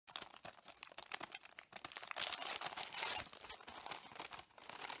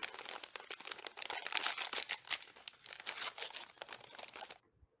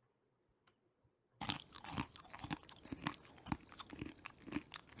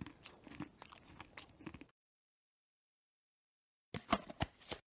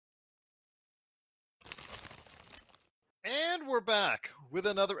we're back with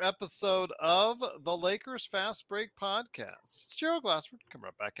another episode of the Lakers Fast Break podcast. It's Gerald Glassford coming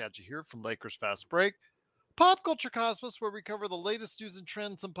right back at you here from Lakers Fast Break, Pop Culture Cosmos, where we cover the latest news and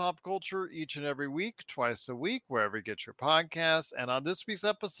trends in pop culture each and every week, twice a week, wherever you get your podcasts. And on this week's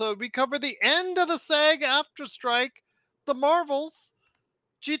episode, we cover the end of the SAG after strike, the Marvels,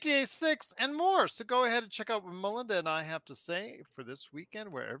 GTA 6, and more. So go ahead and check out what Melinda and I have to say for this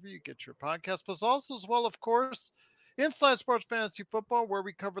weekend, wherever you get your podcast. Plus, also, as well, of course, Inside Sports Fantasy Football, where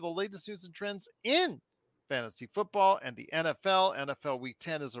we cover the latest news and trends in fantasy football and the NFL. NFL Week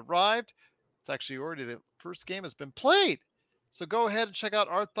 10 has arrived. It's actually already the first game has been played. So go ahead and check out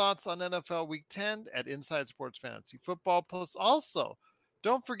our thoughts on NFL Week 10 at Inside Sports Fantasy Football. Plus, also,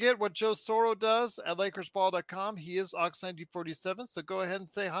 don't forget what Joe Soro does at LakersBall.com. He is Ox9047, so go ahead and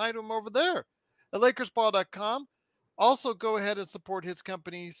say hi to him over there at LakersBall.com. Also, go ahead and support his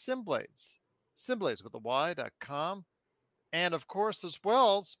company, Simblades with a Y.com. And of course, as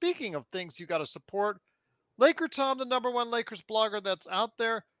well, speaking of things you got to support, Laker Tom, the number one Lakers blogger that's out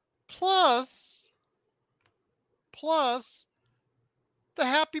there, plus the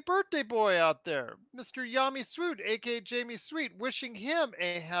happy birthday boy out there, Mr. Yami Sweet, aka Jamie Sweet, wishing him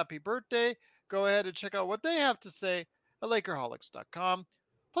a happy birthday. Go ahead and check out what they have to say at Lakerholics.com.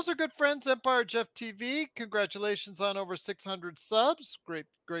 Plus, our good friends, Empire Jeff TV. Congratulations on over 600 subs. Great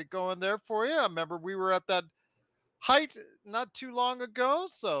going there for you. I remember we were at that height not too long ago,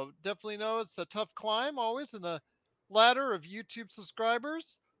 so definitely know it's a tough climb always in the ladder of YouTube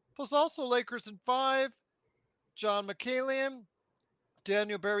subscribers. Plus, also Lakers in 5, John McCallion,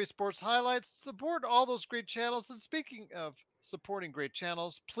 Daniel Barry Sports Highlights. Support all those great channels. And speaking of supporting great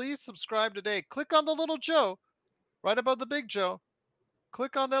channels, please subscribe today. Click on the little Joe right above the big Joe.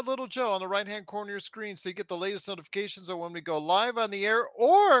 Click on that little Joe on the right-hand corner of your screen so you get the latest notifications of when we go live on the air.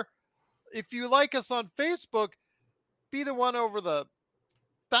 Or if you like us on Facebook, be the one over the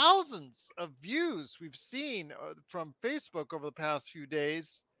thousands of views we've seen from Facebook over the past few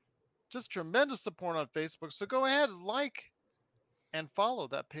days. Just tremendous support on Facebook. So go ahead and like and follow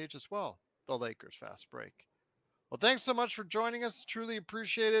that page as well, the Lakers Fast Break. Well, thanks so much for joining us. Truly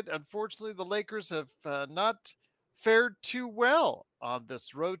appreciate it. Unfortunately, the Lakers have not fared too well on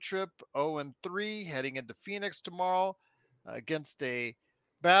this road trip. 0-3 heading into Phoenix tomorrow against a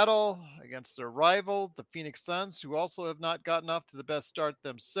battle against their rival, the Phoenix Suns, who also have not gotten off to the best start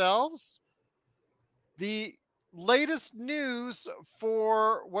themselves. The latest news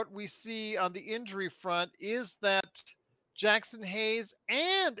for what we see on the injury front is that Jackson Hayes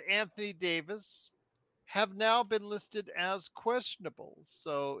and Anthony Davis have now been listed as questionable.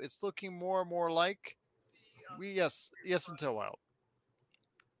 So it's looking more and more like yes, until wild.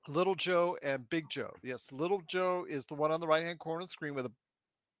 Little Joe and Big Joe. Yes, Little Joe is the one on the right-hand corner of the screen with a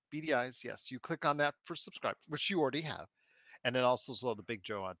beady eyes. Yes, you click on that for subscribe, which you already have. And then also as well the Big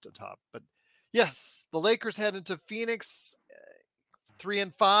Joe on the top. But yes, the Lakers head into Phoenix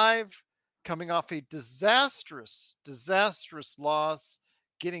 3-5, coming off a disastrous loss,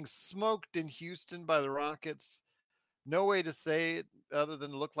 getting smoked in Houston by the Rockets. No way to say it other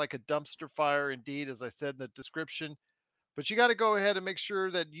than look like a dumpster fire indeed, as I said in the description. But you got to go ahead and make sure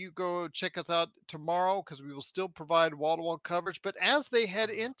that you go check us out tomorrow because we will still provide wall-to-wall coverage. But as they head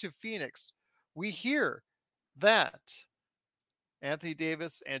into Phoenix, we hear that Anthony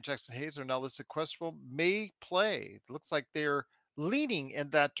Davis and Jackson Hayes are now listed questionable, may play. It looks like they're leaning in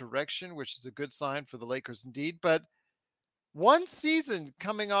that direction, which is a good sign for the Lakers indeed. But one season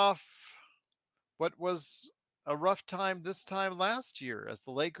coming off what was a rough time this time last year as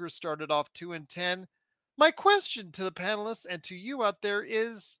the Lakers started off 2-10. My question to the panelists and to you out there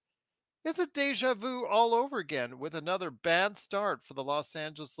is it deja vu all over again with another bad start for the Los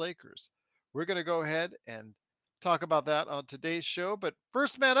Angeles Lakers? We're going to go ahead and talk about that on today's show. But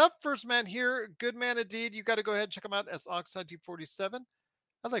first man up, first man here, good man indeed. You got to go ahead and check him out as Ox1947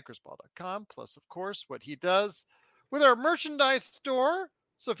 at LakersBall.com. Plus, of course, what he does with our merchandise store.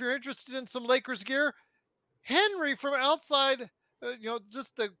 So if you're interested in some Lakers gear, Henry from outside,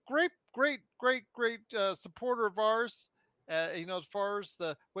 just a great supporter of ours. As far as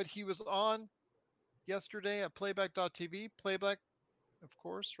what he was on yesterday at playback.tv, playback, of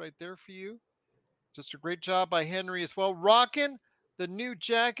course, right there for you. Just a great job by Henry as well. Rocking the new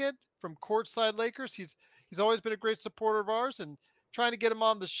jacket from Courtside Lakers. He's always been a great supporter of ours and trying to get him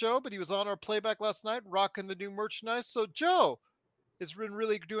on the show, but he was on our playback last night, rocking the new merchandise. So Joe has been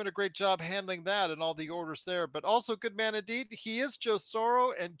really doing a great job handling that and all the orders there. But also good man indeed. He is Joe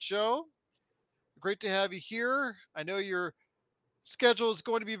Soro. And Joe, great to have you here. I know your schedule is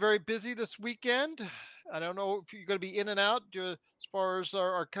going to be very busy this weekend. I don't know if you're going to be in and out as far as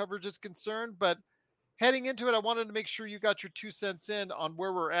our coverage is concerned, but heading into it, I wanted to make sure you got your 2 cents in on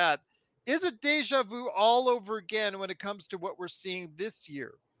where we're at. Is it deja vu all over again when it comes to what we're seeing this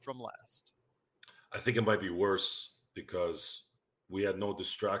year from last? I think it might be worse because we had no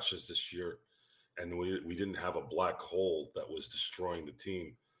distractions this year, and we didn't have a black hole that was destroying the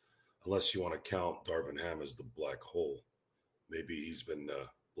team. Unless you want to count Darvin Ham as the black hole, maybe he's been the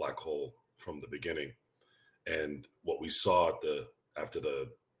black hole from the beginning. And what we saw after the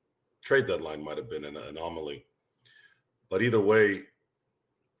trade deadline might have been an anomaly. But either way,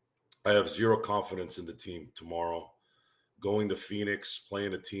 I have zero confidence in the team tomorrow. Going to Phoenix,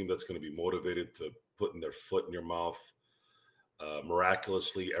 playing a team that's going to be motivated to putting their foot in your mouth.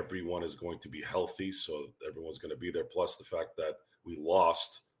 Miraculously, everyone is going to be healthy, so everyone's going to be there. Plus, the fact that we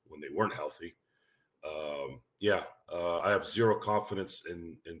lost when they weren't healthy. I have zero confidence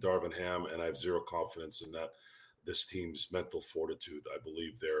in Darvin Ham, and I have zero confidence in that this team's mental fortitude. I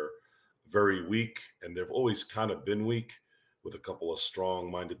believe they're very weak, and they've always kind of been weak with a couple of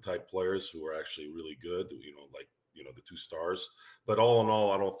strong-minded type players who are actually really good. The two stars. But all in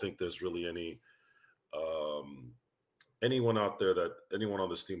all, I don't think there's really um, anyone on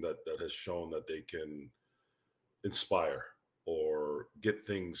this team that has shown that they can inspire or get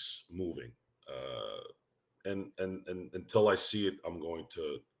things moving. And until I see it, I'm going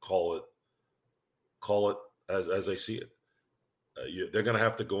to call it as I see it. They're going to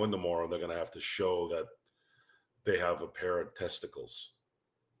have to go in tomorrow, and they're going to have to show that they have a pair of testicles,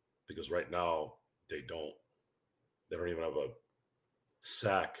 because right now they don't. They don't even have a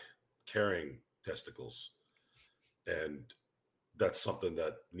sack carrying testicles, and that's something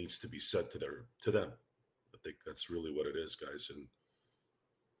that needs to be said to them. I think that's really what it is, guys. And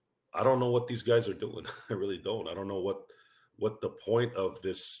I don't know what these guys are doing. I really don't. I don't know what the point of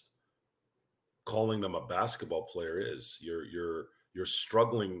this calling them a basketball player is. You're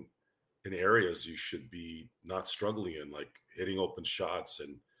struggling in areas you should be not struggling in, like hitting open shots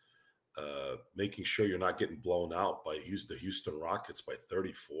and making sure you're not getting blown out by the Houston Rockets by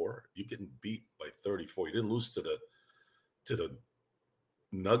 34. You're getting beat by 34. You didn't lose to the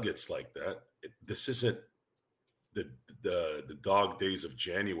Nuggets like that. This isn't the dog days of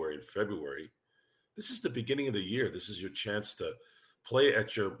January and February. This is the beginning of the year. This is your chance to play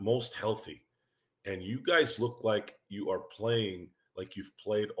at your most healthy. And you guys look like you are playing like you've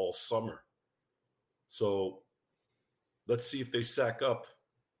played all summer. So let's see if they sack up.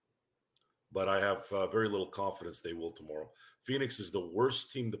 But I have very little confidence they will tomorrow. Phoenix is the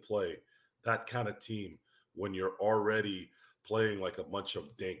worst team to play, that kind of team, when you're already playing like a bunch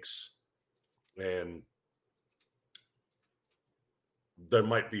of dinks. And they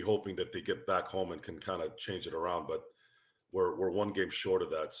might be hoping that they get back home and can kind of change it around, but we're one game short of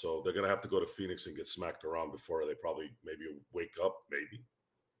that. So they're going to have to go to Phoenix and get smacked around before they probably maybe wake up. Maybe,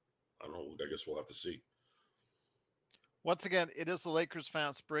 I don't know. I guess we'll have to see. Once again, it is the Lakers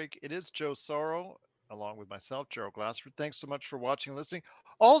Fast Break. It is Joe Sorrow, along with myself, Gerald Glassford. Thanks so much for watching and listening.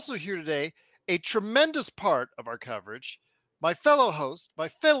 Also here today, a tremendous part of our coverage, my fellow host, my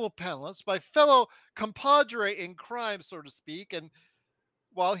fellow panelist, my fellow compadre in crime, so to speak. And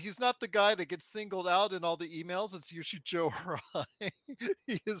while he's not the guy that gets singled out in all the emails, it's usually Joe or I.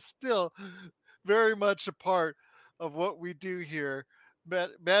 He is still very much a part of what we do here.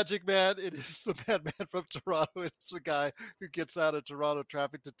 Magic Man, it is the Madman from Toronto. It's the guy who gets out of Toronto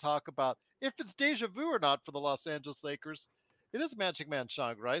traffic to talk about if it's deja vu or not for the Los Angeles Lakers. It is Magic Man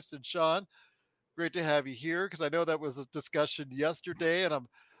Sean Grice. And Sean, great to have you here because I know that was a discussion yesterday, and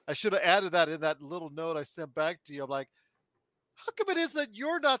I should have added that in that little note I sent back to you. I'm like, how come it is that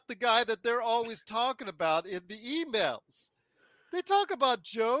you're not the guy that they're always talking about in the emails? They talk about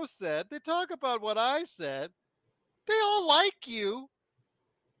Joe said, they talk about what I said. They all like you.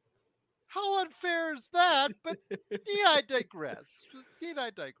 How unfair is that? But need I digress? Need I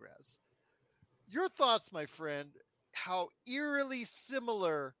digress? Your thoughts, my friend, how eerily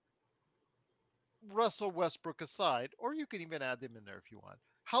similar, Russell Westbrook aside, or you can even add them in there if you want,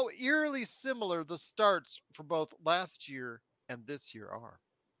 how eerily similar the starts for both last year and this year are.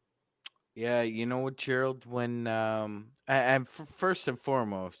 Yeah, you know what, Gerald? When first and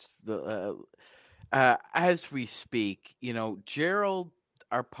foremost, as we speak, Gerald,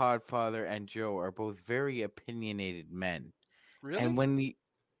 our podfather, and Joe are both very opinionated men, and Really? when the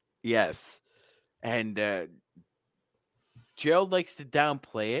yes, and Gerald likes to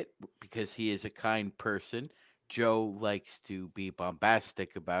downplay it because he is a kind person. Joe likes to be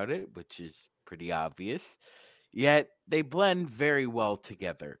bombastic about it, which is pretty obvious. Yet they blend very well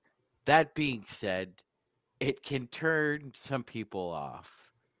together. That being said, it can turn some people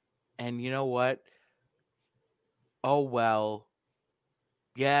off. And you know what? Oh well,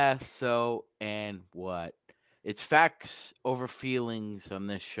 Yeah, so and what? It's facts over feelings on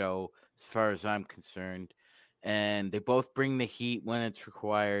this show, as far as I'm concerned. And they both bring the heat when it's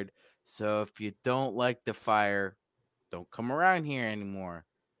required. So if you don't like the fire, don't come around here anymore.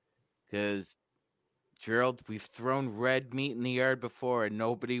 Because, Gerald, we've thrown red meat in the yard before and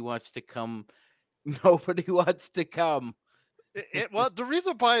nobody wants to come. Nobody wants to come. Well, the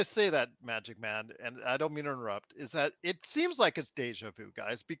reason why I say that, Magic Man, and I don't mean to interrupt, is that it seems like it's deja vu,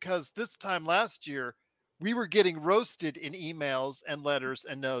 guys, because this time last year, we were getting roasted in emails and letters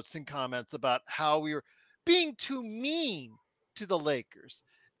and notes and comments about how we were being too mean to the Lakers,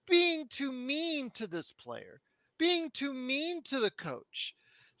 being too mean to this player, being too mean to the coach,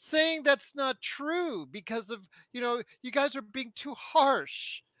 saying that's not true because of, you guys are being too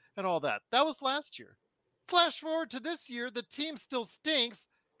harsh and all that. That was last year. Flash forward to this year, the team still stinks,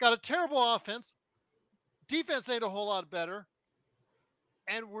 got a terrible offense, defense ain't a whole lot better,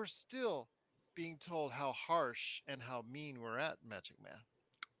 and we're still being told how harsh and how mean we're at, Magic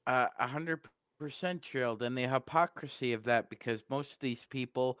Man. 100% Gerald, and the hypocrisy of that because most of these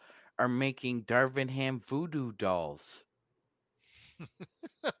people are making Darvin Ham voodoo dolls.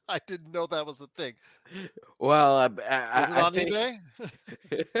 I didn't know that was a thing. Well, Is it I on think. eBay?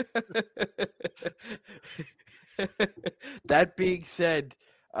 That being said,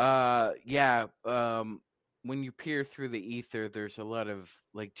 yeah, when you peer through the ether, there's a lot of,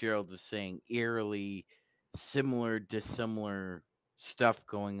 like Gerald was saying, eerily similar, dissimilar stuff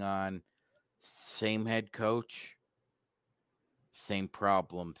going on. Same head coach, same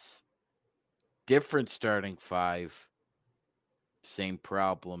problems. Different starting five, same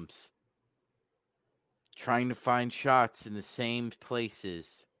problems. Trying to find shots in the same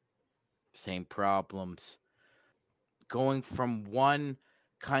places, same problems. Going from one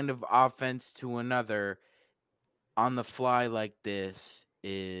kind of offense to another on the fly like this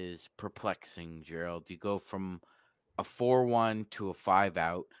is perplexing, Gerald. You go from a 4-1 to a 5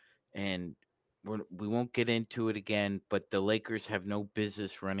 out, and we won't get into it again, but the Lakers have no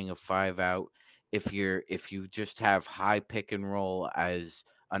business running a 5 out if you just have high pick and roll as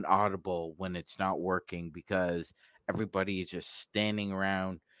an audible when it's not working because everybody is just standing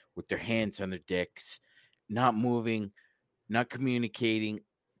around with their hands on their dicks, not moving, not communicating.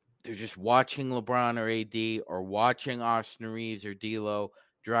 They're just watching LeBron or AD or watching Austin Reeves or D'Lo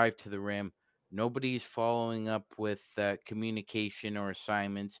drive to the rim. Nobody's following up with communication or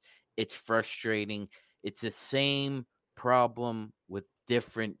assignments. It's frustrating. It's the same problem with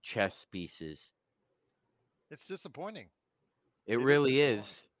different chess pieces. It's disappointing. It It is really disappointing.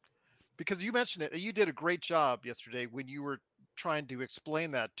 is. Because you mentioned it, you did a great job yesterday when you were trying to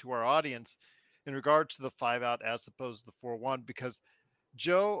explain that to our audience in regards to the 5 out as opposed to the 4-1. Because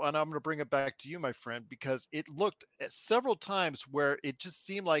Joe, and I'm going to bring it back to you, my friend, because it looked at several times where it just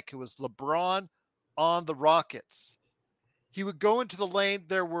seemed like it was LeBron on the Rockets. He would go into the lane.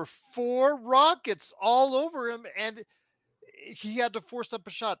 There were four Rockets all over him, and he had to force up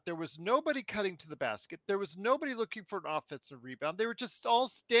a shot. There was nobody cutting to the basket. There was nobody looking for an offensive rebound. They were just all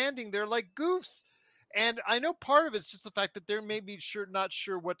standing there like goofs. And I know part of it's just the fact that they're maybe not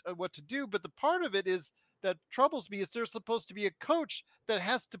sure what to do, but the part of it is that troubles me is there's supposed to be a coach that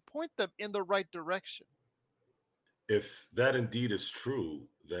has to point them in the right direction. If that indeed is true,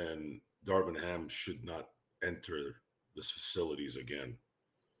 then Darvin Ham should not enter this facilities again.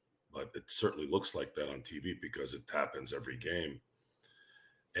 But it certainly looks like that on TV because it happens every game.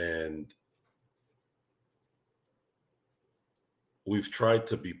 And we've tried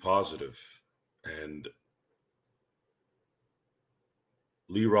to be positive. And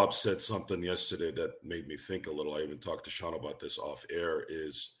Lee Rob said something yesterday that made me think a little. I even talked to Sean about this off air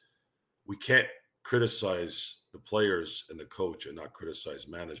is we can't criticize the players and the coach and not criticize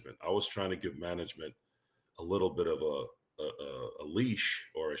management. I was trying to give management a little bit of a leash,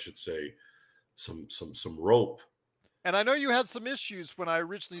 or I should say, some rope. And I know you had some issues when I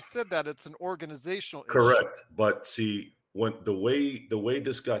originally said that it's an organizational issue. Correct, but see, when the way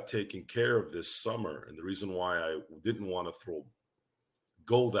this got taken care of this summer, and the reason why I didn't want to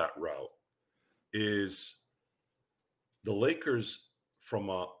go that route is the Lakers, from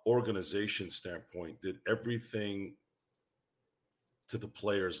a organization standpoint, did everything to the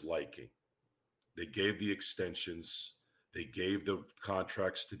players' liking. They gave the extensions, they gave the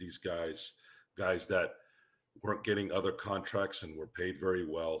contracts to these guys that weren't getting other contracts and were paid very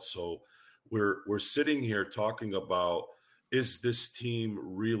well. So we're sitting here talking about, is this team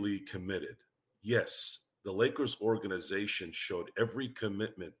really committed? Yes, the Lakers organization showed every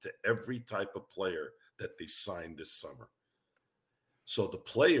commitment to every type of player that they signed this summer. So the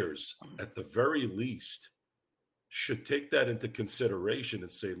players, at the very least, should take that into consideration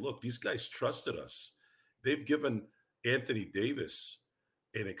and say, look, these guys trusted us. They've given Anthony Davis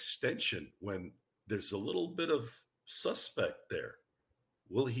an extension when there's a little bit of suspect there.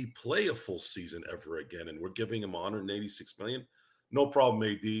 Will he play a full season ever again? And we're giving him 186 million. No problem,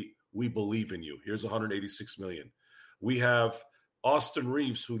 AD. We believe in you. Here's 186 million. We have Austin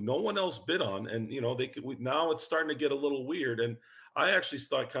Reeves, who no one else bid on, and now it's starting to get a little weird. And I actually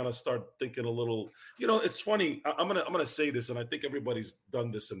start thinking a little. It's funny. I'm gonna say this, and I think everybody's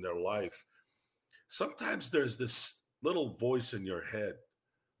done this in their life. Sometimes there's this little voice in your head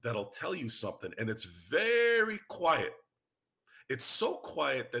that'll tell you something, and it's very quiet. It's so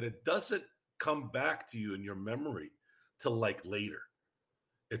quiet that it doesn't come back to you in your memory till like later.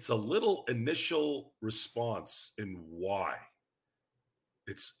 It's a little initial response in why.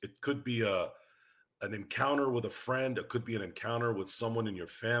 It could be an encounter with a friend. It could be an encounter with someone in your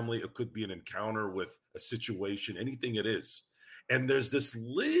family. It could be an encounter with a situation, anything it is. And there's this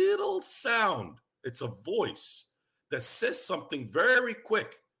little sound. It's a voice that says something very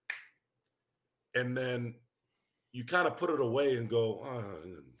quick. And then you kind of put it away and go,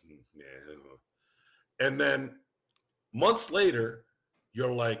 yeah. And then months later,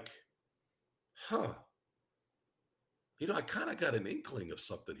 you're like, I kind of got an inkling of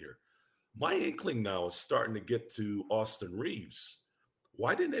something here. My inkling now is starting to get to Austin Reeves.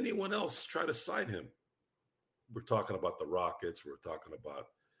 Why didn't anyone else try to sign him? We're talking about the Rockets.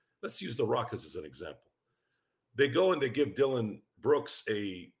 Let's use the Rockets as an example. They go and they give Dylan Brooks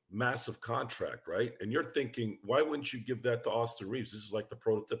a massive contract, right? And you're thinking, why wouldn't you give that to Austin Reeves? This is like the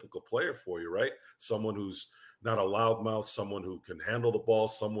prototypical player for you, right? Someone who's not a loudmouth, someone who can handle the ball,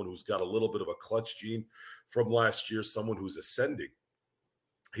 someone who's got a little bit of a clutch gene from last year, someone who's ascending.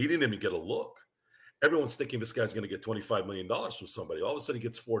 He didn't even get a look. Everyone's thinking this guy's going to get $25 million from somebody. All of a sudden he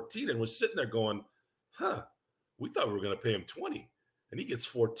gets 14, and we're sitting there going, we thought we were going to pay him 20, and he gets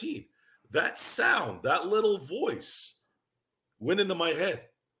 14. That sound, that little voice went into my head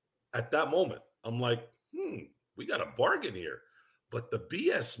at that moment. I'm like, we got a bargain here. But the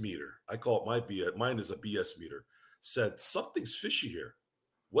BS meter, I call it mine is a BS meter, said something's fishy here.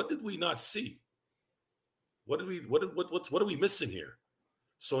 What did we not see? What are we missing here?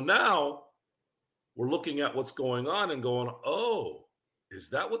 So now we're looking at what's going on and going, oh, is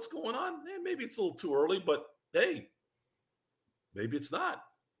that what's going on? Maybe it's a little too early, but hey, maybe it's not.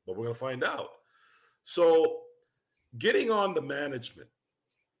 But we're going to find out. So getting on the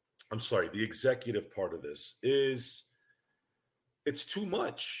the executive part of this is it's too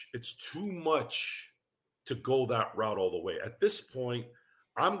much. It's too much to go that route all the way. At this point,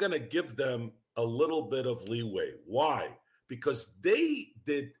 I'm going to give them a little bit of leeway. Why? Because they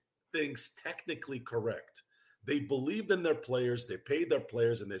did things technically correct. They believed in their players. They paid their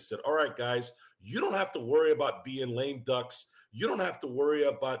players, and they said, all right, guys, you don't have to worry about being lame ducks. You don't have to worry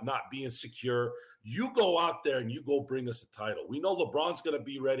about not being secure. You go out there and you go bring us a title. We know LeBron's going to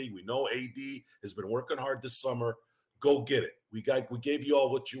be ready. We know AD has been working hard this summer. Go get it. We gave you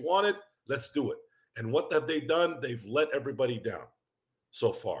all what you wanted. Let's do it. And what have they done? They've let everybody down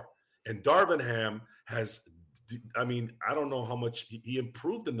so far. And Darvin Ham has, I don't know how much he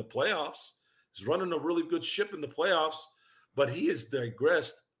improved in the playoffs. He's running a really good ship in the playoffs, but he has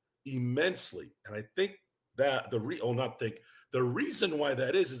digressed immensely. And I think that the reason why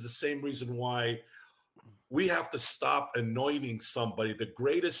that is the same reason why we have to stop anointing somebody the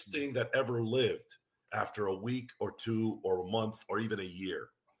greatest thing that ever lived after a week or two or a month or even a year,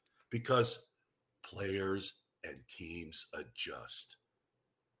 because players and teams adjust.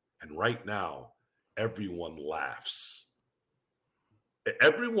 And right now, everyone laughs.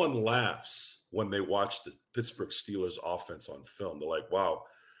 Everyone laughs when they watch the Pittsburgh Steelers offense on film. They're like, wow,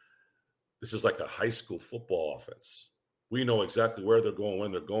 this is like a high school football offense. We know exactly where they're going,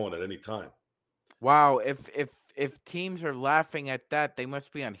 when they're going at any time. Wow, if teams are laughing at that, they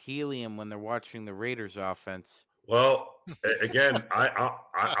must be on helium when they're watching the Raiders offense. Well, again,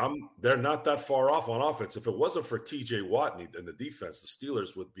 they're not that far off on offense. If it wasn't for TJ Watt and the defense, the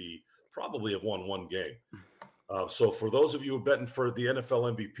Steelers would probably have won one game. So for those of you who are betting for the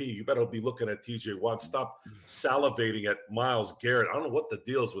NFL MVP, you better be looking at TJ Watt. Stop salivating at Myles Garrett. I don't know what the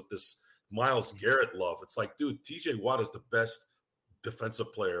deal is with this Myles Garrett love. It's like, dude, TJ Watt is the best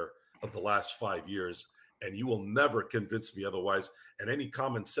defensive player of the last 5 years, and you will never convince me otherwise. And any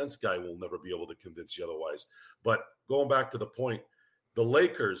common sense guy will never be able to convince you otherwise. But going back to the point, the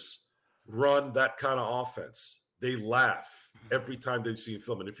Lakers run that kind of offense. They laugh every time they see a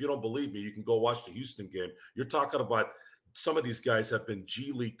film. And if you don't believe me, you can go watch the Houston game. You're talking about some of these guys have been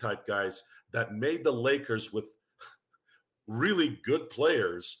G League type guys that made the Lakers with really good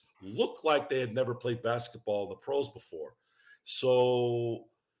players looked like they had never played basketball in the pros before. So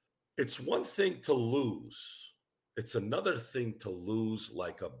it's one thing to lose. It's another thing to lose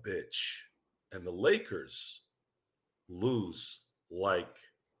like a bitch. And the Lakers lose like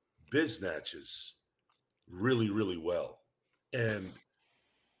biznatches really, really well. And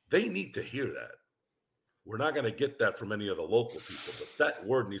they need to hear that. We're not going to get that from any of the local people, but that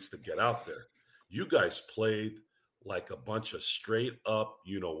word needs to get out there. You guys played like a bunch of straight up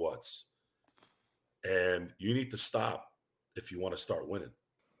you-know-whats. And you need to stop if you want to start winning.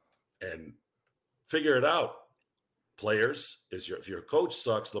 And figure it out, players. If your coach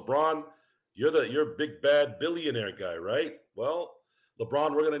sucks, LeBron, you're big bad billionaire guy, right? Well,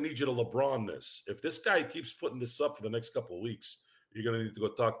 LeBron, we're going to need you to LeBron this. If this guy keeps putting this up for the next couple of weeks, you're going to need to go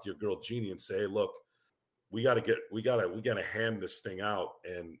talk to your girl Jeannie and say, hey, look, we got to hand this thing out.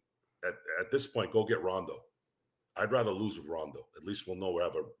 And at this point, go get Rondo. I'd rather lose with Rondo. At least we'll know we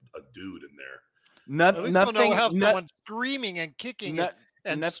have a dude in there. At least we'll have someone screaming and kicking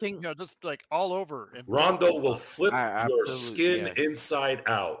and nothing, just like all over. And Rondo will flip your skin inside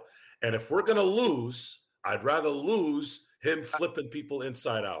out. And if we're going to lose, I'd rather lose him flipping people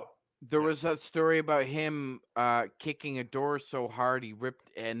inside out. There was that story about him kicking a door so hard he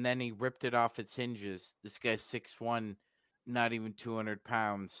ripped it off its hinges. This guy's 6'1", not even 200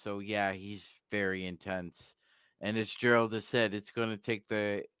 pounds. So yeah, he's very intense. And as Gerald has said, it's going to take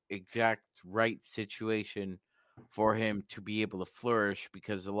the exact right situation for him to be able to flourish,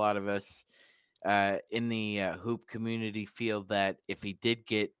 because a lot of us in the hoop community feel that if he did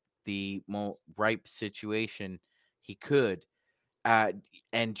get the more ripe situation, he could.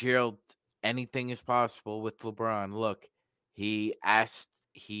 And Gerald, anything is possible with LeBron. Look, he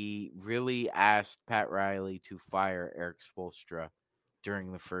really asked Pat Riley to fire Eric Spoelstra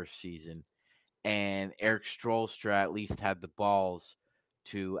during the first season. And Eric Spoelstra at least had the balls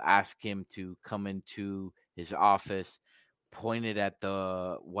to ask him to come into his office, pointed at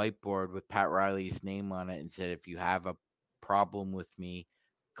the whiteboard with Pat Riley's name on it, and said, if you have a problem with me,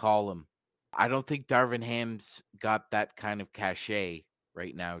 call him. I don't think Darvin Ham's got that kind of cachet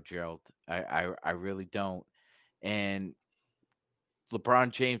right now, Gerald. I really don't. And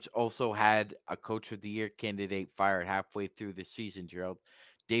LeBron James also had a Coach of the Year candidate fired halfway through the season, Gerald.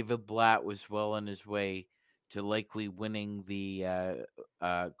 David Blatt was well on his way to likely winning the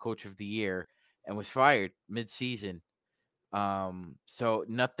Coach of the Year and was fired mid-season. So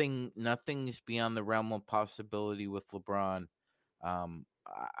nothing's beyond the realm of possibility with LeBron.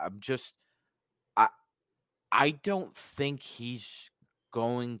 I don't think he's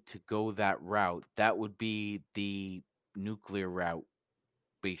going to go that route. That would be the nuclear route,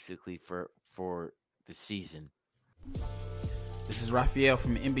 basically, for the season. This is Raphael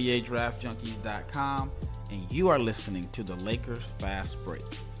from NBA DraftJunkies.com, and you are listening to the Lakers Fast Break.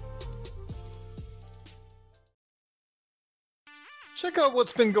 Check out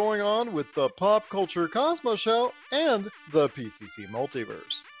what's been going on with the Pop Culture Cosmos Show and the PCC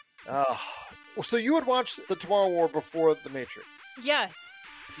Multiverse. So you would watch the Tomorrow War before The Matrix? Yes.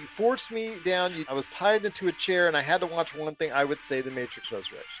 If you forced me down, I was tied into a chair and I had to watch one thing, I would say The Matrix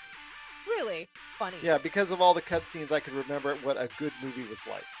Resurrections. Really? Funny. Yeah, because of all the cutscenes, I could remember what a good movie was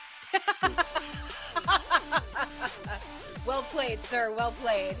like. Well played, sir. Well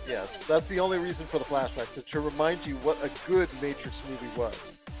played. Yes, that's the only reason for the flashbacks, to remind you what a good Matrix movie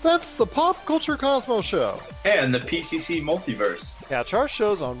was. That's the Pop Culture Cosmos Show. And the PCC Multiverse. Catch our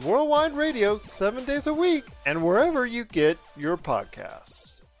shows on Worldwide Radio 7 days a week and wherever you get your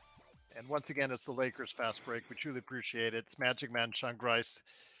podcasts. And once again, it's the Lakers Fast Break. We truly appreciate it. It's Magic Man, Sean Grice,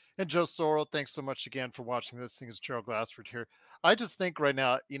 and Joe Sorrell. Thanks so much again for watching this thing. It's Gerald Glassford here. I just think right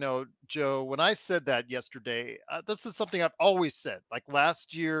now, Joe, when I said that yesterday, this is something I've always said. Like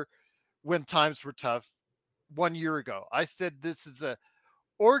last year when times were tough, 1 year ago, I said this is a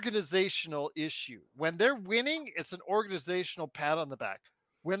organizational issue. When they're winning, it's an organizational pat on the back.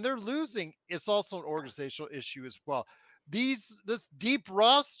 When they're losing, it's also an organizational issue as well. This deep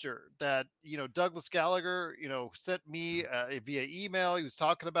roster that Douglas Gallagher sent me via email. He was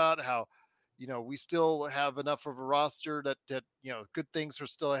talking about how we still have enough of a roster that good things are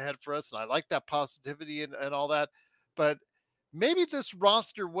still ahead for us, and I like that positivity and all that. But maybe this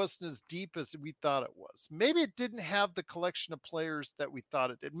roster wasn't as deep as we thought it was. Maybe it didn't have the collection of players that we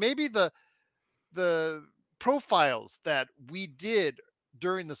thought it did. Maybe the profiles that we did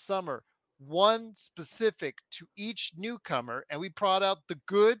during the summer, one specific to each newcomer, and we brought out the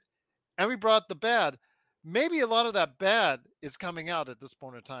good and we brought the bad. Maybe a lot of that bad is coming out at this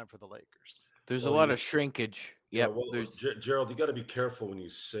point in time for the Lakers. There's a lot of shrinkage. Yeah, Yep. well, There's Gerald, you got to be careful when you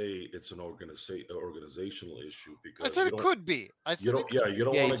say it's an organizational issue I because said it could be. I you said don't, it yeah, could you be.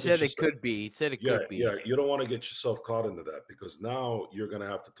 don't yeah. want He to get said it yourself, could be. He said it yeah, could be. yeah, you don't want to get yourself caught into that because now you're going to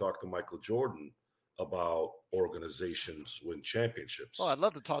have to talk to Michael Jordan about organizations win championships. Well, I'd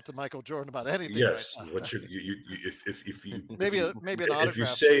love to talk to Michael Jordan about anything right Yes, now. what if you Maybe an if you autograph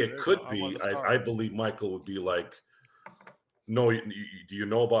say it there could on one be, of his I cards. believe Michael would be like, no, do you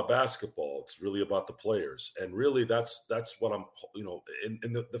know about basketball? It's really about the players, and really that's what I'm,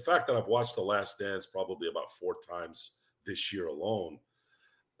 and the fact that I've watched The Last Dance probably about 4 times this year alone,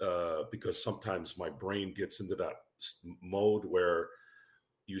 because sometimes my brain gets into that mode where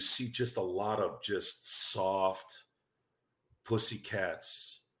you see just a lot of just soft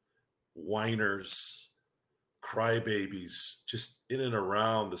pussycats, whiners, crybabies, just in and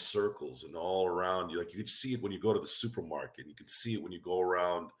around the circles and all around you. Like you could see it when you go to the supermarket. You could see it when you go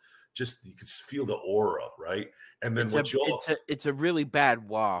around. Just you could feel the aura, right? And then It's a really bad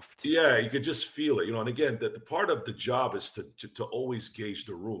waft. yeah, you could just feel it, And again, the part of the job is to always gauge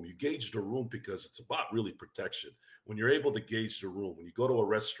the room. You gauge the room because it's about really protection. When you're able to gauge the room, when you go to a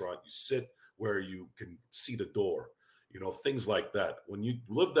restaurant, you sit where you can see the door, things like that. When you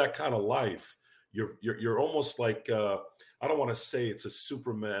live that kind of life, you're almost like I don't want to say it's a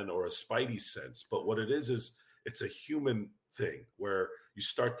Superman or a Spidey sense, but what it is it's a human thing where you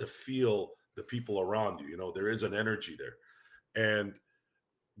start to feel the people around you. There is an energy there. And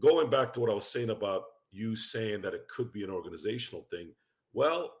going back to what I was saying about you saying that it could be an organizational thing,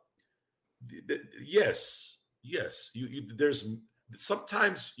 well, yes, there's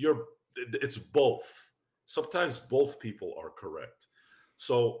sometimes it's both. Sometimes both people are correct.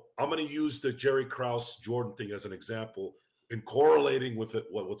 So I'm going to use the Jerry Krause Jordan thing as an example in correlating with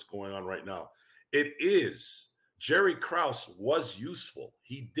what's going on right now. It is Jerry Krause was useful.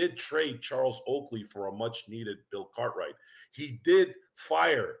 He did trade Charles Oakley for a much needed Bill Cartwright. He did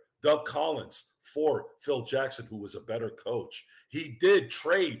fire Doug Collins for Phil Jackson, who was a better coach. He did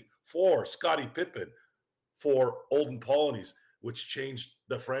trade for Scottie Pippen for Olden Polynice, which changed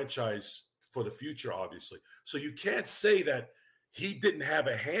the franchise for the future, obviously. So you can't say that he didn't have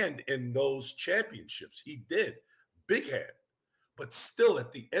a hand in those championships. He did. Big hand. But still,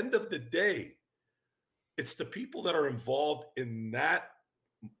 at the end of the day, it's the people that are involved in that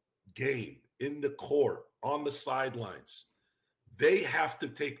game, in the court, on the sidelines. They have to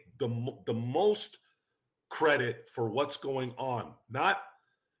take the most credit for what's going on.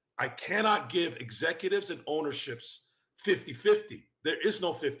 I cannot give executives and ownerships 50-50. There is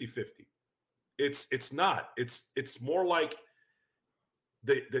no 50-50. It's not. It's more like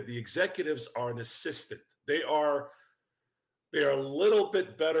the executives are an assistant. They are a little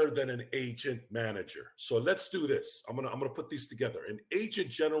bit better than an agent manager. So let's do this. I'm gonna put these together. An agent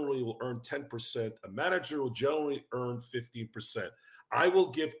generally will earn 10%. A manager will generally earn 15%. I will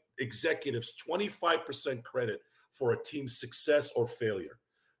give executives 25% credit for a team's success or failure.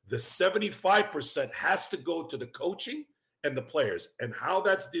 The 75% has to go to the coaching and the players. And how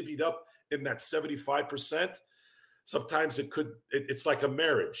that's divvied up in that 75%, sometimes it's like a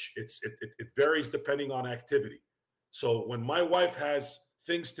marriage. It varies depending on activity. So when my wife has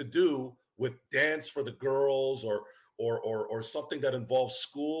things to do with dance for the girls or something that involves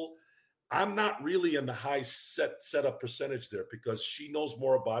school, I'm not really in the high setup percentage there because she knows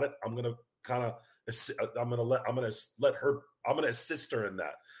more about it. I'm gonna assist her in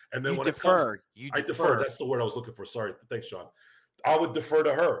that. And then You when defer. I defer. That's the word I was looking for. Sorry. Thanks, Sean. I would defer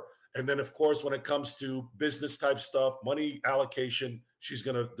to her. And then, of course, when it comes to business type stuff, money allocation, she's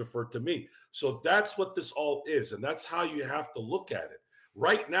going to defer to me. So that's what this all is. And that's how you have to look at it.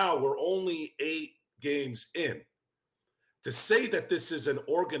 Right now, we're only 8 games in. To say that this is an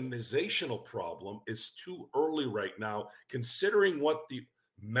organizational problem is too early right now, considering what the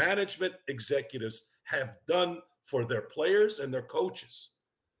management executives have done for their players and their coaches.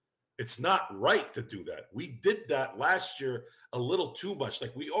 It's not right to do that. We did that last year a little too much.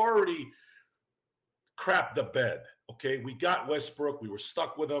 Like we already crapped the bed. Okay. We got Westbrook. We were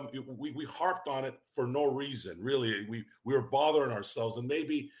stuck with him. We harped on it for no reason. Really. We were bothering ourselves and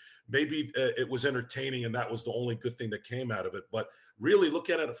maybe it was entertaining and that was the only good thing that came out of it. But really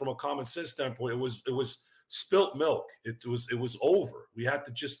looking at it from a common sense standpoint, it was spilt milk. It was over. We had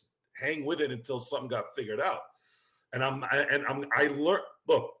to just hang with it until something got figured out. And I learned,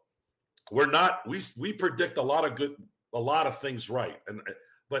 look, we predict a lot of things right.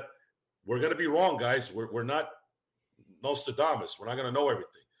 But we're going to be wrong, guys. We're not Nostradamus. We're not going to know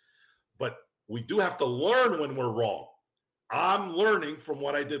everything, but we do have to learn when we're wrong. I'm learning from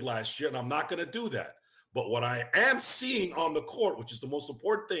what I did last year and I'm not going to do that, But what I am seeing on the court, which is the most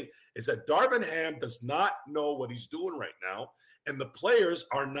important thing, is that Darvin Ham does not know what he's doing right now. And the players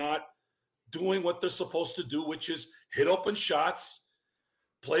are not doing what they're supposed to do, which is hit open shots,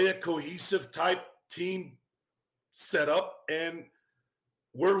 play a cohesive type team setup, and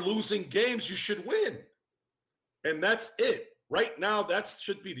we're losing games you should win. And that's it. Right now, that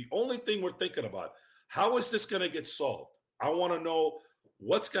should be the only thing we're thinking about. How is this going to get solved? I want to know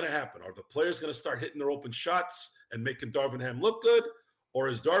what's going to happen. Are the players going to start hitting their open shots and making Darvin Ham look good? Or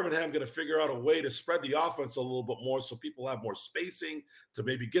is Darvin Ham going to figure out a way to spread the offense a little bit more so people have more spacing to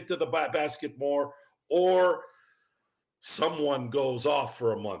maybe get to the basket more? Or someone goes off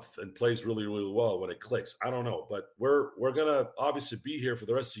for a month and plays really, really well when it clicks. I don't know, but we're gonna obviously be here for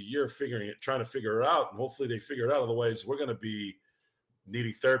the rest of the year trying to figure it out, and hopefully they figure it out. Otherwise, we're gonna be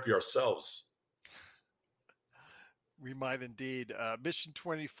needing therapy ourselves. We might indeed. Mission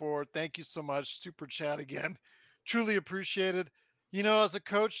 24, thank you so much. Super chat again. Truly appreciated. As a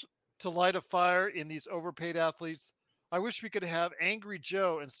coach, to light a fire in these overpaid athletes, I wish we could have Angry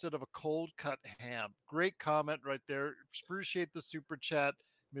Joe instead of a cold cut ham. Great comment right there. Appreciate the super chat,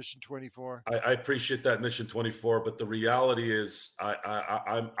 Mission 24. I appreciate that, Mission 24, but the reality is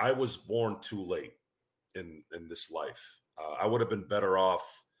I was born too late in this life. I would have been better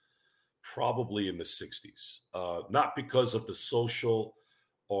off probably in the 60s, not because of the social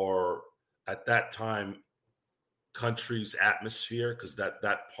or at that time country's atmosphere, because that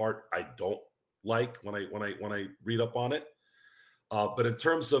part I don't like when I read up on it, but in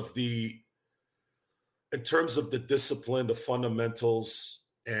terms of the discipline, the fundamentals,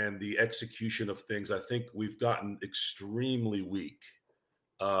 and the execution of things, I think we've gotten extremely weak.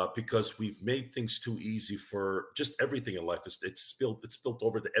 Because we've made things too easy for just everything in life. It's spilled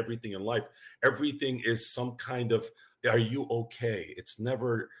over to everything in life. Everything is some kind of, are you okay? It's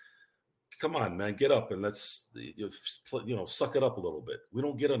never, come on, man, get up and let's, suck it up a little bit. We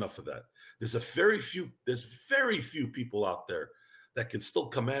don't get enough of that. There's very few people out there that can still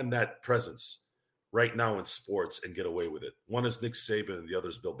command that presence right now in sports and get away with it. One is Nick Saban and the other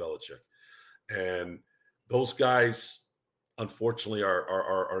is Bill Belichick. And those guys, unfortunately,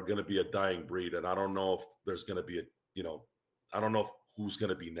 are going to be a dying breed, and I don't know if there's going to be I don't know who's going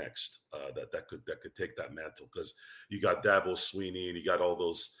to be next that could take that mantle, because you got Dabo Sweeney and you got all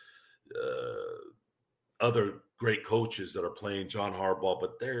those other great coaches that are playing, John Harbaugh,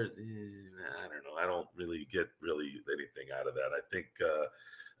 but they're I don't know. I don't really get anything out of that. I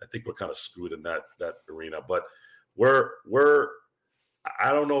think we're kind of screwed in that arena, but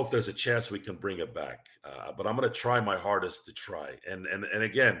I don't know if there's a chance we can bring it back, but I'm going to try my hardest to try. And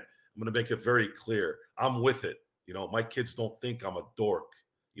again, I'm going to make it very clear. I'm with it. My kids don't think I'm a dork.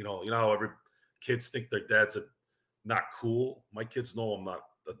 You know how every kids think their dad's not cool. My kids know I'm not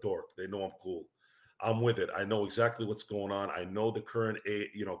a dork. They know I'm cool. I'm with it. I know exactly what's going on. I know the current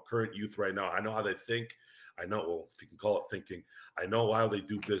youth right now. I know how they think. I know, well, if you can call it thinking, I know how they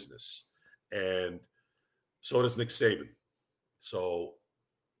do business. And so does Nick Saban. So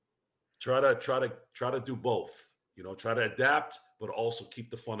try to do both, try to adapt, but also keep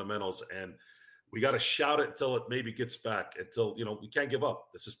the fundamentals. And we got to shout it until it maybe gets back, until, we can't give up.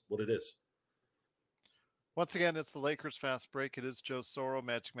 This is what it is. Once again, it's the Lakers Fast Break. It is Joe Soro,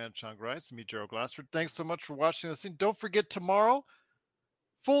 Magic Man Chung Grice, and me, Gerald Glassford. Thanks so much for watching this. Don't forget, tomorrow,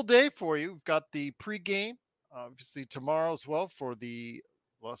 full day for you. We've got the pregame, obviously tomorrow as well, for the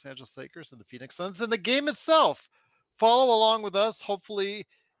Los Angeles Lakers and the Phoenix Suns. And the game itself, follow along with us. Hopefully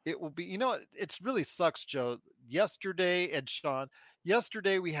it will be, it really sucks, Joe. Yesterday, and Sean,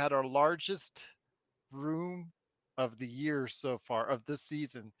 yesterday we had our largest room of the year so far, of this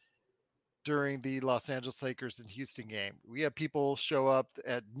season, during the Los Angeles Lakers and Houston game. We had people show up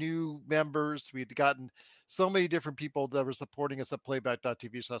at new members. We'd gotten so many different people that were supporting us at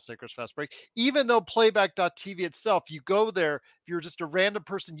playback.tv/Lakers Fast Break. Even though playback.tv itself, you go there, if you're just a random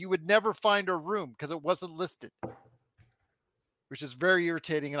person, you would never find a room because it wasn't listed, which is very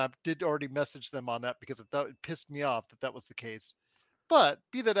irritating. And I did already message them on that because it pissed me off that was the case. But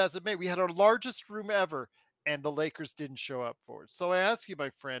be that as it may, we had our largest room ever, and the Lakers didn't show up for it. So I ask you, my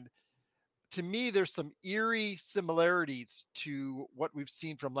friend, to me, there's some eerie similarities to what we've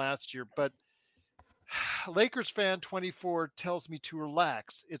seen from last year, but Lakers fan 24 tells me to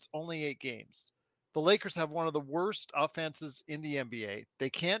relax. It's only 8 games. The Lakers have one of the worst offenses in the NBA. They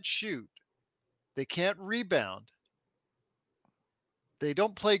can't shoot. They can't rebound. They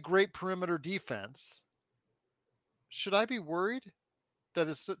don't play great perimeter defense. Should I be worried that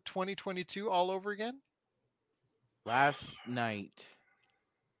it's 2022 all over again? Last night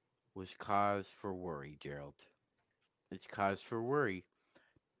was cause for worry, Gerald. It's cause for worry.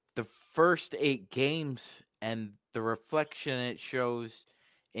 the first 8 games and the reflection it shows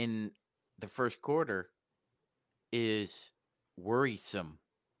in the first quarter is worrisome.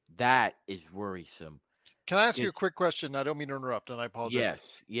 That is worrisome. Can I ask you a Because quick question? I don't mean to interrupt, and I apologize.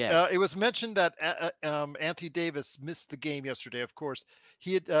 yes, yes, It was mentioned that Anthony Davis missed the game yesterday. Of course,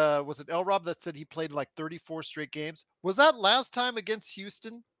 he had. Was it El Rob that said he played like 34 straight games? Was that last time against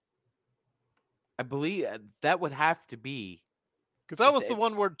Houston? I believe that would have to be. Because that If was the it,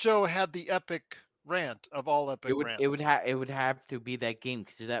 one where Joe had the epic rant of all it epic would it would rants. have it would have to be that game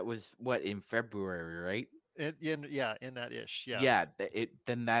because that was what in February, right? Yeah, in that ish. Yeah. Yeah,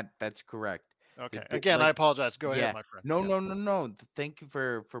 that's correct. Okay. Again, I Like apologize. Go ahead, yeah, my friend. no, Yeah. no, no, no. Thank you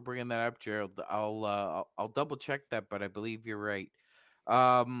for bringing that up, Gerald. I'll double check that, but I believe you're right.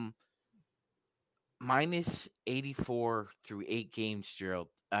 Um, minus 84 through 8 games, Gerald.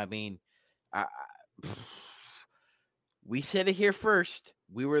 I mean, we said it here first.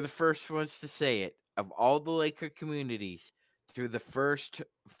 We were the first ones to say it. Of all the Laker communities through the first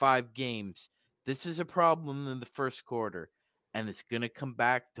 5 games, this is a problem in the first quarter, and it's going to come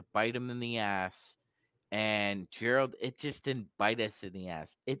back to bite them in the ass. And Gerald, it just didn't bite us in the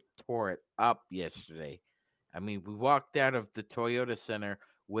ass. It tore it up yesterday. I mean, we walked out of the Toyota Center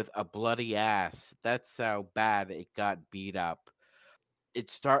with a bloody ass. That's how bad it got beat up. It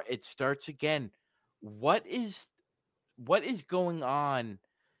starts again. What is what is going on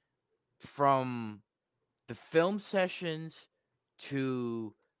from the film sessions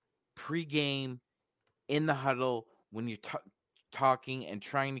to pregame in the huddle when you're talking and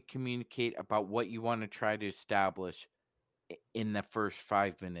trying to communicate about what you want to try to establish in the first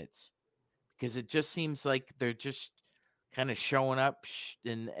 5 minutes? Because it just seems like they're just kind of showing up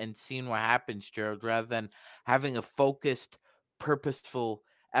and seeing what happens, Gerald, rather than having a focused, purposeful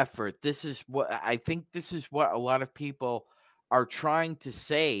effort. This is what I think. This is what a lot of people are trying to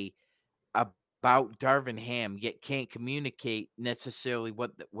say about Darvin Ham, yet can't communicate necessarily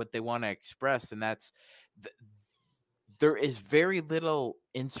what they want to express, and that's th- there is very little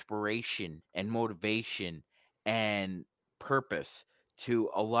inspiration and motivation and purpose to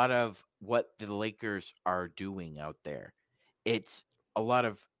a lot of what the Lakers are doing out there. It's a lot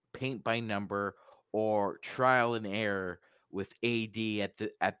of paint by number or trial and error with AD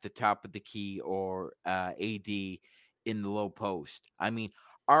at the top of the key or AD in the low post. I mean,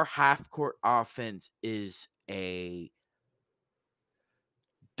 our half court offense is a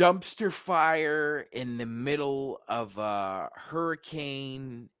dumpster fire in the middle of a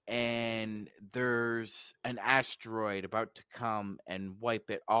hurricane, and there's an asteroid about to come and wipe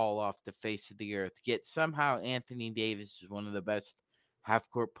it all off the face of the earth. Yet somehow Anthony Davis is one of the best half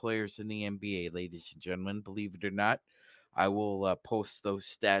court players in the NBA, ladies and gentlemen. Believe it or not, I will post those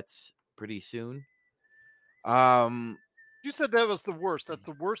stats pretty soon. Um, You said that was the worst. That's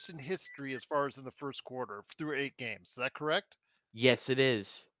the worst in history as far as in the first quarter through 8 games. Is that correct? yes, it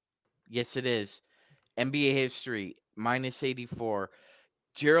is. Yes, it is. NBA history minus 84.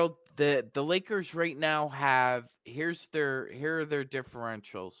 Gerald, the Lakers right now have here are their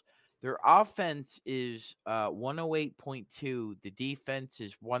differentials. Their offense is 108.2. The defense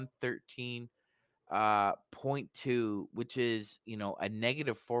is 113 point 2, which is, a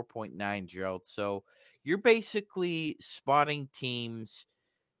negative 4.9, Gerald. So you're basically spotting teams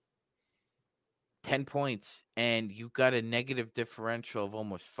 10 points and you've got a negative differential of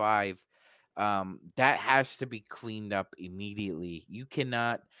almost 5. That has to be cleaned up immediately. You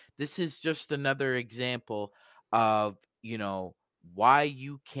cannot, this is just another example of, why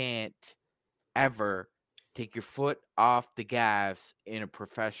you can't ever take your foot off the gas in a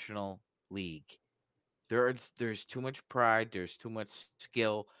professional league. There's too much pride, there's too much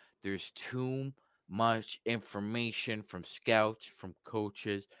skill, there's too much information from scouts, from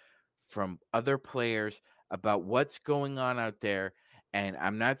coaches, from other players about what's going on out there. And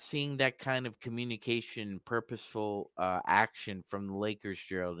I'm not seeing that kind of communication, purposeful action from the Lakers,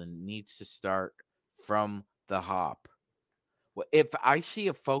 Gerald, and it needs to start from the hop. Well, if I see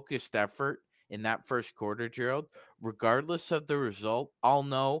a focused effort in that first quarter, Gerald, regardless of the result, I'll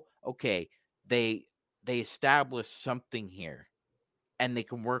know, okay, they they established something here and they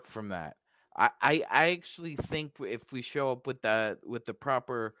can work from that. I actually think if we show up with the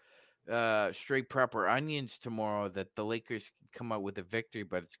proper straight proper onions tomorrow that the Lakers can come out with a victory,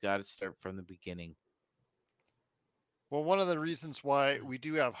 but it's got to start from the beginning. Well, one of the reasons why we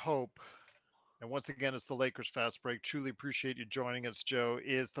do have hope, and once again, it's the Lakers fast break. Truly appreciate you joining us, Joe,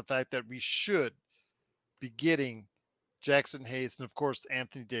 is the fact that we should be getting Jackson Hayes and, of course,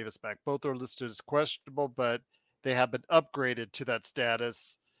 Anthony Davis back. Both are listed as questionable, but they have been upgraded to that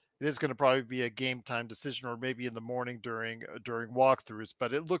status. it is going to probably be a game time decision, or maybe in the morning during walkthroughs.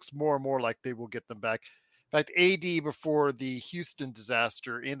 But it looks more and more like they will get them back. In fact, AD before the Houston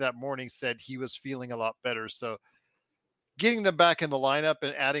disaster in that morning said he was feeling a lot better. So getting them back in the lineup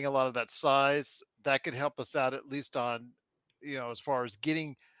and adding a lot of that size, that could help us out at least on, as far as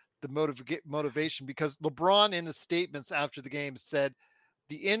getting the motivation, because LeBron in his statements after the game said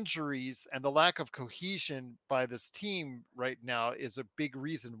the injuries and the lack of cohesion by this team right now is a big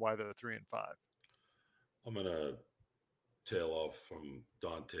reason why they're 3-5. I'm going to tail off from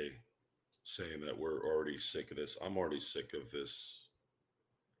Dante saying that we're already sick of this. I'm already sick of this.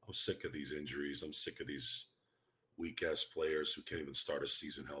 I'm sick of these injuries. I'm sick of these weak ass players who can't even start a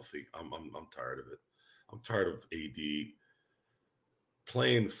season healthy. I'm tired of it. I'm tired of AD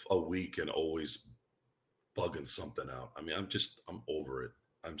playing a week and always bugging something out. I mean, I'm over it.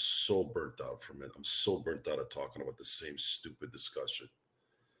 I'm so burnt out from it. I'm so burnt out of talking about the same stupid discussion.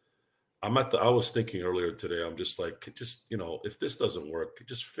 I was thinking earlier today, I'm just like, if this doesn't work,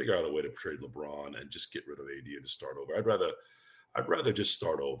 just figure out a way to trade LeBron and just get rid of AD and start over. I'd rather just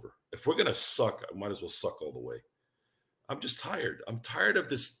start over. If we're going to suck, I might as well suck all the way. I'm just tired. I'm tired of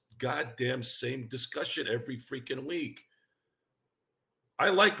this goddamn same discussion every freaking week. I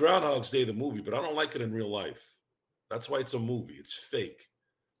like Groundhog's Day, the movie, but I don't like it in real life. That's why it's a movie. It's fake.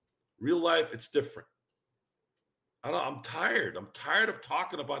 Real life, it's different. I'm tired. I'm tired of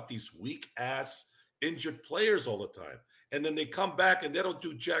talking about these weak-ass injured players all the time. And then they come back and they don't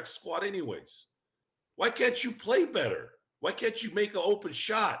do jack squat anyways. Why can't you play better? Why can't you make an open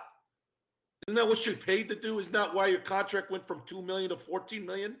shot? Isn't that what you're paid to do? Isn't that why your contract went from $2 million to $14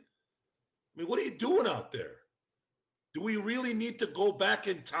 million? I mean, what are you doing out there? Do we really need to go back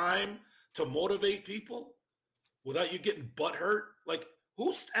in time to motivate people without you getting butthurt? Like,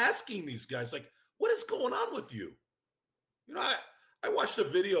 who's asking these guys? Like, what is going on with you? You know, I watched a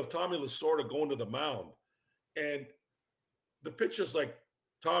video of Tommy Lasorda going to the mound, and the pitcher's like,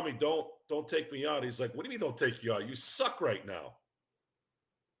 Tommy, don't take me out. He's like, what do you mean don't take you out? You suck right now.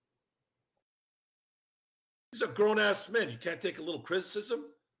 These are grown-ass men. You can't take a little criticism?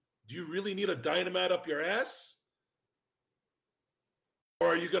 Do you really need a dynamite up your ass? Or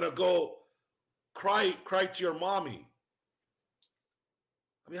are you going to go cry to your mommy?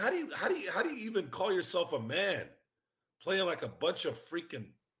 I mean, how do you even call yourself a man playing like a bunch of freaking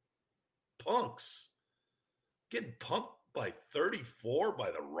punks? Getting punked by 34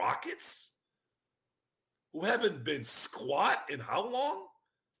 by the Rockets, who haven't been squat in how long?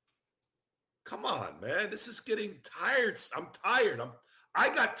 Come on, man. This is getting tired. I'm tired. I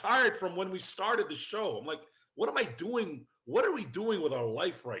got tired from when we started the show. I'm like, what am I doing? What are we doing with our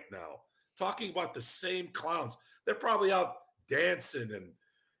life right now? Talking about the same clowns. They're probably out dancing and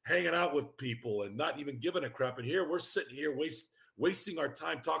hanging out with people and not even giving a crap. And here we're sitting here wasting our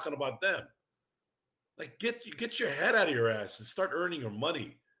time talking about them. Like, get your head out of your ass and start earning your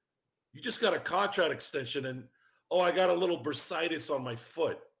money. You just got a contract extension and, I got a little bursitis on my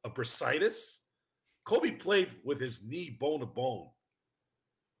foot. A bursitis? Kobe played with his knee bone to bone.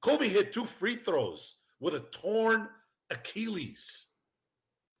 Kobe hit 2 free throws with a torn Achilles.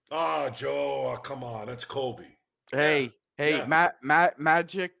 Joe, come on. That's Kobe. Hey, Yeah.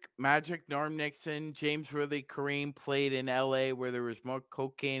 Magic, Norm Nixon, James Worthy, Kareem played in LA where there was more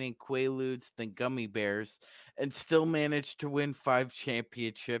cocaine and quaaludes than gummy bears and still managed to win 5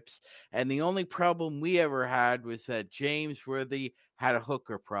 championships. And the only problem we ever had was that James Worthy had a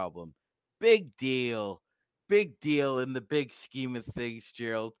hooker problem. Big deal in the big scheme of things,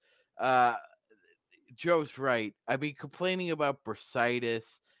 Gerald. Joe's right. I mean, complaining about bursitis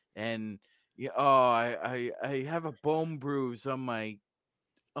and I have a bone bruise on my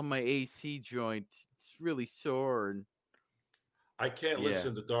AC joint. It's really sore, and I can't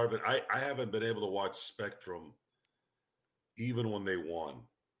listen to Darvin. I haven't been able to watch Spectrum even when they won.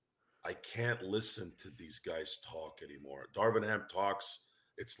 I can't listen to these guys talk anymore. Darvin Ham talks.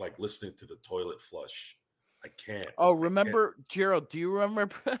 It's like listening to the toilet flush. I can't. Oh, remember, Gerald, do you remember?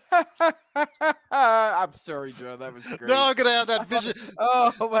 I'm sorry, Joe. That was great. Now I'm going to have that vision.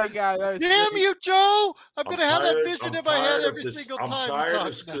 Oh, my God. That was Damn great. you, Joe. I'm going to have that vision I'm in my head tired of every this. single I'm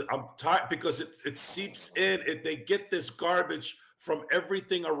time. I'm tired because it seeps in. They get this garbage from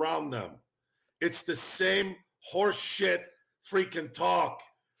everything around them. It's the same horse shit freaking talk.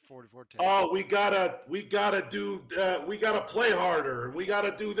 44-10. Oh, we gotta play harder. We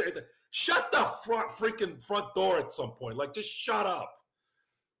gotta do that. Shut the freaking front door at some point. Like, just shut up.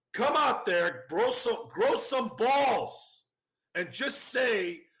 Come out there, grow some balls, and just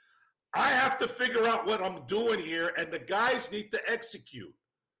say, I have to figure out what I'm doing here, and the guys need to execute.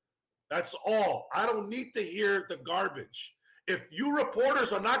 That's all. I don't need to hear the garbage. If you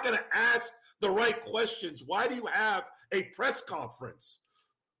reporters are not going to ask the right questions, why do you have a press conference?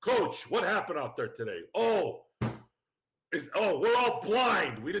 Coach, what happened out there today? We're all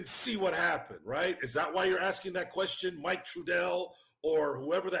blind. We didn't see what happened, right? Is that why you're asking that question, Mike Trudell or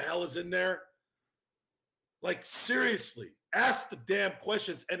whoever the hell is in there? Like, seriously, ask the damn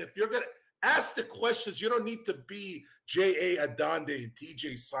questions. And if you're going to ask the questions, you don't need to be J.A. Adonde and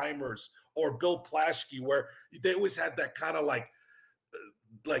T.J. Simers or Bill Plaschke, where they always had that kind of like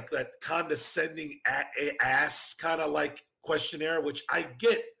that condescending ass kind of like questionnaire, which I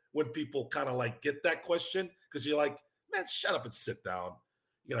get when people kind of like get that question because you're like, man, shut up and sit down.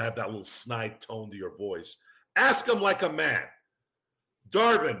 You're going to have that little snide tone to your voice. Ask them like a man.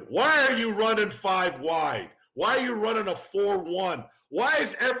 Darvin, why are you running 5 wide? Why are you running a 4-1? Why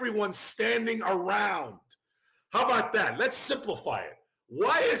is everyone standing around? How about that? Let's simplify it.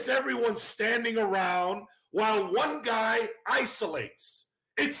 Why is everyone standing around while one guy isolates?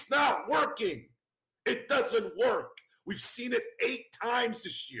 It's not working. It doesn't work. We've seen it 8 times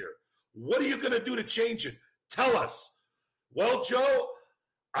this year. What are you going to do to change it? Tell us. Well, Joe,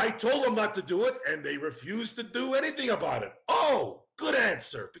 I told them not to do it, and they refused to do anything about it. Oh, good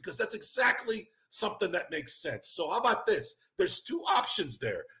answer, because that's exactly something that makes sense. So how about this? There's 2 options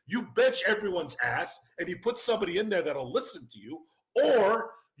there. You bench everyone's ass, and you put somebody in there that'll listen to you,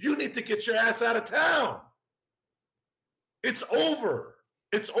 or you need to get your ass out of town. It's over.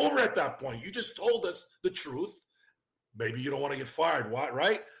 It's over at that point. You just told us the truth. Maybe you don't want to get fired,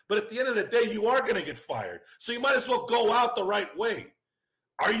 right? But at the end of the day, you are going to get fired. So you might as well go out the right way.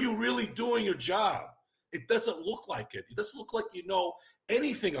 Are you really doing your job? It doesn't look like it. It doesn't look like you know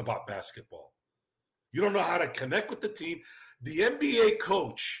anything about basketball. You don't know how to connect with the team. The NBA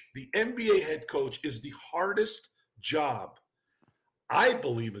coach, the NBA head coach is the hardest job, I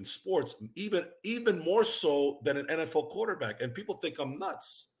believe, in sports, even more so than an NFL quarterback. And people think I'm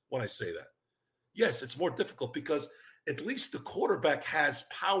nuts when I say that. Yes, it's more difficult because at least the quarterback has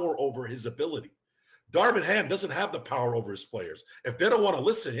power over his ability. Darvin Ham doesn't have the power over his players. If they don't want to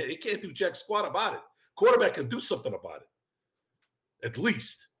listen, he can't do jack squat about it. Quarterback can do something about it, at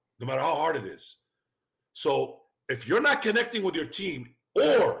least, no matter how hard it is. So if you're not connecting with your team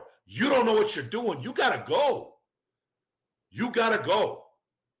or you don't know what you're doing, you got to go. You got to go.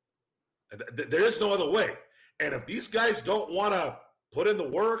 There is no other way. And if these guys don't want to put in the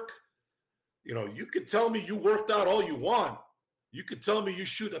work, you could tell me you worked out all you want. You could tell me you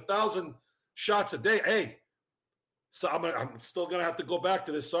shoot 1,000 shots a day. Hey, so I'm still going to have to go back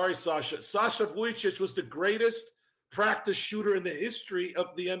to this. Sorry, Sasha. Sasha Vujicic was the greatest practice shooter in the history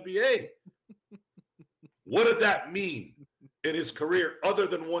of the NBA. What did that mean in his career other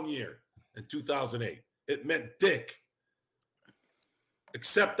than 1 year in 2008? It meant dick,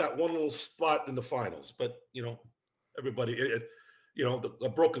 except that one little spot in the finals. But, everybody, a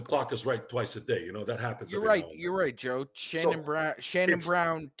broken clock is right twice a day. That happens. You're right. You're right, Joe. Shannon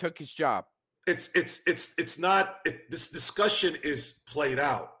Brown took his job. It's not. This discussion is played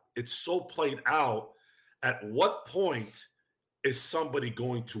out. It's so played out. At what point is somebody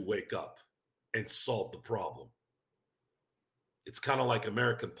going to wake up and solve the problem? It's kind of like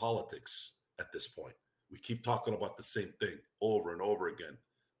American politics at this point. We keep talking about the same thing over and over again,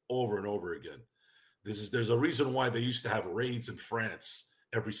 over and over again. There's a reason why they used to have raids in France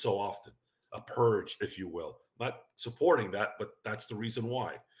every so often, a purge, if you will. Not supporting that, but that's the reason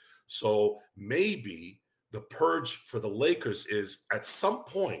why. So maybe the purge for the Lakers is at some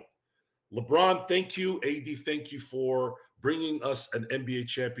point, LeBron, thank you. AD, thank you for bringing us an NBA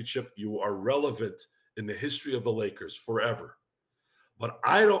championship. You are relevant in the history of the Lakers forever. But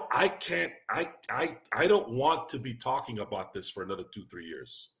I don't want to be talking about this for another 2-3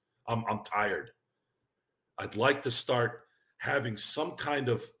 years. I'm tired. I'd like to start having some kind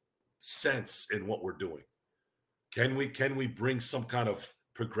of sense in what we're doing. Can we bring some kind of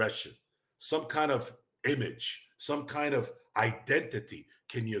progression, some kind of image, some kind of identity?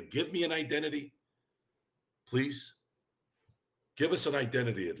 Can you give me an identity? Please? Give us an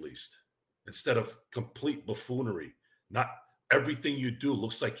identity at least, instead of complete buffoonery. Not everything you do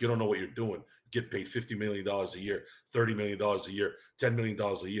looks like you don't know what you're doing. Get paid $50 million a year, $30 million a year, $10 million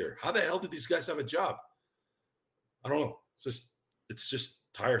a year. How the hell did these guys have a job? I don't know. It's just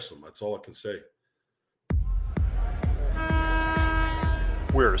tiresome. That's all I can say.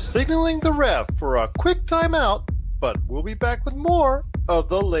 We're signaling the ref for a quick timeout, but we'll be back with more of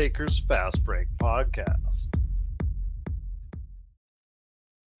the Lakers Fast Break podcast.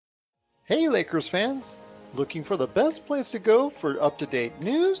 Hey Lakers fans, looking for the best place to go for up-to-date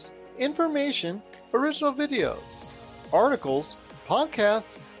news, information, original videos, articles,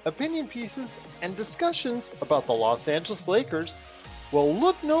 podcasts, opinion pieces, and discussions about the Los Angeles Lakers, well,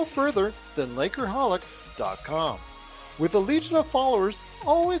 look no further than Lakerholics.com. With a legion of followers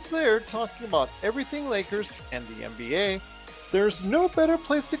always there talking about everything Lakers and the NBA, there's no better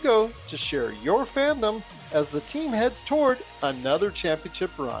place to go to share your fandom as the team heads toward another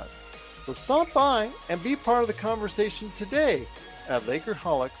championship run. So stop by and be part of the conversation today at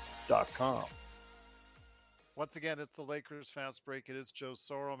Lakerholics.com. Once again, it's the Lakers Fast Break. It is Joe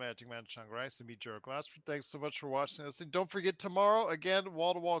Soro, Magic Man Chung Rice, and me, Jared Glassford. Thanks so much for watching this. And don't forget, tomorrow, again,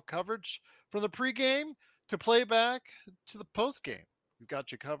 wall-to-wall coverage from the pregame to playback to the postgame. We've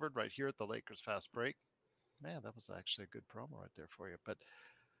got you covered right here at the Lakers Fast Break. Man, that was actually a good promo right there for you. But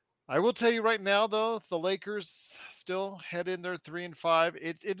I will tell you right now, though, the Lakers still head in there 3-5.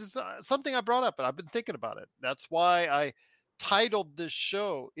 It is something I brought up, and I've been thinking about it. That's why I titled this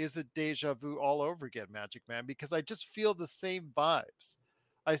show "Is It Deja Vu All Over Again, Magic Man?" Because I just feel the same vibes.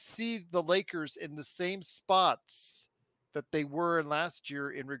 I see the Lakers in the same spots that they were in last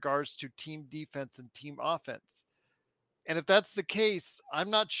year in regards to team defense and team offense. And if that's the case, I'm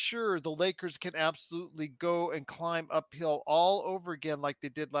not sure the Lakers can absolutely go and climb uphill all over again like they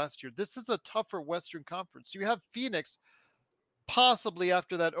did last year. This is a tougher Western Conference. You have Phoenix possibly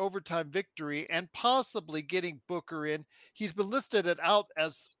after that overtime victory and possibly getting Booker in. He's been listed at out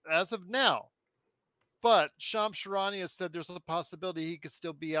as of now. But Shams Charania has said there's a possibility he could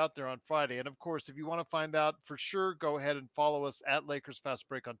still be out there on Friday. And of course, if you want to find out for sure, go ahead and follow us at Lakers Fast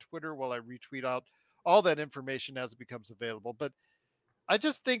Break on Twitter while I retweet out all that information as it becomes available. But I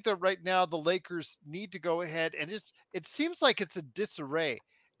just think that right now the Lakers need to go ahead and it seems like it's a disarray.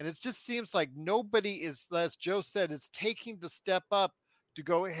 And it just seems like nobody is, as Joe said, is taking the step up to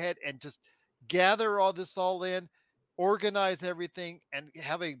go ahead and just gather all this all in, organize everything, and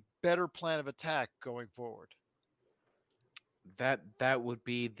have a better plan of attack going forward. That would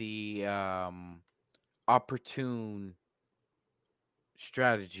be the opportune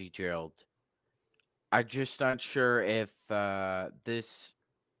strategy, Gerald. I'm just not sure if this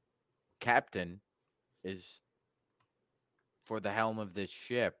captain is for the helm of this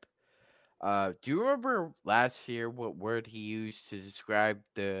ship. Do you remember last year what word he used to describe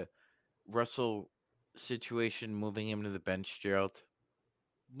the Russell situation moving him to the bench, Gerald?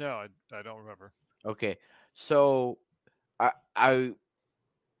 No, I don't remember. Okay, so I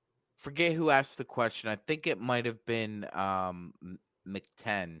forget who asked the question. I think it might have been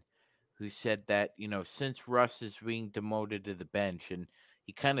McTen, who said that, since Russ is being demoted to the bench, and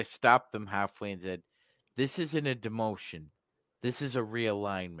he kind of stopped them halfway and said, "This isn't a demotion. This is a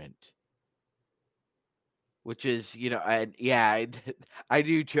realignment." Which is, and yeah, I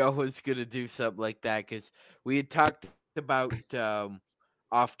knew Joe was gonna do something like that because we had talked about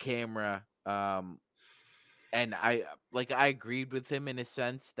off camera, and I agreed with him in a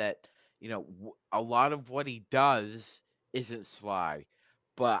sense that a lot of what he does isn't sly,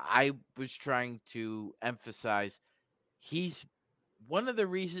 but I was trying to emphasize he's one of the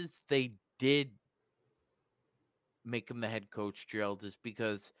reasons they did make him the head coach, Gerald, is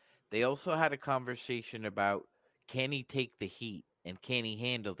because they also had a conversation about can he take the heat and can he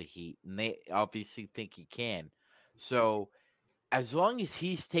handle the heat, and they obviously think he can. So as long as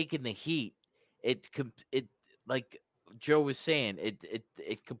he's taking the heat, it like Joe was saying,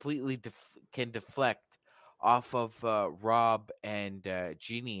 it completely can deflect off of Rob and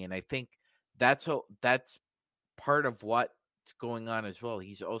Jeannie, and I think that's part of what's going on as well.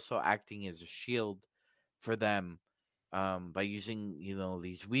 He's also acting as a shield for them by using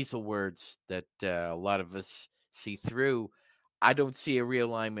these weasel words that a lot of us see through. I don't see a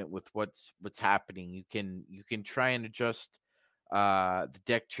realignment with what's happening. You can try and adjust the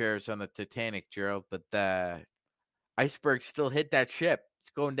deck chairs on the Titanic, Gerald, but the iceberg still hit that ship. It's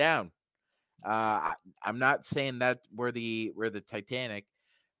going down. I'm not saying that we're the Titanic,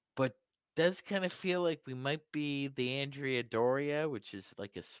 but does kind of feel like we might be the Andrea Doria, which is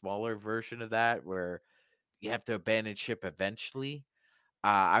like a smaller version of that, where you have to abandon ship eventually.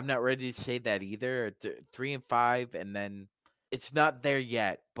 I'm not ready to say that either. 3-5, and then it's not there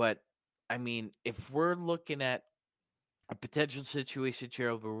yet. But I mean, if we're looking at a potential situation,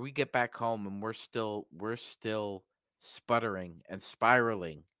 Gerald, where we get back home and we're still sputtering and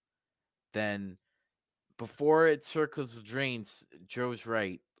spiraling, then before it circles the drains, Joe's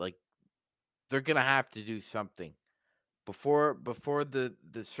right. Like they're gonna have to do something before the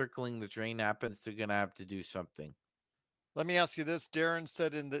circling the drain happens. They're gonna have to do something. Let me ask you this. Darren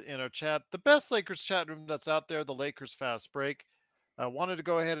said in our chat, the best Lakers chat room that's out there, the Lakers Fast Break. I wanted to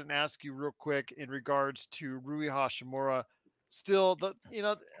go ahead and ask you real quick in regards to Rui Hashimura. Still,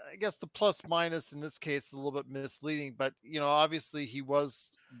 I guess the plus minus in this case is a little bit misleading, but obviously he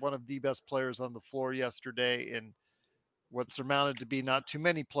was one of the best players on the floor yesterday, and what surmounted to be not too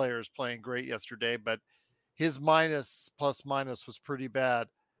many players playing great yesterday, but his minus plus minus was pretty bad.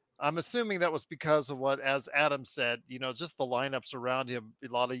 I'm assuming that was because of what, as Adam said, just the lineups around him,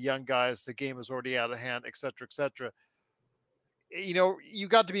 a lot of young guys, the game was already out of hand, et cetera, et cetera. You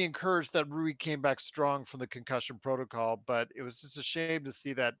got to be encouraged that Rui came back strong from the concussion protocol, but it was just a shame to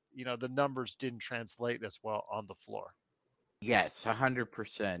see that, the numbers didn't translate as well on the floor. Yes,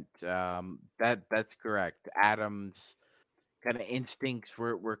 100%. That's correct. Adams kind of instincts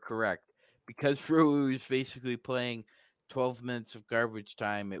were correct because Rui was basically playing 12 minutes of garbage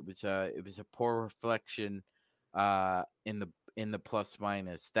time. It was a poor reflection in the plus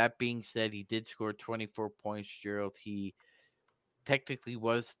minus. That being said, he did score 24 points, Gerald. He technically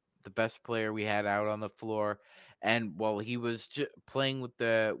was the best player we had out on the floor, and while he was playing with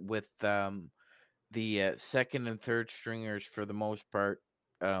the second and third stringers for the most part,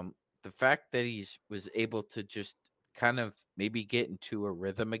 the fact that he was able to just kind of maybe get into a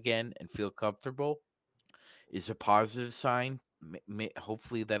rhythm again and feel comfortable is a positive sign.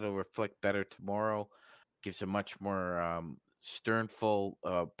 Hopefully that'll reflect better tomorrow. Gives a much more sternful,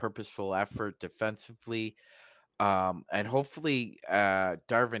 purposeful effort defensively. And hopefully,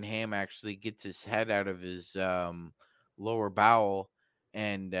 Darvin Ham actually gets his head out of his lower bowel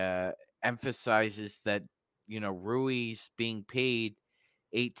and emphasizes that Rui's being paid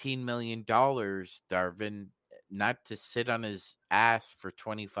 $18 million, Darvin, not to sit on his ass for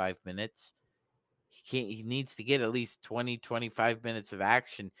 25 minutes. He needs to get at least 20-25 minutes of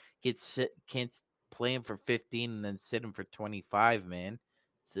action. Can't play him for 15 and then sit him for 25, man.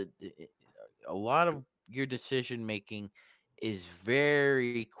 A lot of your decision making is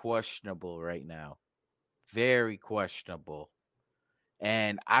very questionable right now. Very questionable.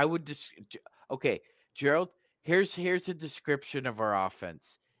 And I would just okay, Gerald, here's a description of our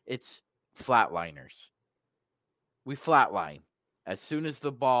offense. It's flatliners. We flatline. As soon as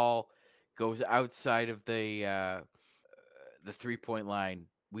the ball goes outside of the 3-point line,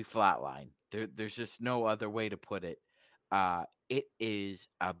 we flatline. There's just no other way to put it. It is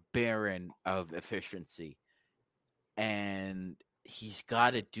a barren of efficiency, and he's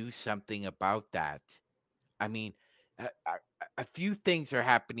got to do something about that. I mean, a few things are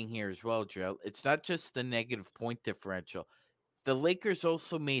happening here as well, Joe. It's not just the negative point differential. The Lakers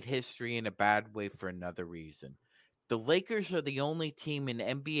also made history in a bad way for another reason. The Lakers are the only team in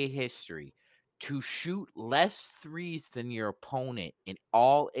NBA history to shoot less threes than your opponent in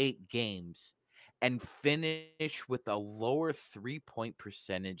all 8 games and finish with a lower 3-point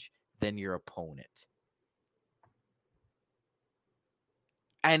percentage than your opponent.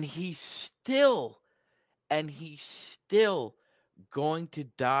 And he's still going to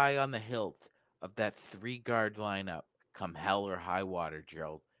die on the hilt of that 3 guard lineup come hell or high water,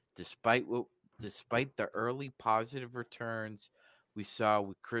 Gerald. Despite the early positive returns we saw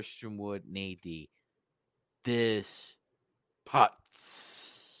with Christian Wood and AD, this putz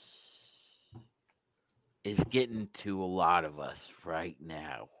is getting to a lot of us right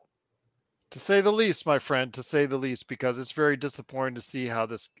now. To say the least, my friend, to say the least, because it's very disappointing to see how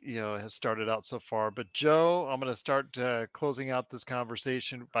this, has started out so far. But Joe, I'm going to start closing out this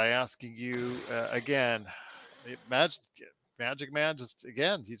conversation by asking you again, Magic Man, just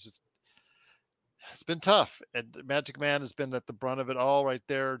again, it's been tough. And Magic Man has been at the brunt of it all right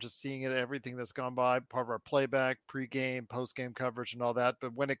there, just seeing it, everything that's gone by, part of our playback, pregame, postgame coverage, and all that.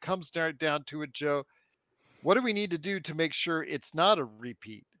 But when it comes down to it, Joe, what do we need to do to make sure it's not a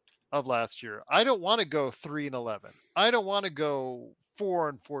repeat of last year? I don't want to go 3-11. I don't want to go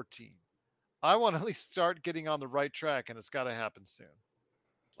 4-14. I want to at least start getting on the right track, and it's got to happen soon.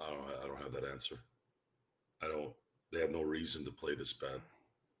 I don't have that answer. I don't. They have no reason to play this bad.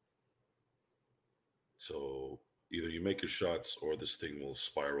 So either you make your shots or this thing will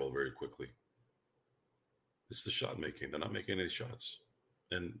spiral very quickly. It's the shot making. They're not making any shots.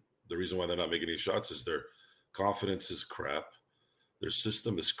 And the reason why they're not making any shots is their confidence is crap. Their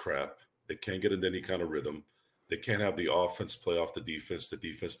system is crap. They can't get into any kind of rhythm. They can't have the offense play off the defense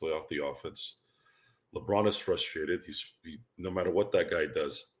play off the offense. LeBron is frustrated. No matter what that guy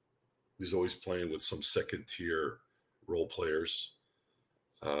does, he's always playing with some second tier role players.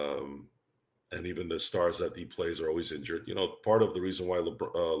 And even the stars that he plays are always injured. Part of the reason why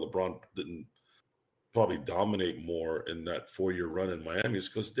LeBron didn't probably dominate more in that 4-year run in Miami is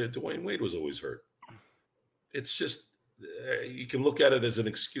because Dwayne Wade was always hurt. It's just, you can look at it as an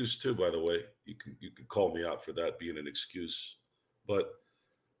excuse too, by the way. You can call me out for that being an excuse. But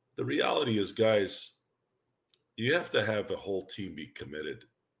the reality is, guys, you have to have the whole team be committed.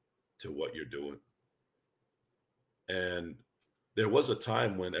 to what you're doing. And there was a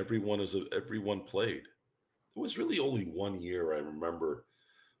time when everyone played. There was really only 1 year I remember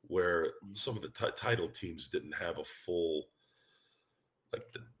where some of the title teams didn't have a full,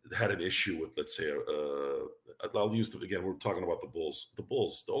 had an issue with, let's say, I'll use them again. We're talking about the Bulls. The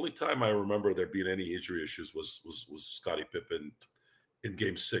Bulls. The only time I remember there being any injury issues was Scottie Pippen in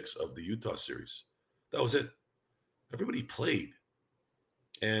Game 6 of the Utah series. That was it. Everybody played,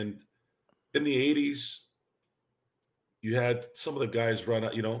 and in the '80s, you had some of the guys run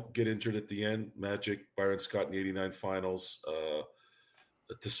out, get injured at the end. Magic, Byron Scott in the '89 finals.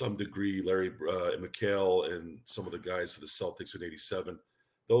 To some degree, Larry McHale and some of the guys of the Celtics in '87.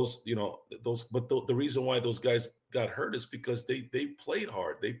 But the reason why those guys got hurt is because they played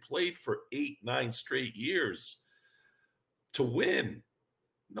hard. They played for 8, 9 straight years to win.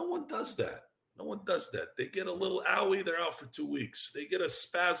 No one does that. No one does that. They get a little owie, they're out for 2 weeks. They get a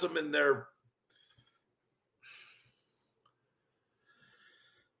spasm in their.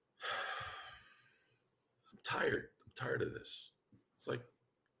 I'm tired. I'm tired of this. It's like,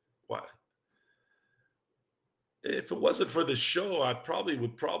 why? If it wasn't for the show, I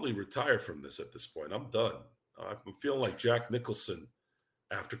would retire from this at this point. I'm done. I'm feeling like Jack Nicholson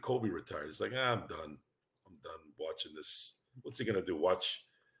after Kobe retired. He's like, I'm done. I'm done watching this. What's he gonna do? Watch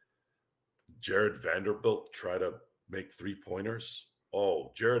Jared Vanderbilt try to make 3-pointers?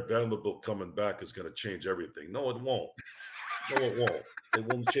 Oh, Jared Vanderbilt coming back is gonna change everything. No, it won't. No, it won't. It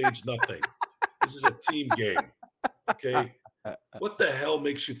won't change nothing. This is a team game. Okay. What the hell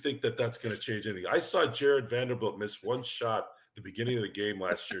makes you think that that's going to change anything? I saw Jared Vanderbilt miss one shot at the beginning of the game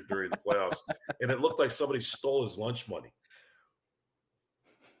last year during the playoffs, and it looked like somebody stole his lunch money.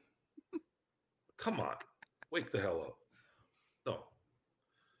 Come on. Wake the hell up. No.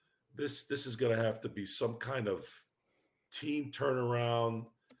 This is going to have to be some kind of team turnaround,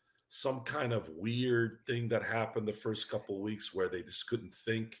 some kind of weird thing that happened the first couple of weeks where they just couldn't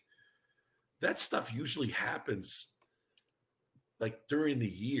think. That stuff usually happens like during the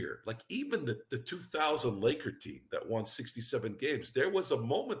year. Like even the 2000 Laker team that won 67 games, there was a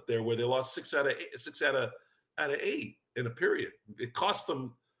moment there where they lost 6 out of 8 in a period. It cost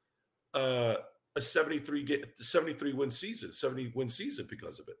them a 73 win season, 70 win season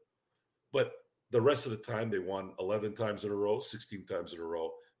because of it. But the rest of the time they won 11 times in a row, 16 times in a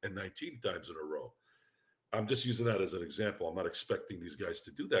row, and 19 times in a row. I'm just using that as an example. I'm not expecting these guys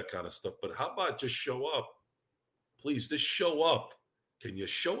to do that kind of stuff, but how about just show up? Please, just show up. Can you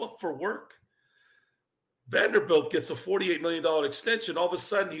show up for work? Vanderbilt gets a $48 million extension. All of a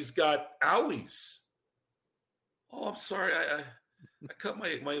sudden, he's got owies. Oh, I'm sorry. I cut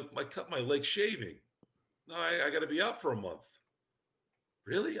my leg shaving. No, I got to be out for a month.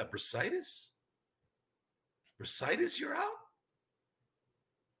 Really? A bursitis? Bursitis? You're out?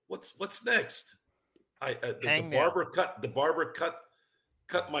 What's next? The barber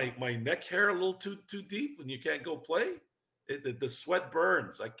cut my neck hair a little too deep and you can't go play. The sweat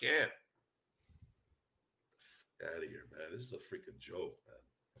burns. I can't. Get out of here, man. This is a freaking joke,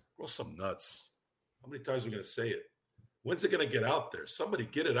 man. Grow some nuts. How many times are we gonna say it? When's it gonna get out there? Somebody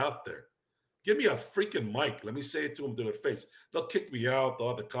get it out there. Give me a freaking mic. Let me say it to them to their face. They'll kick me out. They'll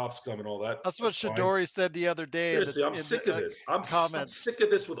have the cops come and all that. That's what Shadori said the other day. Seriously, I'm sick of this. I'm sick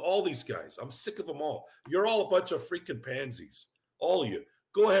of this with all these guys. I'm sick of them all. You're all a bunch of freaking pansies. All of you.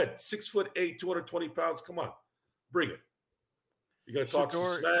 Go ahead. 6'8", 220 pounds. Come on. Bring it. You got to talk some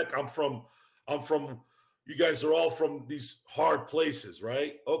smack. I'm from, you guys are all from these hard places,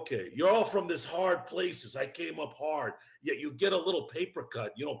 right? Okay. You're all from this hard places. I came up hard. Yet you get a little paper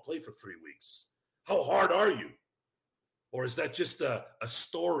cut. You don't play for 3 weeks. How hard are you? Or is that just a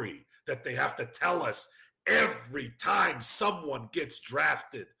story that they have to tell us every time someone gets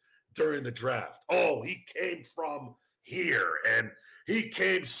drafted during the draft? Oh, he came from here and he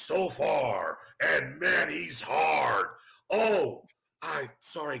came so far and man, he's hard. Oh,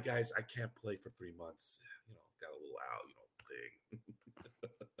 sorry guys, I can't play for 3 months. Got a little out, thing.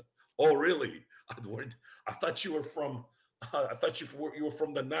 Oh, really? I thought you were from you were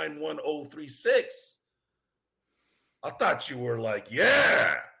from the 91036. I thought you were like,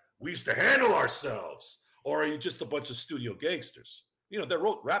 yeah, we used to handle ourselves. Or are you just a bunch of studio gangsters? They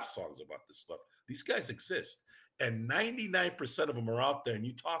wrote rap songs about this stuff. These guys exist. And 99% of them are out there, and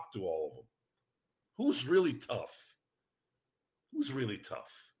you talk to all of them. Who's really tough? Who's really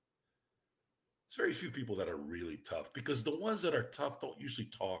tough? It's very few people that are really tough because the ones that are tough don't usually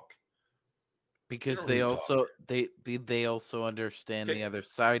talk. Because they also understand the other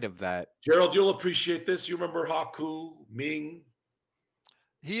side of that. Gerald, you'll appreciate this. You remember Haku, Ming?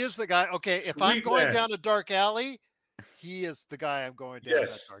 He is the guy. Okay, if I'm going down a dark alley, he is the guy I'm going down that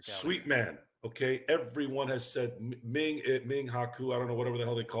Yes, dark alley. sweet man. Okay, everyone has said Ming Haku. I don't know whatever the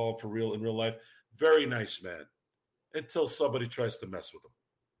hell they call him for real in real life. Very nice man, until somebody tries to mess with him,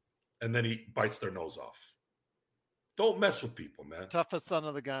 and then he bites their nose off. Don't mess with people, man. Toughest son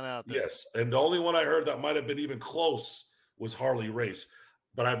of the gun out there. Yes, and the only one I heard that might have been even close was Harley Race,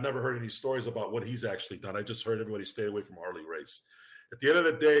 but I've never heard any stories about what he's actually done. I just heard everybody stay away from Harley Race. At the end of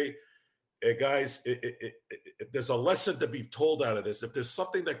the day, guys, there's a lesson to be told out of this. If there's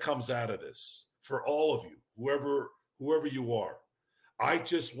something that comes out of this for all of you, whoever you are, I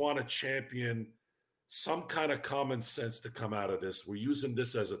just want to champion some kind of common sense to come out of this. We're using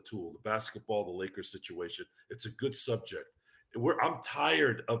this as a tool. The basketball, the Lakers situation. It's a good subject. I'm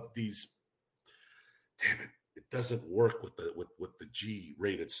tired of these. Damn it! It doesn't work with the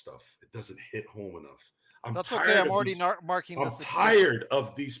G-rated stuff. It doesn't hit home enough. That's okay. I'm already marking I'm this. tired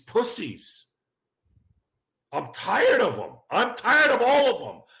of these pussies. I'm tired of them. I'm tired of all of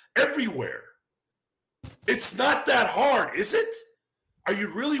them everywhere. It's not that hard, is it? Are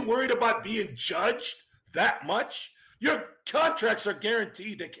you really worried about being judged that much? Your contracts are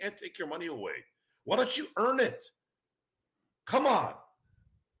guaranteed. They can't take your money away. Why don't you earn it? Come on.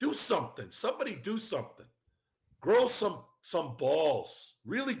 Do something. Somebody do something. Grow some balls.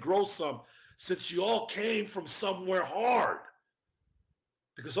 Really grow some, since you all came from somewhere hard.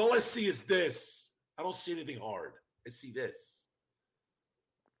 Because all I see is this. I don't see anything hard. I see this.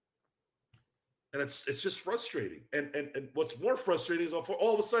 And it's just frustrating. And what's more frustrating is for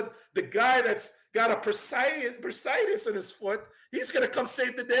all of a sudden, the guy that's got a bursitis in his foot, he's going to come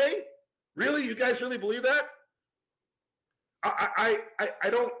save the day? Really? You guys really believe that? I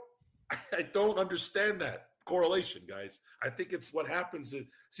don't understand that correlation, guys. I think it's what happens.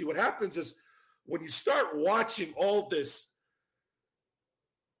 What happens is when you start watching all this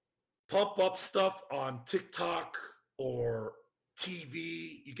pump up stuff on TikTok or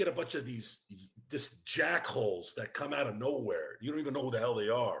TV, you get a bunch of these jackholes that come out of nowhere. You don't even know who the hell they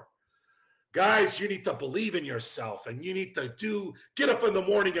are. Guys, you need to believe in yourself, and you need to get up in the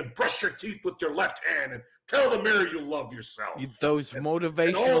morning and brush your teeth with your left hand and tell the mirror you love yourself. Those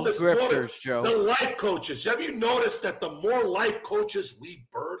motivational grifters, Joe. The life coaches. Have you noticed that the more life coaches we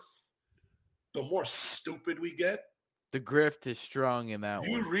birth, the more stupid we get? The grift is strong in that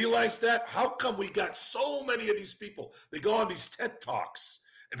Do one. you realize that? How come we got so many of these people? They go on these TED Talks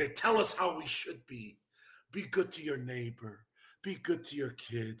and they tell us how we should be. Be good to your neighbor. Be good to your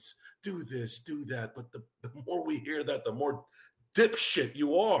kids. Do this, do that. But the more we hear that, the more dipshit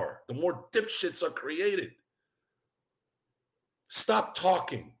you are. The more dipshits are created. Stop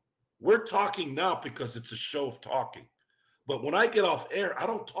talking. We're talking now because it's a show of talking. But when I get off air, I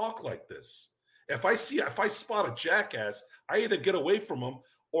don't talk like this. If I spot a jackass, I either get away from him,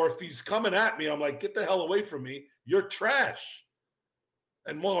 or if he's coming at me, I'm like, get the hell away from me. You're trash.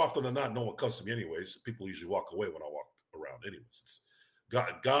 And more often than not, no one comes to me anyways. People usually walk away when I walk around anyways. It's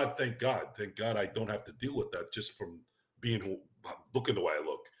God, thank God I don't have to deal with that just from looking the way I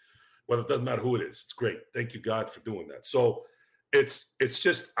look. Well, it doesn't matter who it is. It's great. Thank you, God, for doing that. So it's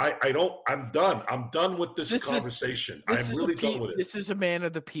just I'm done. I'm done with this conversation. I'm really done with it. This is a man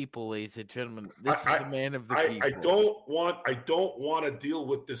of the people, ladies and gentlemen. This is a man of the people. I don't want to deal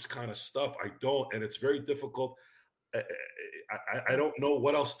with this kind of stuff. I don't, and it's very difficult. I don't know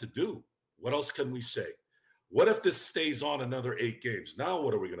what else to do. What else can we say? What if this stays on another 8 games? Now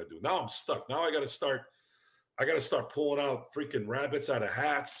what are we going to do? Now I'm stuck. Now I got to start pulling out freaking rabbits out of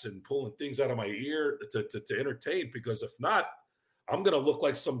hats and pulling things out of my ear to entertain, because if not, I'm going to look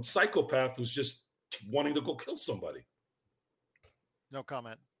like some psychopath who's just wanting to go kill somebody. No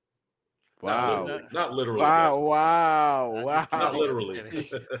comment. Wow. Not literally. Wow. Not literally.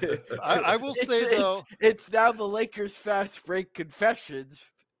 I will say, though. It's now the Lakers fast break confessions.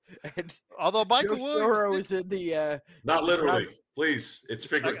 And although Michael Williams is in the not literally, please, it's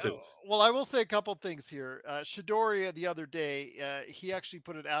figurative. Well, I will say a couple things here. Shidoria the other day, he actually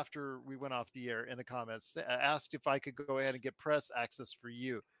put it after we went off the air in the comments, asked if I could go ahead and get press access for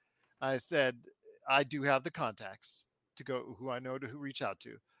you. I said I do have the contacts to go, who I know to reach out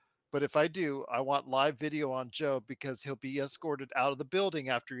to, but if I do, I want live video on Joe, because he'll be escorted out of the building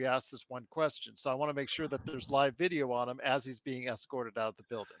after he asks this one question. So I want to make sure that there's live video on him as he's being escorted out of the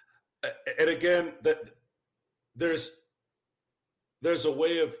building. And again, there's a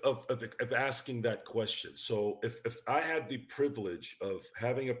way of asking that question. So if I had the privilege of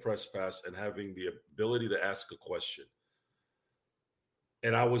having a press pass and having the ability to ask a question,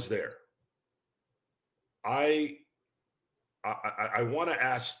 and I was there, I want to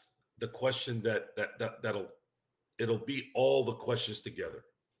ask the question that'll be all the questions together.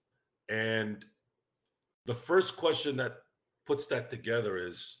 And the first question that puts that together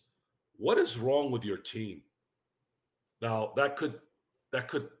is, what is wrong with your team? Now that could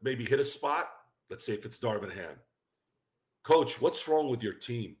maybe hit a spot. Let's say if it's Darvin Ham, Coach, what's wrong with your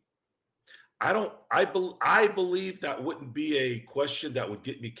team? I believe that wouldn't be a question that would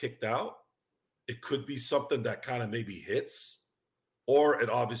get me kicked out. It could be something that kind of maybe hits, or it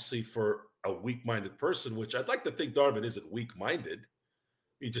obviously for a weak-minded person, which I'd like to think Darvin isn't weak-minded.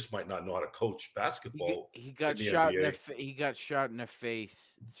 He just might not know how to coach basketball. He got in the shot NBA. he got shot in the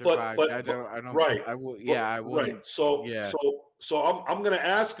face. But Survived. I don't. right. I will. But- Yeah. I will. right. So Yeah. I'm going to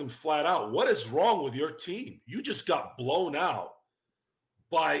ask him flat out, what is wrong with your team? You just got blown out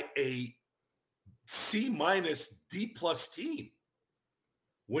by a C minus D plus team.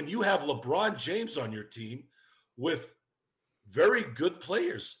 When you have LeBron James on your team with very good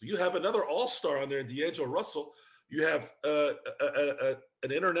players, you have another all-star on there, D'Angelo Russell. You have an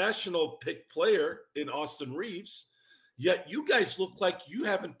international pick player in Austin Reeves. Yet you guys look like you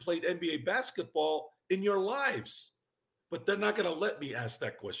haven't played NBA basketball in your lives. But they're not going to let me ask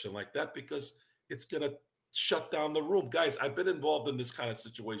that question like that because it's going to shut down the room. Guys, I've been involved in this kind of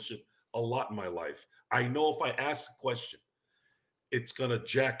situation a lot in my life. I know if I ask the question, it's going to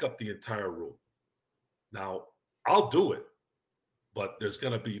jack up the entire room. Now, I'll do it, but there's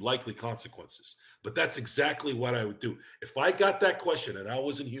going to be likely consequences. But that's exactly what I would do. If I got that question and I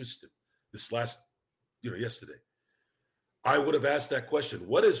was in Houston yesterday, I would have asked that question.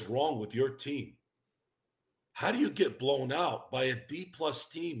 What is wrong with your team? How do you get blown out by a D plus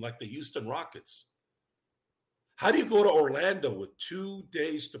team like the Houston Rockets? How do you go to Orlando with 2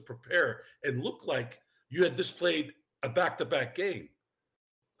 days to prepare and look like you had just played a back-to-back game?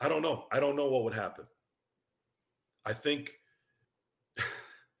 I don't know. I don't know what would happen. I think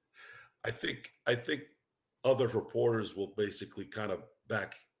other reporters will basically kind of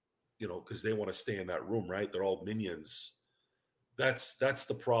back, because they want to stay in that room, right? They're all minions. That's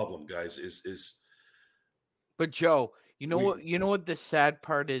the problem, guys, is But Joe, you know what the sad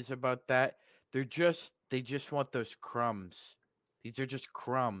part is about that? They just want those crumbs. These are just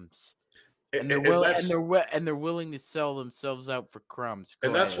crumbs. And they're willing to sell themselves out for crumbs.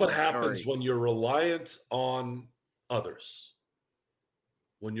 And that's what happens when you're reliant on others.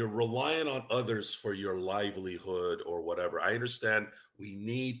 When you're relying on others for your livelihood or whatever. I understand we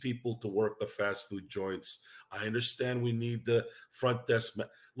need people to work the fast food joints. I understand we need the front desk.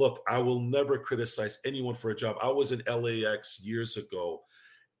 Look, I will never criticize anyone for a job. I was in LAX years ago.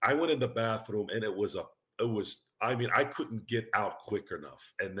 I went in the bathroom and I couldn't get out quick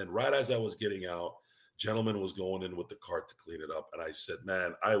enough. And then right as I was getting out, gentleman was going in with the cart to clean it up. And I said,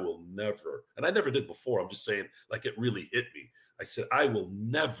 man, I will never, and I never did before. I'm just saying, like, it really hit me. I said, I will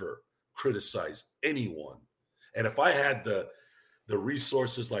never criticize anyone. And if I had the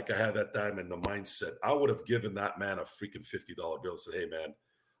resources like I had that time and the mindset, I would have given that man a freaking $50 bill and said, hey, man,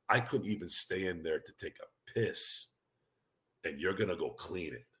 I couldn't even stay in there to take a piss. And you're going to go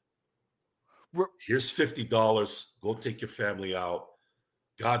clean it. Here's $50. Go take your family out.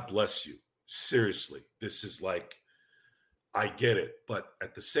 God bless you. Seriously, this is like, I get it. But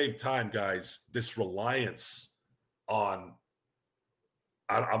at the same time, guys, this reliance on,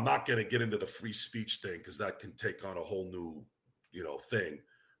 I'm not going to get into the free speech thing because that can take on a whole new, thing.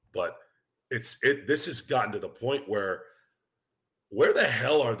 But this has gotten to the point where the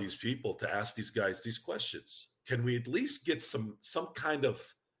hell are these people to ask these guys these questions? Can we at least get some kind of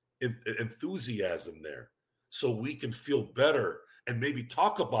enthusiasm there so we can feel better and maybe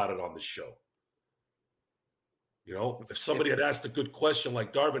talk about it on the show? If somebody had asked a good question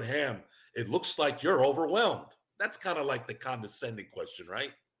like Darvin Ham, it looks like you're overwhelmed. That's kind of like the condescending question,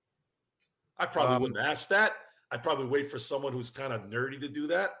 right? I probably wouldn't ask that. I'd probably wait for someone who's kind of nerdy to do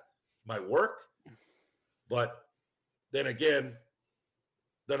that. Might work. But then again,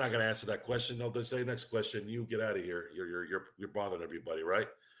 they're not going to answer that question. No, they say next question, you get out of here. You're bothering everybody, right?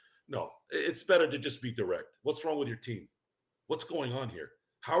 No, it's better to just be direct. What's wrong with your team? What's going on here?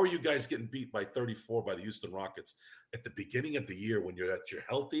 How are you guys getting beat by 34 by the Houston Rockets at the beginning of the year when you're at your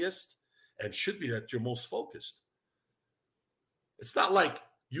healthiest and should be at your most focused? It's not like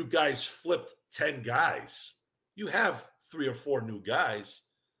you guys flipped 10 guys. You have 3 or 4 new guys,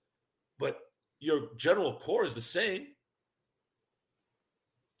 but your general core is the same.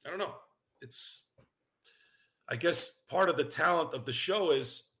 I don't know. I guess part of the talent of the show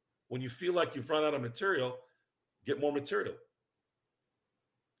is when you feel like you've run out of material, get more material.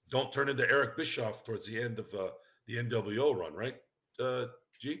 Don't turn into Eric Bischoff towards the end of the NWO run, right,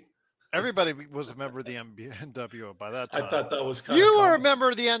 G? Everybody was a member of the NWO by that time. I thought that was kind you of were a common. member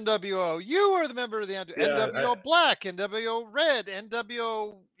of the NWO. You were the member of the NWO. Yeah, NWO Black, NWO Red,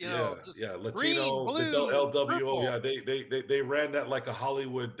 NWO, just yeah, green, Latino, the blue, LWO, purple. yeah, they ran that like a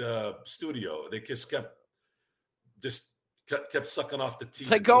Hollywood studio. They just kept sucking off the It's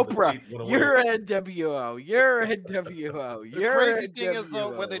teeth like until the Oprah. teeth went away. You're NWO. You're NWO. The You're crazy thing is,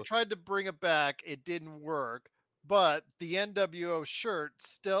 though, when they NWO. tried to bring it back, it didn't work. But the NWO shirt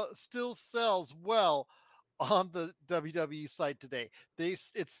still sells well on the WWE site today.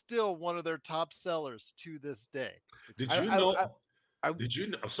 It's still one of their top sellers to this day, which Did is I, you I, interesting. I, know? I Did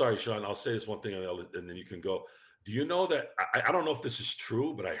you? I'm sorry, Sean. I'll say this one thing, and then you can go. Do you know that? I don't know if this is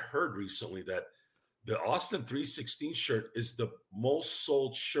true, but I heard recently that the Austin 316 shirt is the most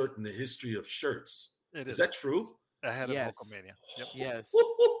sold shirt in the history of shirts. It Is that is true? ahead of yes, Hulkamania. Yep. yes.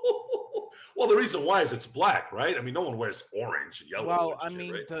 Well, the reason why is it's black, right? I mean, no one wears orange and yellow Well, and I shit,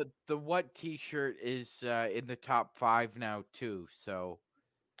 mean right? the what T-shirt is in the top 5 now too. So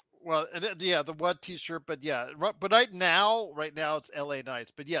Well, and yeah, the what T-shirt, but yeah, but right now it's L.A.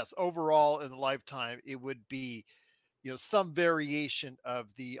 Knights. But yes, overall in a lifetime, it would be some variation of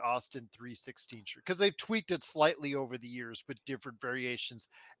the Austin 316 shirt because they've tweaked it slightly over the years with different variations,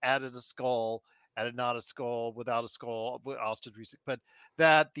 added a skull, added not a skull, without a skull, with Austin 316. But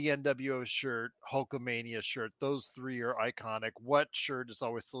the NWO shirt, Hulkamania shirt, those three are iconic. What shirt is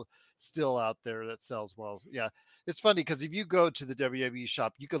always still out there that sells well? Yeah, it's funny because if you go to the WWE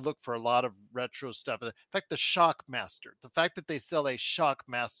shop, you could look for a lot of retro stuff. In fact, the Shockmaster, the fact that they sell a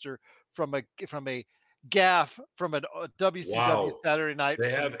Shockmaster from a gaff from a WCW Wow. Saturday night They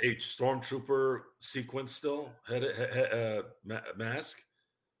from have a stormtrooper sequence still, mask,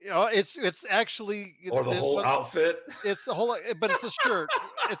 it's actually or the whole outfit. it's the whole but it's a shirt.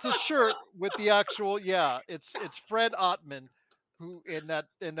 It's a shirt with the actual it's Fred Ottman who in that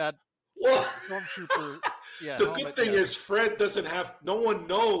Well, stormtrooper the good helmet. thing is Fred doesn't have. No one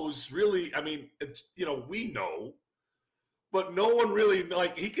knows really. I mean, it's we know, but no one really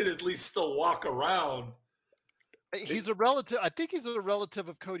like. He can at least still walk around. He's a relative. I think he's a relative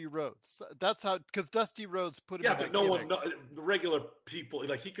of Cody Rhodes. That's how, because Dusty Rhodes put him Yeah, in but that no gimmick. one, no, the regular people,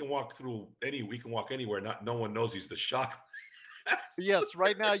 like he can walk through he can walk anywhere. No one knows he's the shock. But yes,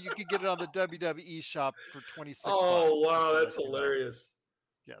 right now you can get it on the WWE shop for $26. Oh Just wow, to that's let you know. hilarious.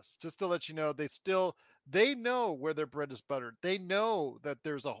 Yes, just to let you know, they know where their bread is buttered. They know that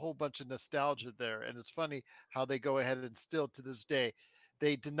there's a whole bunch of nostalgia there, and it's funny how they go ahead and still to this day,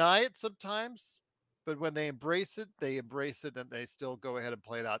 they deny it sometimes, but when they embrace it, and they still go ahead and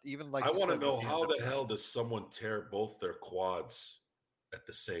play it out. Even like I you want to said with know the how the NWO. hell does someone tear both their quads at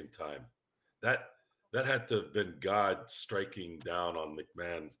the same time? That that had to have been God striking down on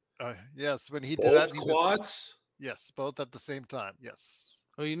McMahon. Yes, when he did that, Both he was quads? yes, both at the same time. Yes.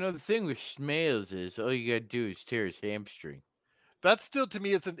 well, the thing with Schmales is all you gotta do is tear his hamstring. That still to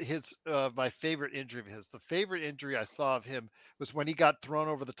me isn't his my favorite injury of his. The favorite injury I saw of him was when he got thrown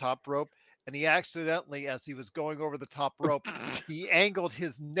over the top rope and he accidentally, as he was going over the top rope, he angled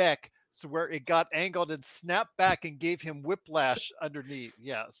his neck so where it got angled and snapped back and gave him whiplash underneath.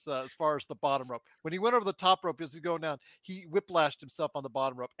 Yes, as far as the bottom rope. When he went over the top rope as he going down, he whiplashed himself on the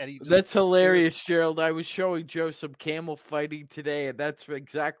bottom rope and he just That's hilarious, Gerald. I was showing Joe some camel fighting today, and that's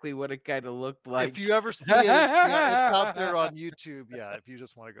exactly what it kind of looked like. if you ever see it, it's out there on YouTube. Yeah, if you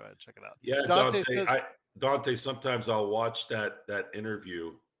just want to go ahead and check it out. Yeah, Dante Dante. says, Dante, sometimes I'll watch that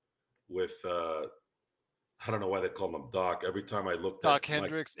interview with I don't know why they call him Doc. Every time I looked Doc at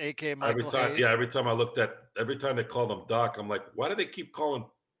Hendricks, aka Michael Hayes. every time they called him Doc, I'm like, why do they keep calling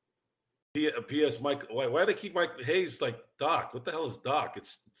PS Mike? Why do they keep Mike Hayes like Doc? What the hell is Doc?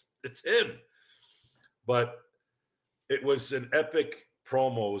 It's him. But it was an epic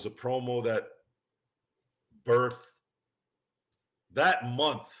promo. It was a promo that birthed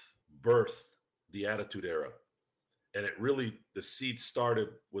the Attitude Era. And it really, the seed started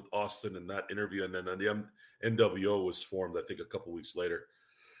with Austin in that interview. And then the NWO was formed, I think, a couple weeks later.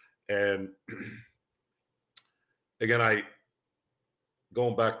 And again,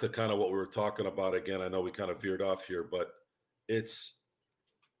 going back to kind of what we were talking about again, I know we kind of veered off here, but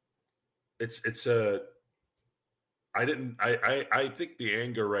I think the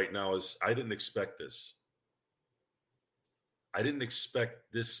anger right now is I didn't expect this. I didn't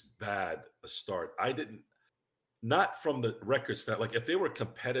expect this bad a start. Not from the record stat. Like if they were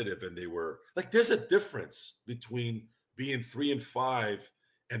competitive and they were like, there's a difference between being 3-5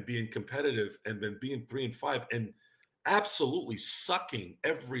 and being competitive and then being 3-5 and absolutely sucking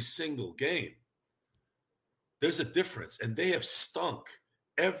every single game. There's a difference, and they have stunk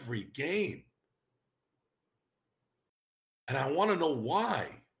every game. And I want to know why.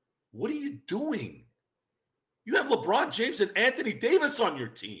 What are you doing? You have LeBron James and Anthony Davis on your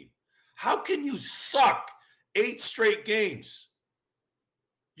team. How can you suck 8 straight games?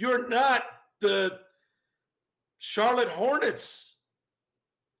 You're not the Charlotte Hornets.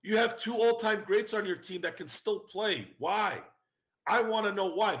 You have 2 all-time greats on your team that can still play. Why? I want to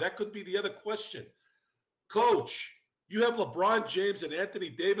know why. That could be the other question. Coach, you have LeBron James and Anthony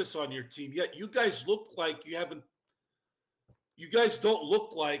Davis on your team, yet you guys look like you guys don't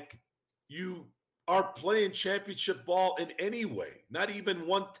look like you are playing championship ball in any way, not even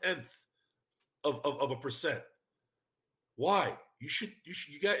 1/10 of a percent. Why? You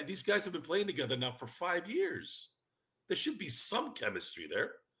guys, these guys have been playing together now for 5 years. There should be some chemistry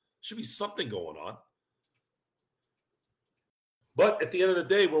there. Should be something going on. But at the end of the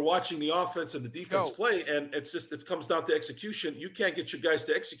day, we're watching the offense and the defense play, and it comes down to execution. You can't get your guys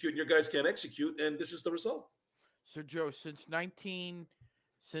to execute, and your guys can't execute, and this is the result. So, Joe, since 2019,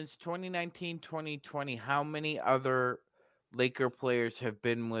 2020, how many other Laker players have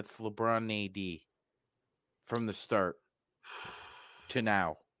been with LeBron and AD from the start to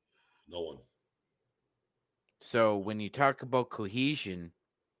now? No one. So when you talk about cohesion,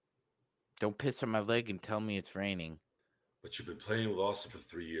 don't piss on my leg and tell me it's raining. But you've been playing with Austin for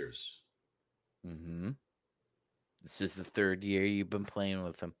 3 years. Mm-hmm. This is the 3rd year you've been playing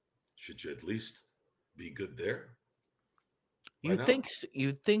with him. Should you at least be good there? You'd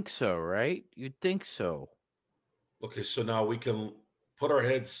think so, right? You'd think so. Okay, so now we can put our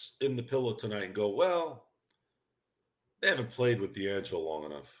heads in the pillow tonight and go, well, they haven't played with D'Angelo long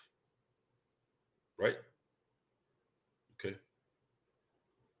enough. Right? Okay.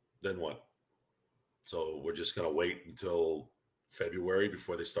 Then what? So we're just going to wait until February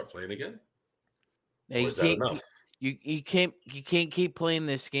before they start playing again? Hey, or is that enough? You can't keep playing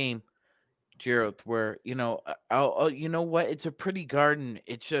this game, Gerald, where, you know what? It's a pretty garden.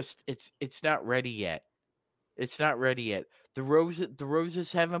 It's just it's not ready yet. It's not ready yet. The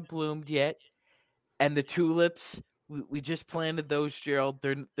roses haven't bloomed yet, and the tulips, we just planted those, Gerald.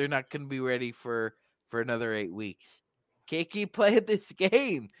 They're not going to be ready for another 8 weeks. Can't keep playing this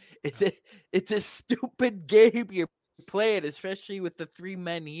game. It's a stupid game you're playing, especially with the 3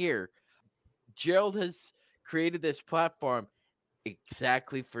 men here. Gerald has created this platform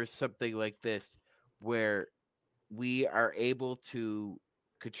exactly for something like this, where we are able to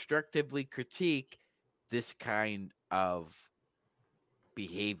constructively critique this kind of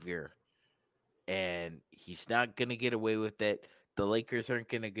behavior. And he's not going to get away with it. The Lakers aren't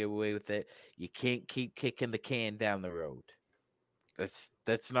going to get away with it. You can't keep kicking the can down the road.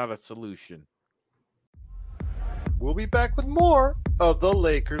 That's not a solution. We'll be back with more of the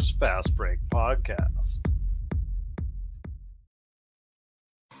Lakers Fast Break podcast.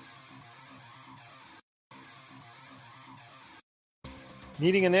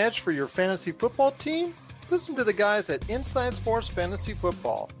 Needing an edge for your fantasy football team? Listen to the guys at Inside Sports Fantasy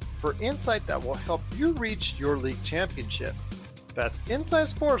Football for insight that will help you reach your league championship. That's Inside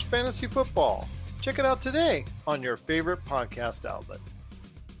Sports Fantasy Football. Check it out today on your favorite podcast outlet.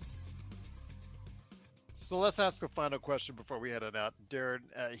 So let's ask a final question before we head on out. Darren,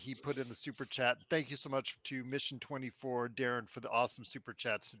 he put in the super chat. Thank you so much to Mission 24, Darren, for the awesome super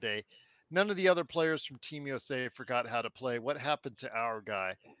chats today. None of the other players from Team USA forgot how to play. What happened to our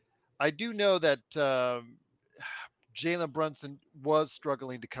guy? I do know that Jalen Brunson was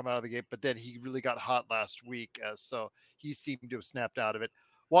struggling to come out of the gate, but then he really got hot last week, so he seemed to have snapped out of it.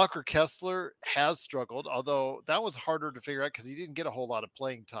 Walker Kessler has struggled, although that was harder to figure out because he didn't get a whole lot of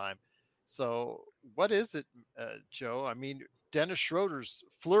playing time. So what is it, Joe? I mean, Dennis Schroeder's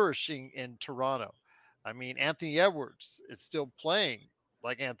flourishing in Toronto. I mean, Anthony Edwards is still playing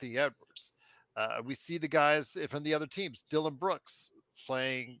like Anthony Edwards. We see the guys from the other teams, Dylan Brooks,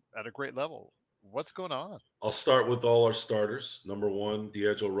 playing at a great level. What's going on? I'll start with all our starters. Number 1,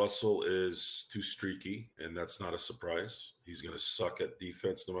 D'Angelo Russell is too streaky, and that's not a surprise. He's going to suck at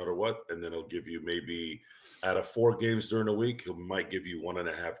defense no matter what, and then he'll give you maybe out of 4 games during the week, he might give you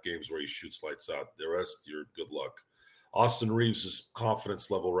 1.5 games where he shoots lights out. The rest, you're good luck. Austin Reeves' confidence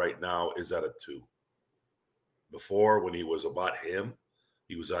level right now is at a 2. Before, when he was about him,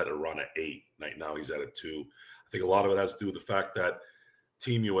 he was at around an 8. Right now, he's at a 2. I think a lot of it has to do with the fact that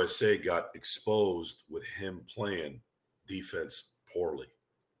Team USA got exposed with him playing defense poorly.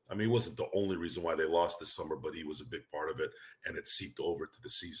 I mean, he wasn't the only reason why they lost this summer, but he was a big part of it, and it seeped over to the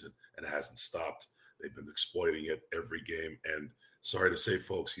season, and it hasn't stopped. They've been exploiting it every game, and sorry to say,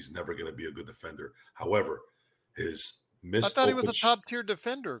 folks, he's never going to be a good defender. However, his missed I thought he was a top-tier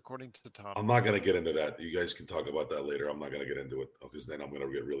defender, according to Tom. I'm not going to get into that. You guys can talk about that later. I'm not going to get into it because then I'm going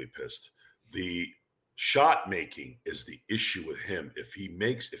to get really pissed. The shot making is the issue with him. If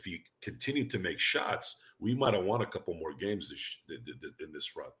he continued to make shots, we might have won a couple more games in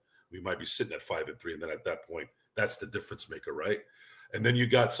this run. We might be sitting at 5-3, and then at that point, that's the difference maker, right? And then you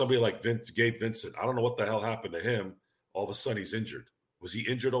got somebody like Gabe Vincent. I don't know what the hell happened to him. All of a sudden he's injured. Was he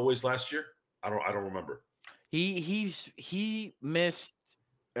injured always last year? I don't remember. He missed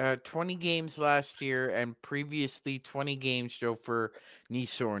 20 games last year, and previously 20 games, Joe, for knee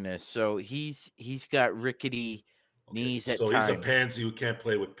soreness. So he's got rickety knees at so times. he's a pansy who can't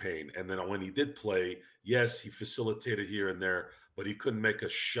play with pain. And then when he did play, yes, he facilitated here and there, but he couldn't make a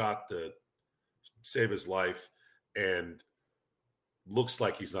shot to save his life. And looks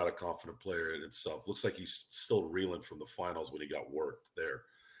like he's not a confident player in itself. Looks like he's still reeling from the finals when he got worked there.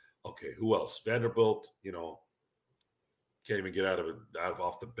 Okay, who else? Vanderbilt, can't even get out of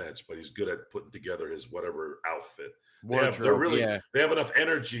off the bench, but he's good at putting together his whatever outfit. They have enough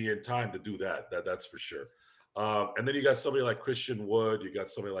energy and time to do that. That's for sure. And then you got somebody like Christian Wood. You got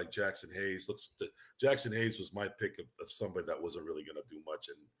somebody like Jackson Hayes. Jackson Hayes was my pick of somebody that wasn't really going to do much,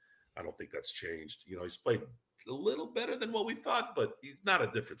 and I don't think that's changed. He's played a little better than what we thought, but he's not a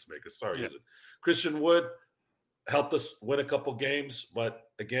difference maker. Sorry, is it? Christian Wood helped us win a couple games, but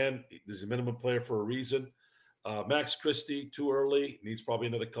again, he's a minimum player for a reason. Max Christie, too early. Needs probably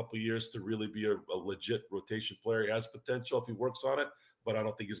another couple of years to really be a legit rotation player. He has potential if he works on it, but I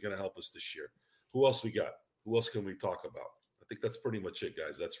don't think he's going to help us this year. Who else we got? Who else can we talk about? I think that's pretty much it,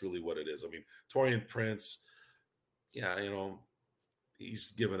 guys. That's really what it is. I mean, Torian Prince,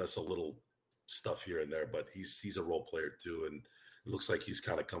 he's given us a little stuff here and there, but he's a role player too, and it looks like he's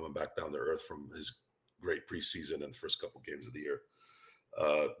kind of coming back down to earth from his great preseason and the first couple games of the year.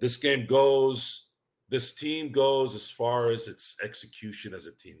 This team goes as far as its execution as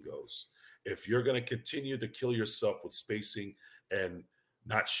a team goes. If you're going to continue to kill yourself with spacing and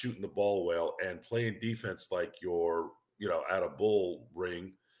not shooting the ball well and playing defense like you're at a bull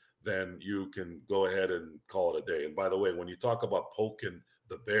ring, then you can go ahead and call it a day. And by the way, when you talk about poking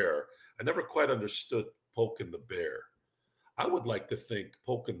the bear, I never quite understood poking the bear. I would like to think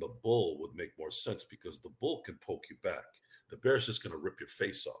poking the bull would make more sense because the bull can poke you back. The bear's just going to rip your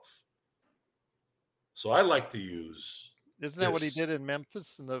face off. So I like to use. Isn't that what he did in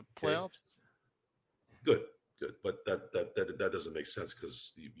Memphis in the playoffs? Good. But that doesn't make sense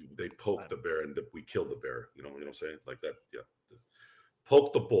because they poke the bear and we kill the bear. You know what I'm saying? Like that. Yeah.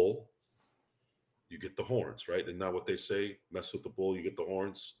 Poke the bull, you get the horns, right? And now what they say, mess with the bull, you get the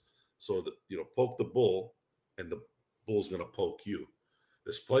horns. So poke the bull, and the bull's going to poke you.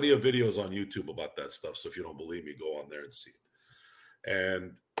 There's plenty of videos on YouTube about that stuff. So if you don't believe me, go on there and see it.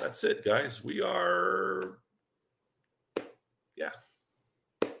 And that's it, guys. We are,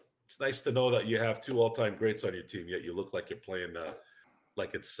 It's nice to know that you have two all-time greats on your team, yet you look like you're playing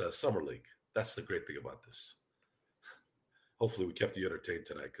like it's Summer League. That's the great thing about this. Hopefully we kept you entertained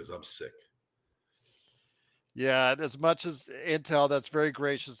tonight because I'm sick. Yeah, as much as Intel, that's very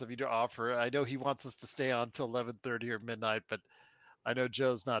gracious of you to offer. I know he wants us to stay on till 11:30 or midnight, but I know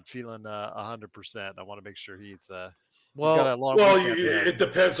Joe's not feeling 100%. I want to make sure he's got a long weekend. It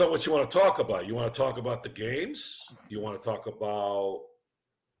depends on what you want to talk about. You want to talk about the games? You want to talk about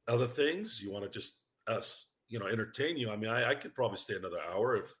other things? You want to just us, entertain you? I mean, I could probably stay another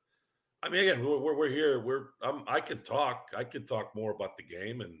hour if. I mean, again, we're here. I can talk. I can talk more about the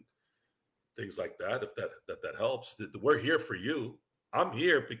game and things like that. If that helps, we're here for you. I'm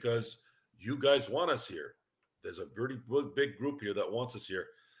here because you guys want us here. There's a pretty big group here that wants us here.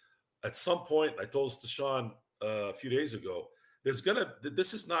 At some point, I told Sean a few days ago,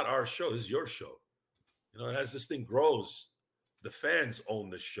 this is not our show. This is your show. And as this thing grows, the fans own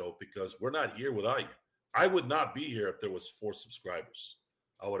this show because we're not here without you. I would not be here if there was 4 subscribers.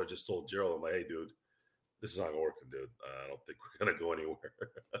 I would have just told Gerald, I'm like, hey, dude, this is not working, dude. I don't think we're going to go anywhere.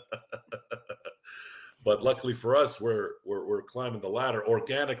 But luckily for us, we're climbing the ladder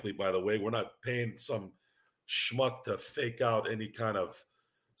organically, by the way. We're not paying some schmuck to fake out any kind of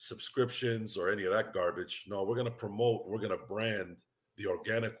subscriptions or any of that garbage. No, we're going to promote, we're going to brand the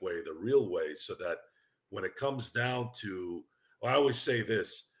organic way, the real way, so that when it comes down to, I always say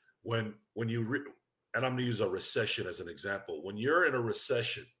this, when you and I'm going to use a recession as an example. When you're in a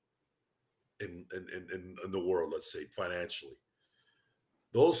recession in the world, let's say financially,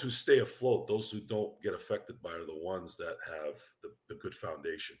 those who stay afloat, those who don't get affected by it are the ones that have the good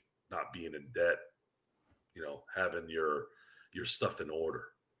foundation, not being in debt, having your stuff in order.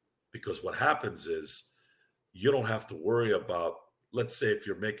 Because what happens is you don't have to worry about, let's say if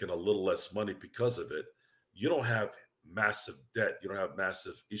you're making a little less money because of it, you don't have massive debt. You don't have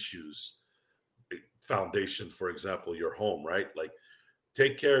massive issues. Foundation, for example, your home, right? Like,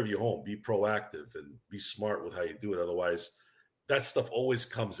 take care of your home, be proactive and be smart with how you do it. Otherwise, that stuff always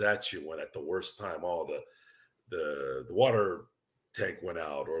comes at you when at the worst time, the water tank went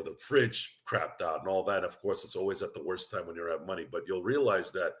out or the fridge crapped out and all that. Of course, it's always at the worst time when you have money, but you'll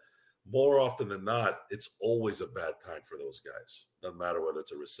realize that more often than not, it's always a bad time for those guys. Doesn't matter whether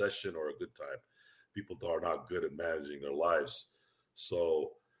it's a recession or a good time. People are not good at managing their lives.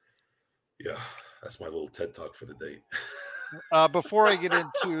 So, yeah, that's my little TED talk for the day. Before I get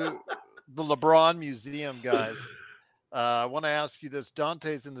into the LeBron Museum, guys, I want to ask you this.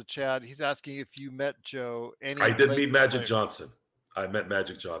 Dante's in the chat. He's asking if you met Joe. Any I did meet Laker Magic player. Johnson. I met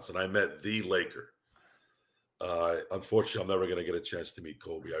Magic Johnson. I met the Laker. Unfortunately, I'm never going to get a chance to meet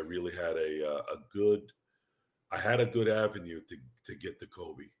Kobe. I really had a good avenue to get to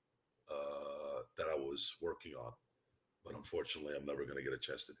Kobe that I was working on. But unfortunately, I'm never going to get a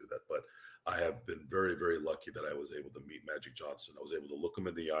chance to do that. But I have been very, very lucky that I was able to meet Magic Johnson. I was able to look him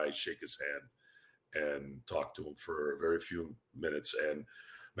in the eye, shake his hand, and talk to him for a very few minutes. And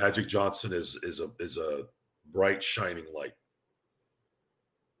Magic Johnson is a bright, shining light.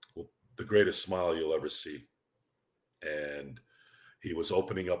 Well, the greatest smile you'll ever see. And he was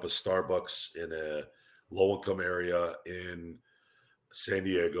opening up a Starbucks in a low-income area in San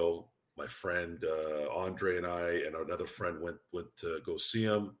Diego. My friend Andre and I and another friend went to go see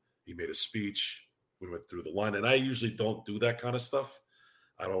him. He made a speech. We went through the line, and I usually don't do that kind of stuff.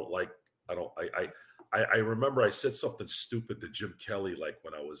 I remember I said something stupid to Jim Kelly like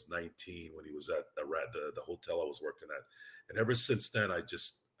when I was 19, when he was at the hotel I was working at, and ever since then I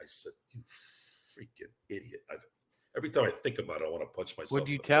said, "You freaking idiot!" Every time I think about it, I want to punch myself. What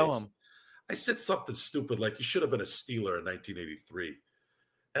do you in the tell face. him? I said something stupid like you should have been a Steeler in 1983.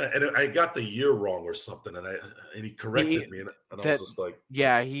 And I got the year wrong or something, and he corrected me, and I was just like,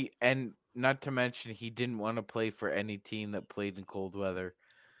 yeah, and not to mention he didn't want to play for any team that played in cold weather.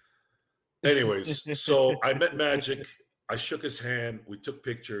 Anyways, so I met Magic. I shook his hand. We took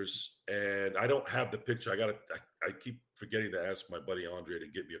pictures, and I don't have the picture. I keep forgetting to ask my buddy Andre to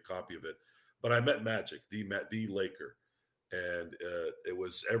get me a copy of it. But I met Magic, the Laker, and it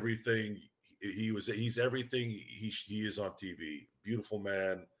was everything. He's everything he is on TV. Beautiful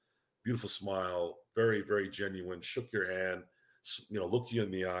man, beautiful smile, very, very genuine. Shook your hand, looked you in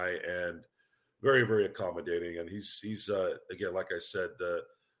the eye, and very, very accommodating. And he's again, like I said,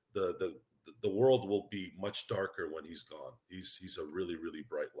 the world will be much darker when he's gone. He's a really, really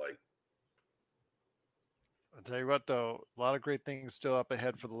bright light. I'll tell you what, though, a lot of great things still up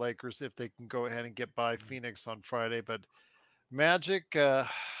ahead for the Lakers if they can go ahead and get by Phoenix on Friday. But Magic, I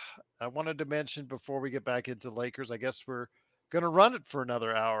wanted to mention before we get back into Lakers, I guess we're going to run it for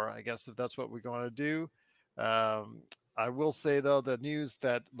another hour, I guess, if that's what we're going to do. I will say, though, the news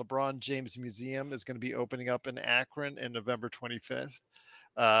that LeBron James Museum is going to be opening up in Akron in November 25th.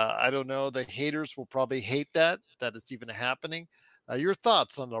 I don't know. The haters will probably hate that it's even happening. Your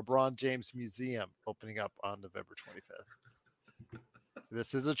thoughts on LeBron James Museum opening up on November 25th?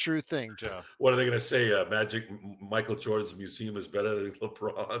 This is a true thing, Joe. What are they going to say? Michael Jordan's museum is better than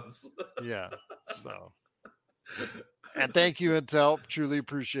LeBron's. Yeah. So, and thank you, Intel. Truly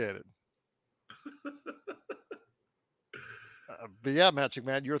appreciate it. But yeah, Magic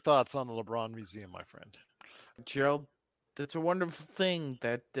Man, your thoughts on the LeBron Museum, my friend? Gerald, that's a wonderful thing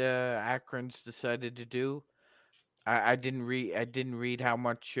that Akron's decided to do. I didn't read how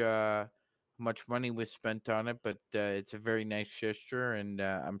much money was spent on it, but it's a very nice gesture, and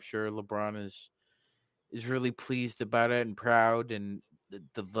I'm sure LeBron is really pleased about it and proud, and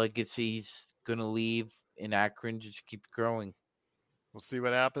the legacy he's gonna leave in Akron just keeps growing. We'll see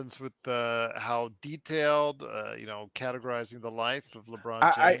what happens with how detailed, categorizing the life of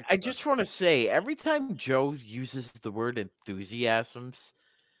LeBron James. I just want to say, every time Joe uses the word enthusiasms,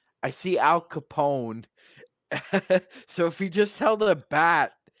 I see Al Capone. So if he just held a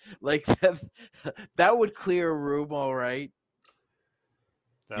bat like that, that would clear a room, all right.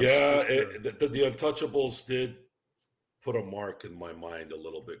 The Untouchables did put a mark in my mind a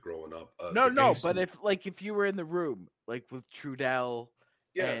little bit growing up. But if you were in the room, like with Trudell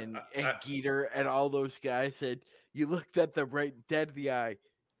and Geeter and all those guys, and you looked at them right dead in the eye,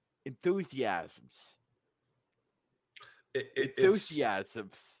 enthusiasms.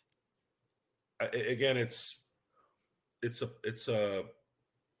 Enthusiasms. Again, it's a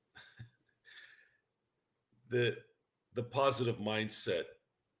the positive mindset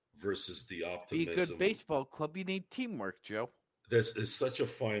versus the optimism. Be a good baseball club. You need teamwork, Joe. There's such a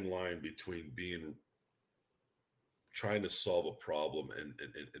fine line between trying to solve a problem in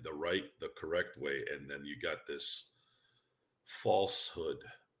the correct way, and then you got this falsehood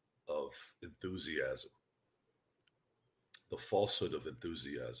of enthusiasm. The falsehood of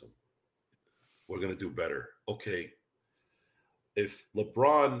enthusiasm. We're going to do better. Okay. If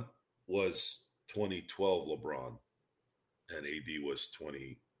LeBron was 2012 LeBron and AD was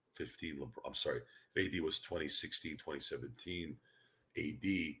 2015. I'm sorry, if AD was 2016, 2017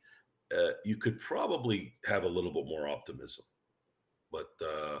 AD, you could probably have a little bit more optimism. But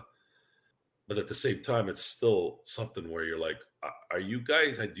at the same time, it's still something where you're like, are you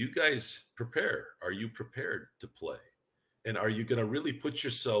guys? Do you guys prepare? Are you prepared to play? And are you going to really put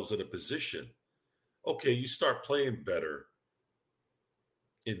yourselves in a position? Okay, you start playing better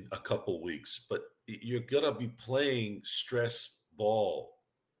in a couple weeks, but you're going to be playing stress ball.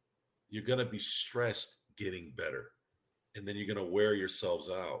 You're going to be stressed getting better. And then you're going to wear yourselves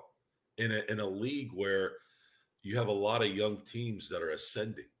out in a league where you have a lot of young teams that are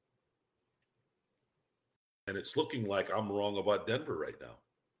ascending. And it's looking like I'm wrong about Denver right now.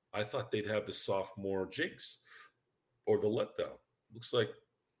 I thought they'd have the sophomore jinx or the letdown. Looks like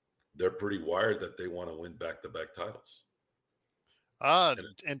they're pretty wired that they want to win back-to-back titles.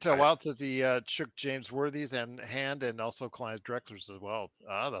 Intel Wild says he shook James Worthy's hand and also Klein Drexler's as well.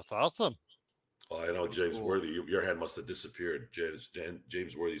 That's awesome. Well, I know James Worthy. Your hand must have disappeared.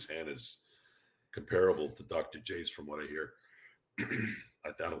 James Worthy's hand is comparable to Dr. J's from what I hear.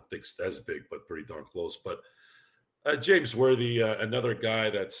 I don't think it's as big, but pretty darn close. But James Worthy, another guy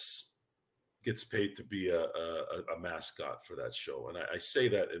gets paid to be a mascot for that show. And I say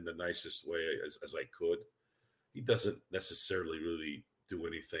that in the nicest way as I could. He doesn't necessarily really do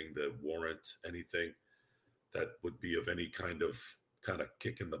anything to warrant anything that would be of any kind of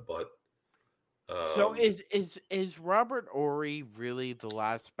kick in the butt. So is Robert Ory really the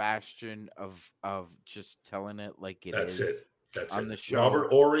last bastion of just telling it like it That's is? it. That's on it. The show. Robert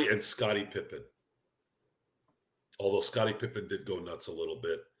Ory and Scottie Pippen. Although Scottie Pippen did go nuts a little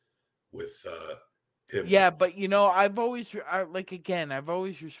bit with him. Yeah, but I've always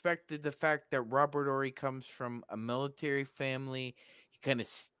respected the fact that Robert Ory comes from a military family. He kind of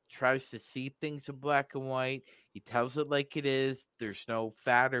tries to see things in black and white. He tells it like it is. There's no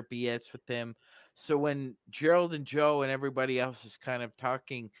fat or BS with him. So when Gerald and Joe and everybody else is kind of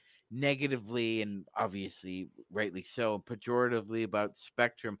talking negatively and obviously rightly so and pejoratively about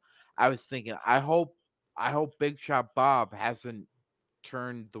Spectrum, I was thinking, I hope Big Shot Bob hasn't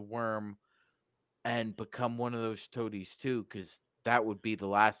turned the worm and become one of those toadies too, because that would be the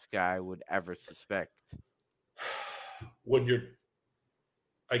last guy I would ever suspect.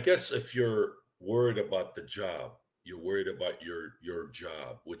 I guess if you're worried about the job, you're worried about your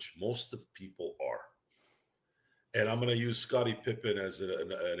job, which most of people are. And I'm going to use Scottie Pippen as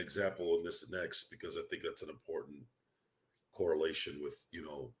an example in this next, because I think that's an important correlation with,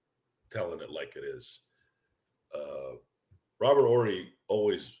 telling it like it is. Robert Ory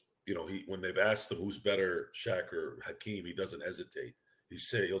always, when they've asked him who's better, Shaq or Hakeem, he doesn't hesitate.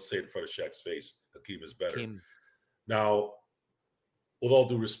 He'll say in front of Shaq's face, Hakeem is better. Now, with all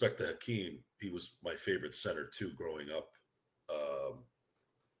due respect to Hakeem, he was my favorite center too growing up.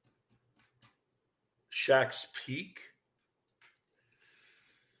 Shaq's peak,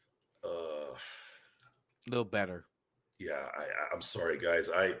 a little better. Yeah, I'm sorry, guys.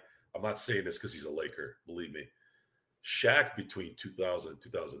 I'm not saying this because he's a Laker. Believe me. Shaq between 2000 and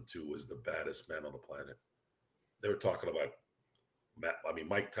 2002 was the baddest man on the planet. They were talking about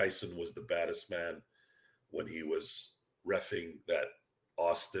Mike Tyson was the baddest man when he was reffing that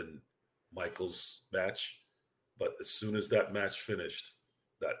Austin Michaels match. But as soon as that match finished,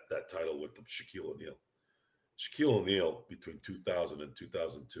 that title went to Shaquille O'Neal. Shaquille O'Neal between 2000 and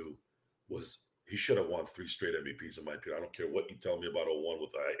 2002 he should have won 3 straight MVPs in my opinion. I don't care what you tell me about 01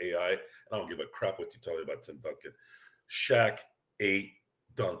 with AI, and I don't give a crap what you tell me about Tim Duncan. Shaq ate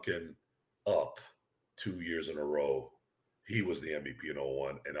Duncan up 2 years in a row. He was the MVP in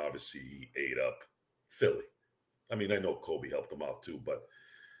 01, and obviously he ate up Philly. I mean, I know Kobe helped him out too, but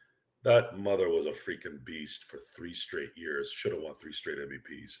that mother was a freaking beast for 3 straight years. Should have won 3 straight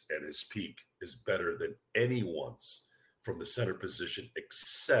MVPs, and his peak is better than anyone's from the center position,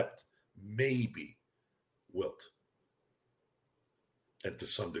 except maybe Wilt, and to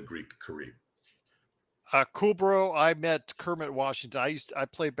some degree Kareem. Cool, bro. I met Kermit Washington. I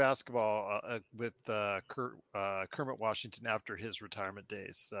played basketball with Kermit Washington after his retirement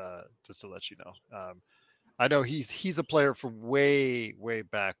days. Just to let you know, I know he's a player from way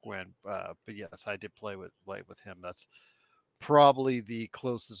back when. But yes, I did play with him. That's probably the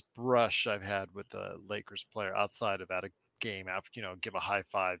closest brush I've had with a Lakers player outside of at a game after give a high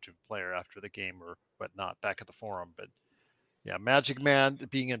five to a player after the game or whatnot back at the Forum, but. Yeah, Magic Man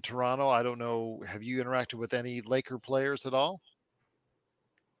being in Toronto, I don't know. Have you interacted with any Laker players at all?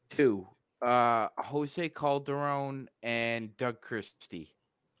 2, Jose Calderon and Doug Christie.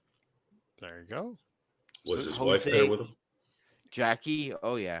 There you go. Was his wife there with him? Jackie?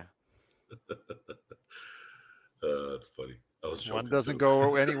 Oh, yeah. That's funny. I was joking. One doesn't too.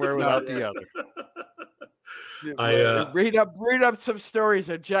 go anywhere without the yeah. other. Read up some stories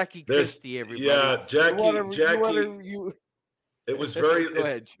on Jackie This, Christie, everybody. yeah, Jackie. You It was very, Go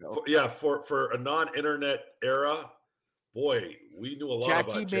ahead, Joe. for a non-internet era, boy, we knew a lot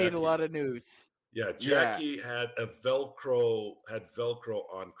Jackie about made Jackie. a lot of news. Yeah, Jackie had Velcro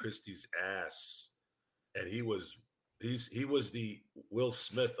on Christie's ass, and he was the Will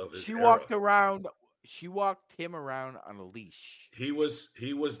Smith of his She era. walked him around on a leash. He was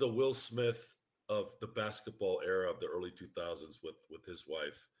the Will Smith of the basketball era of the early 2000s with his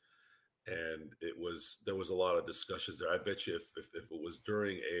wife, and there was a lot of discussions there. I bet you if it was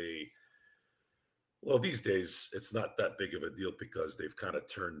during these days it's not that big of a deal because they've kind of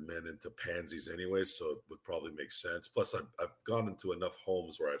turned men into pansies anyway, so it would probably make sense. Plus, I've gone into enough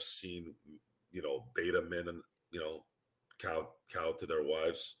homes where I've seen, beta men and cow to their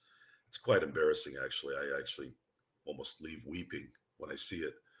wives. It's quite embarrassing, actually. I actually almost leave weeping when I see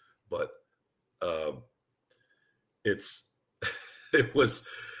it, but it's it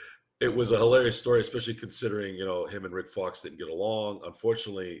was a hilarious story, especially considering him and Rick Fox didn't get along,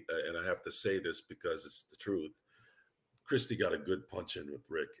 unfortunately. And I have to say this because it's the truth. Christie got a good punch in with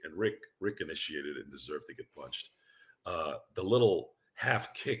Rick, and Rick initiated it and deserved to get punched. The little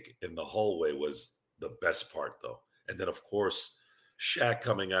half kick in the hallway was the best part, though. And then, of course, Shaq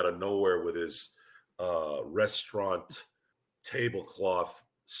coming out of nowhere with his restaurant tablecloth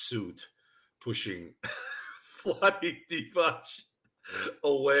suit, pushing Vlade Divac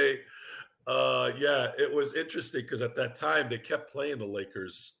away. It was interesting because at that time they kept playing the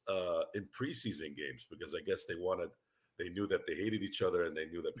Lakers in preseason games because I guess they knew that they hated each other and they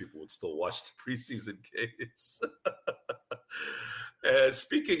knew that people would still watch the preseason games.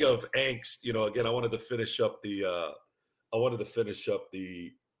 Speaking of angst, again, I wanted to finish up the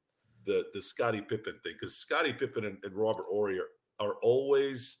Scottie Pippen thing, because Scottie Pippen and Robert Horry are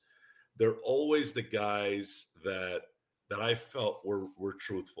always the guys that I felt were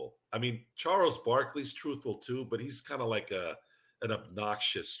truthful. I mean, Charles Barkley's truthful too, but he's kind of like an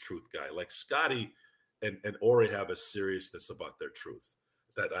obnoxious truth guy. Like Scottie and Horry have a seriousness about their truth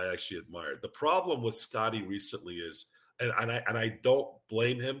that I actually admire. The problem with Scottie recently is, and I don't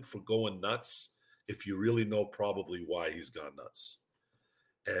blame him for going nuts if you really know probably why he's gone nuts.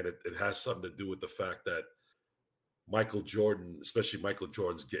 And it has something to do with the fact that Michael Jordan's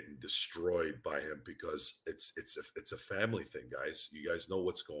getting destroyed by him because it's a family thing, guys. You guys know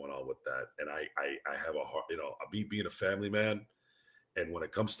what's going on with that. And I have a heart, me being a family man. And when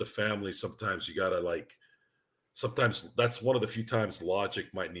it comes to family, sometimes you gotta sometimes that's one of the few times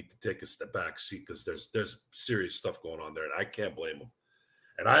logic might need to take a step back seat because there's serious stuff going on there, and I can't blame him.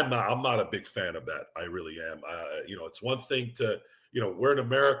 And I'm not a big fan of that. I really am. It's one thing to, we're in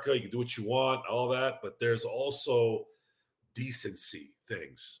America, you can do what you want, all that, but there's also decency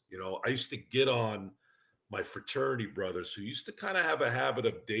things. I used to get on my fraternity brothers who used to kind of have a habit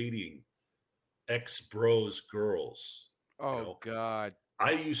of dating ex-bros girls. Oh, God.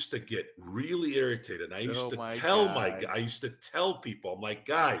 I used to get really irritated. And I used to tell people, I'm like,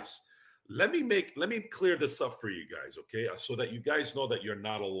 guys, let me clear this up for you guys, okay? So that you guys know that you're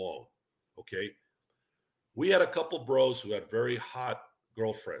not alone, okay? We had a couple bros who had very hot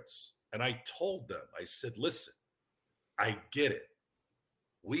girlfriends. And I told them, I said, listen, I get it.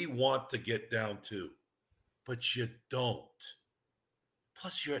 We want to get down too, but you don't.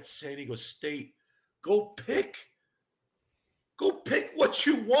 Plus, you're at San Diego State. Go pick what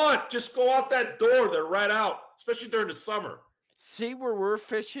you want. Just go out that door. They're right out, especially during the summer. See where we're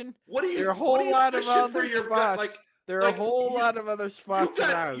fishing? What are you? There are a whole lot of other spots. There are a whole lot of other spots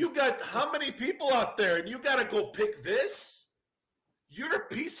around. You got how many people out there, and you got to go pick this? You're a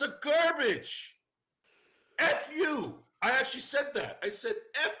piece of garbage. F you. I actually said that. I said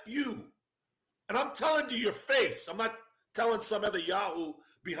F you. And I'm telling you your face. I'm not telling some other Yahoo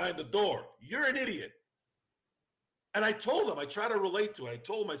behind the door. You're an idiot. And I told him, I try to relate to it. I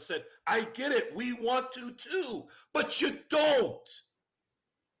told him, I said, I get it. We want to too, but you don't.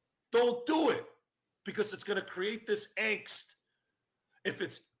 Don't do it because it's going to create this angst. If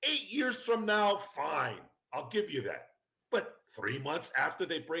it's 8 years from now, fine. I'll give you that. But 3 months after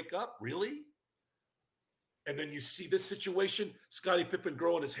they break up, really? And then you see this situation, Scottie Pippen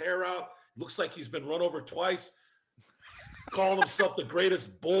growing his hair out. Looks like he's been run over twice. Calling himself the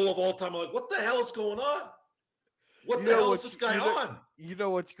greatest bull of all time. I'm like, what the hell is going on? What the hell is this guy on? You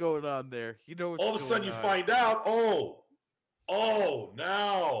know what's going on there. All of a sudden you find out,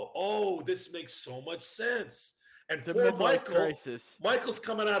 this makes so much sense. And poor Michael's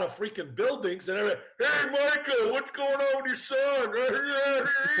coming out of freaking buildings and everything. Hey, Michael, what's going on with your son?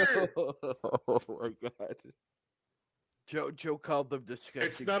 Oh, my God. Joe called them disgusting.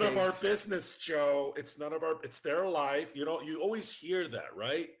 It's none of our pigs. business, Joe. It's none of our. It's their life. You know, you always hear that,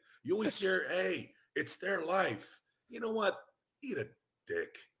 right? You always hear, "Hey, it's their life." You know what? Eat a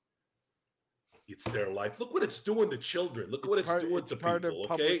dick. It's their life. Look what it's doing to children. Look what it's doing to part of people.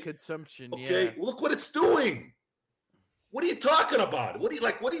 public Okay, consumption. okay. Yeah. Look what it's doing. What are you talking about? What do you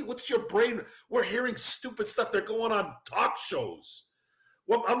like? What's your brain? We're hearing stupid stuff. They're going on talk shows.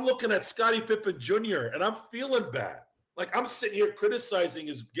 Well, I'm looking at Scottie Pippen Jr. and I'm feeling bad. Like I'm sitting here criticizing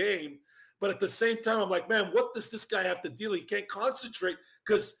his game, but at the same time, I'm like, man, what does this guy have to deal? He can't concentrate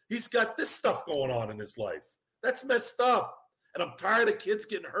because he's got this stuff going on in his life. That's messed up. And I'm tired of kids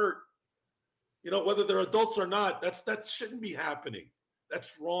getting hurt. You know, whether they're adults or not, that shouldn't be happening.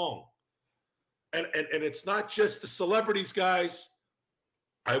 That's wrong. And it's not just the celebrities, guys.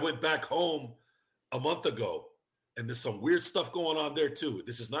 I went back home a month ago, and there's some weird stuff going on there too.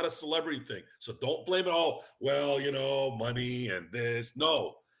 This is not a celebrity thing, so don't blame it all. Well, you know, money and this.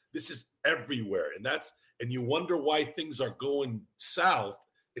 No, this is everywhere, and you wonder why things are going south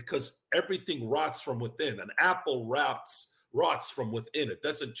because everything rots from within. An apple rots from within. It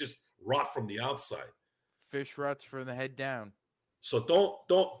doesn't just rot from the outside. Fish rots from the head down. So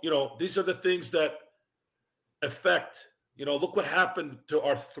don't, you know, these are the things that affect, you know, look what happened to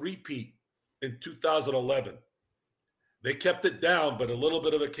our three-peat in 2011. They kept it down, but a little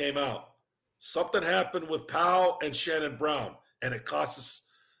bit of it came out. Something happened with Powell and Shannon Brown, and it cost us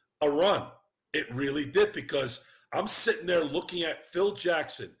a run. It really did, because I'm sitting there looking at Phil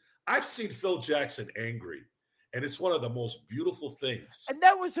Jackson. I've seen Phil Jackson angry, and it's one of the most beautiful things. And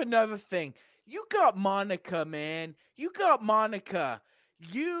that was another thing. You got Monica, man. You got Monica.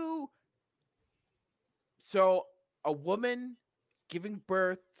 So a woman giving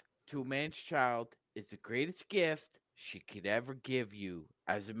birth to a man's child is the greatest gift she could ever give you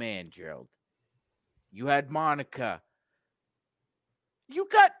as a man, Gerald. You had Monica. You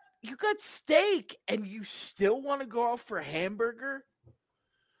got steak, and you still want to go out for a hamburger?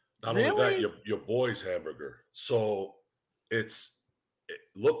 Not Really? only that, your boy's hamburger. So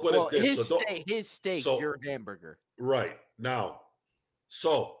look what it did. His steak, your hamburger. Right. Now,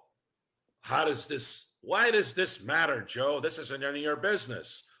 so why does this matter, Joe? This isn't any of your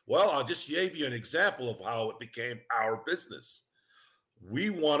business. Well, I'll just give you an example of how it became our business. We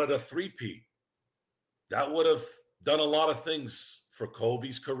wanted a three-peat. That would have done a lot of things for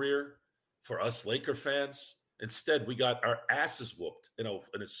Kobe's career, for us Laker fans. Instead, we got our asses whooped in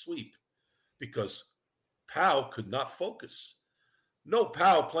a sweep because Powell could not focus. No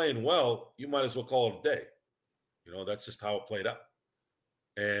Powell playing well, you might as well call it a day. You know, that's just how it played out.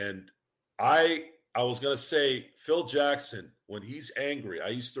 And I was going to say, Phil Jackson, when he's angry, I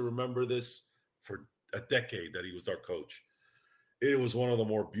used to remember this for a decade that he was our coach. It was one of the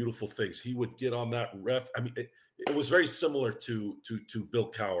more beautiful things. He would get on that ref. I mean, it was very similar to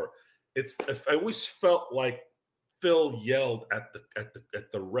Bill Cowher. I always felt like Phil yelled at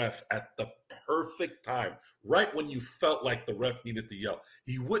the ref at the perfect time, right when you felt like the ref needed to yell.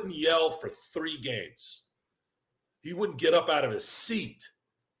 He wouldn't yell for 3 games. He wouldn't get up out of his seat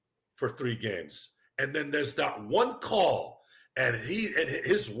for 3 games. And then there's that one call, and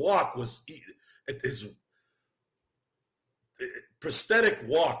his walk was his prosthetic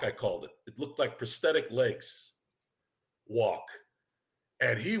walk, I called it. It looked like prosthetic legs walk.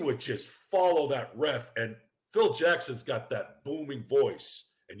 And he would just follow that ref. And Phil Jackson's got that booming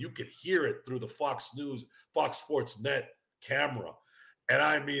voice, and you could hear it through the Fox Sports Net camera. And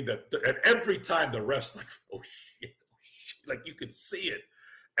I mean and every time the ref's like, oh shit, like you could see it.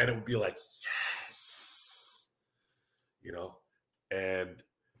 And it would be like, yes, you know, and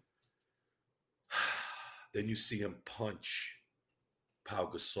then you see him punch Pau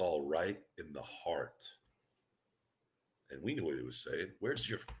Gasol right in the heart. And we knew what he was saying. Where's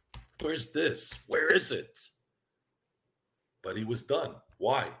this? Where is it? But he was done.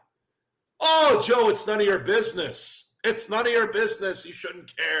 Why? Oh, Joe, it's none of your business. It's none of your business. You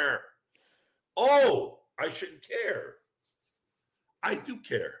shouldn't care. Oh, I shouldn't care. I do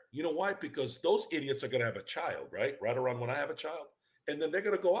care. You know why? Because those idiots are going to have a child, right? Right around when I have a child. And then they're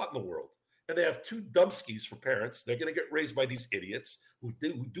going to go out in the world. And they have 2 dumbskis for parents. They're going to get raised by these idiots who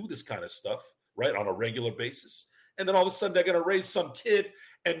do this kind of stuff, right, on a regular basis. And then all of a sudden they're going to raise some kid,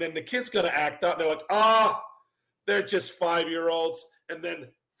 and then the kid's going to act out. And they're like, they're just 5-year-olds. And then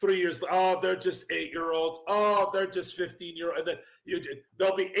 3 years, they're just 8-year-olds. They're just 15-year-olds. And then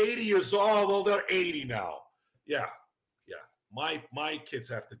they'll be 80 years old. Well, they're 80 now. Yeah. My kids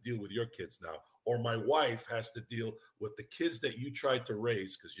have to deal with your kids now. Or my wife has to deal with the kids that you tried to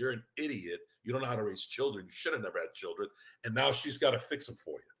raise because you're an idiot. You don't know how to raise children. You should have never had children. And now she's got to fix them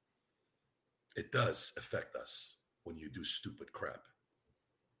for you. It does affect us. when you do stupid crap.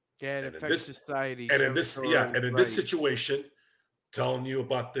 Yeah, it And in affects this, society. and in Joe this, Torre is and in right. this situation, telling you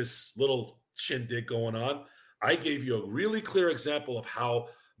about this little shindig going on, I gave you a really clear example of how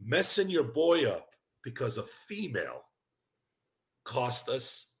messing your boy up because of female cost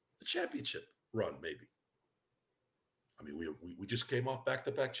us the championship run, maybe. I mean, we just came off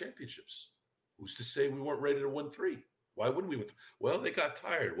back-to-back championships. Who's to say we weren't ready to win 3? Why wouldn't we win? Well, they got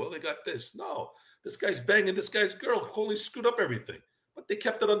tired. Well, they got this. No, this guy's banging this guy's girl. Holy, screwed up everything. But they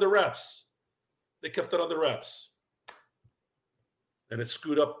kept it under wraps. They kept it under wraps. And it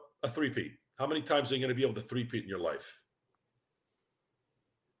screwed up a three-peat. How many times are you going to be able to three-peat in your life?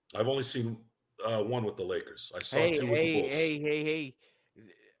 I've only seen one with the Lakers. I saw 2 with the Bulls. Hey.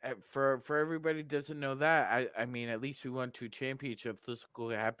 For everybody who doesn't know that, I mean, at least we won 2 championships. Let's go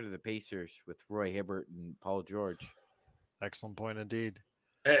what happened to the Pacers with Roy Hibbert and Paul George. Excellent point indeed.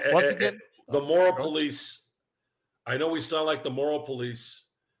 Once again, the moral police. I know we sound like the moral police.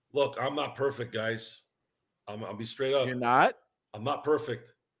 Look, I'm not perfect, guys. I'll be straight up. You're not? I'm not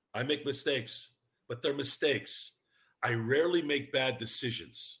perfect. I make mistakes, but they're mistakes. I rarely make bad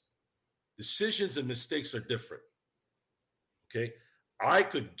decisions. Decisions and mistakes are different. Okay? I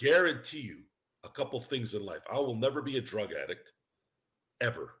could guarantee you a couple things in life. I will never be a drug addict,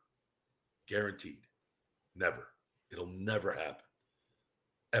 ever. Guaranteed. Never. It'll never happen.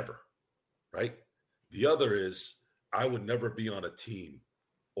 Ever. Right? The other is I would never be on a team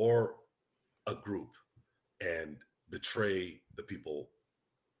or a group and betray the people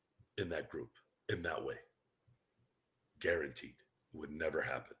in that group in that way. Guaranteed. It would never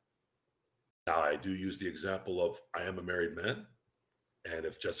happen. Now, I do use the example of I am a married man. And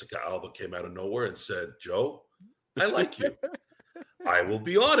if Jessica Alba came out of nowhere and said, Joe, I like you, I will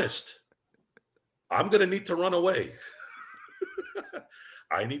be honest. I'm going to need to run away.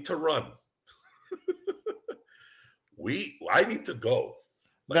 I need to run. I need to go.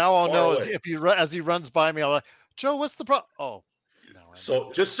 Like, now I'll know away. if as he runs by me, I'll like, Joe, what's the problem? Oh, no.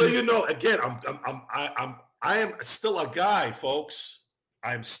 So just so you know, again, I am still a guy, folks.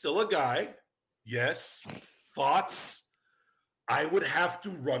 I'm still a guy. Yes. Thoughts. I would have to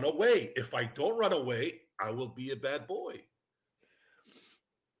run away. If I don't run away, I will be a bad boy.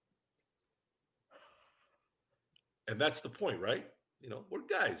 And that's the point, right? You know, we're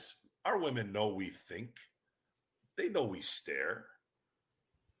guys. Our women know we think. They know we stare.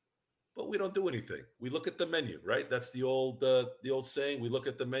 But we don't do anything. We look at the menu, right? That's the old saying. We look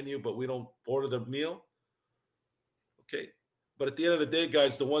at the menu, but we don't order the meal. Okay. But at the end of the day,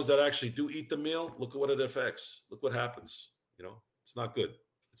 guys, the ones that actually do eat the meal, look at what it affects. Look what happens. You know, it's not good.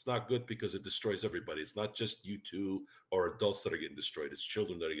 It's not good because it destroys everybody. It's not just you two or adults that are getting destroyed. It's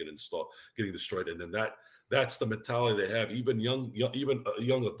children that are getting destroyed. And then that's the mentality they have. Even young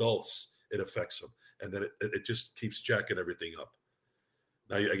adults, it affects them. And then it just keeps jacking everything up.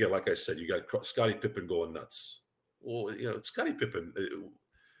 Now, again, like I said, you got Scottie Pippen going nuts. Well, you know, Scottie Pippen.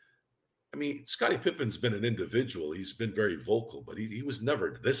 I mean, Scottie Pippen's been an individual. He's been very vocal, but he was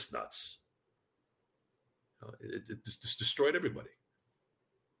never this nuts. It just destroyed everybody.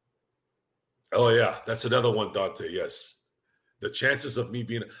 Oh, yeah. That's another one, Dante. Yes. The chances of me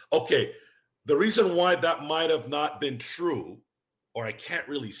being – okay. The reason why that might have not been true, or I can't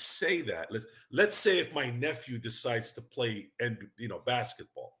really say that. Let's say if my nephew decides to play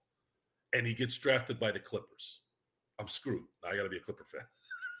basketball and he gets drafted by the Clippers. I'm screwed. I got to be a Clipper fan.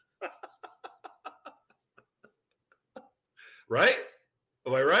 Right?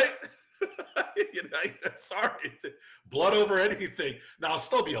 Am I right? Sorry. Blood over anything. Now, I'll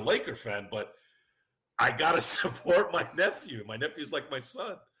still be a Laker fan, but I got to support my nephew. My nephew's like my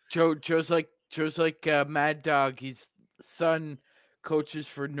son. Joe's like Mad Dog. His son coaches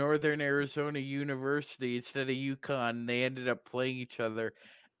for Northern Arizona University instead of UConn. They ended up playing each other.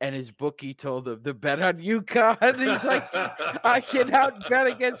 And his bookie told him to bet on UConn. He's like, I cannot bet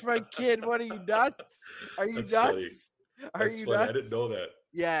against my kid. What are you, nuts? Are you That's nuts? Funny. Are That's you funny. nuts? I didn't know that.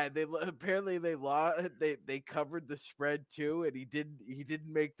 Yeah, they covered the spread too, and he didn't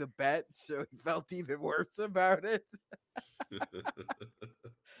make the bet, so he felt even worse about it.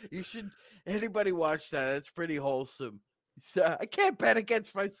 You should anybody watch that? That's pretty wholesome. So, I can't bet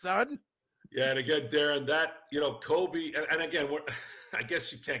against my son. Yeah, and again, Darren, that Kobe, and again, I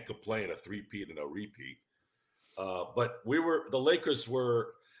guess you can't complain a three-peat and a repeat. But the Lakers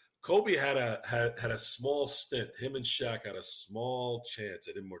were. Kobe had a small stint. Him and Shaq had a small chance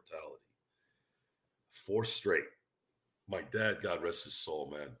at immortality. 4 straight. My dad, God rest his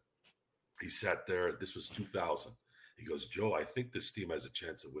soul, man. He sat there. This was 2000. He goes, Joe, I think this team has a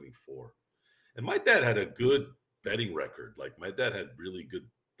chance of winning 4. And my dad had a good betting record. Like, my dad had really good.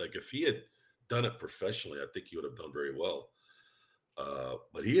 Like, if he had done it professionally, I think he would have done very well.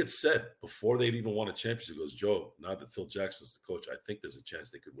 But he had said before they'd even won a championship, he goes, Joe, now that Phil Jackson's the coach, I think there's a chance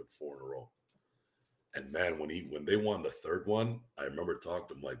they could win 4 in a row. And man, when they won the third one, I remember talking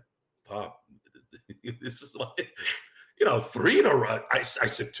to him like, Pop, this is like, 3 in a row. I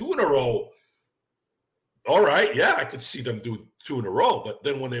said 2 in a row. All right, yeah, I could see them do 2 in a row. But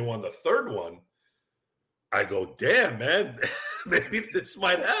then when they won the third one, I go, damn, man, maybe this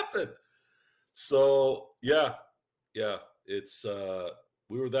might happen. So yeah, it's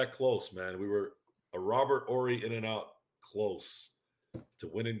we were that close, man. We were a Robert Horry in and out close to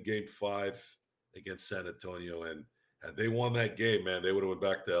winning Game 5 against San Antonio, and had they won that game, man, they would have went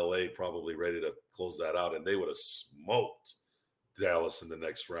back to LA probably ready to close that out, and they would have smoked Dallas in the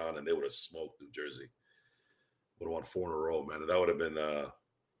next round, and they would have smoked New Jersey. Would have won 4 in a row, man. And that would have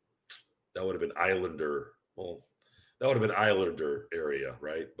been Islander. Well, that would have been Islander area,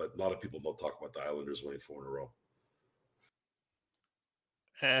 right? But a lot of people don't talk about the Islanders winning 4 in a row.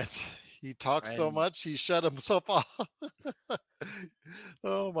 And he talks so much, he shut himself off.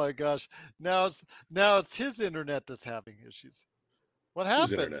 Oh my gosh! Now it's his internet that's having issues. What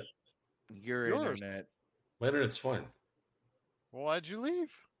Whose happened? internet? Your Yours. internet. My internet's fine. Well, why'd you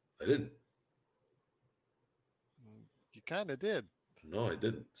leave? I didn't. You kind of did. No, I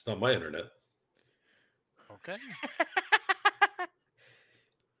didn't. It's not my internet. Okay.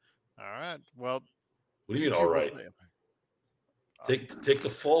 All right. Well, What do you mean, two all will right? say- Take the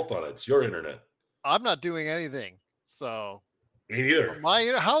fault on it. It's your internet. I'm not doing anything. So Me neither.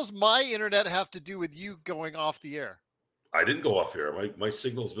 how's my internet have to do with you going off the air? I didn't go off air. My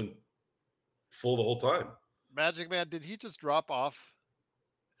signal's been full the whole time. Magic Man, did he just drop off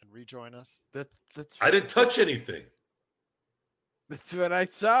and rejoin us? That's I didn't touch anything. That's what I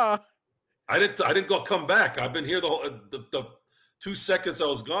saw. I didn't go come back. I've been here the 2 seconds I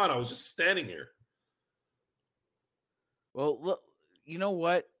was gone. I was just standing here. Well, look, you know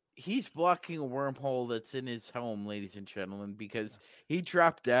what? He's blocking a wormhole that's in his home, ladies and gentlemen, because he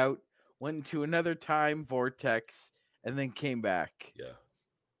dropped out, went into another time vortex, and then came back. Yeah.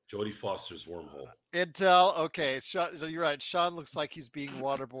 Jodie Foster's wormhole. Intel, okay. You're right. Sean looks like he's being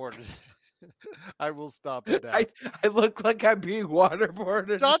waterboarded. I will stop it now. I look like I'm being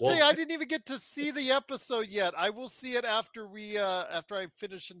waterboarded. Dante, Well- I didn't even get to see the episode yet. I will see it after after I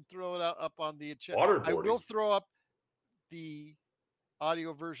finish and throw it up on the chat. I will Waterboarding. throw up the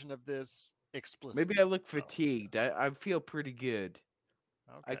audio version of this explicit. Maybe I look fatigued. I feel pretty good.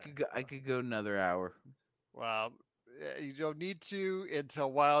 Okay. I could go another hour. Wow. You don't need to.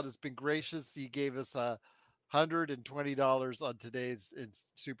 Intel Wild has been gracious. He gave us $120 on today's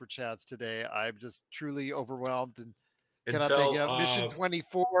super chats today. I'm just truly overwhelmed and cannot thank you. Mission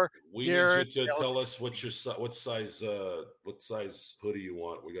 24. We Darren, need you to tell us what size hoodie you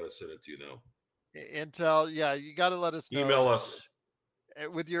want. We got to send it to you now. Intel, yeah, you got to let us know. Email us.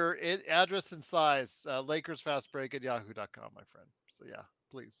 With your address and size, LakersFastBreak@yahoo.com, my friend. So yeah,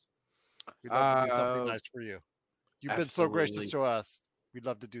 please. We'd love to do something nice for you. You've been so gracious absolutely. to us. We'd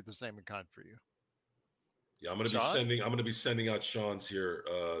love to do the same in kind for you. Yeah, I'm gonna Sean? be sending out Sean's here.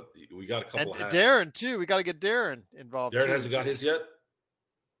 We got a couple And hats. Darren too. We got to get Darren involved. Darren too. hasn't got his yet.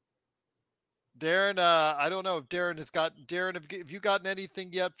 Darren, I don't know if Darren has gotten. Darren, have you gotten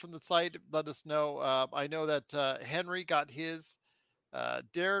anything yet from the site? Let us know. I know that Henry got his.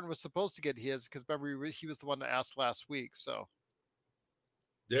 Darren was supposed to get his because remember he was the one that asked last week. So,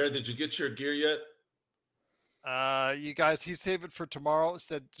 Darren, did you get your gear yet? you guys, he saved it for tomorrow. He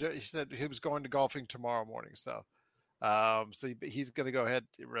said he was going to golfing tomorrow morning. So, he's going to go ahead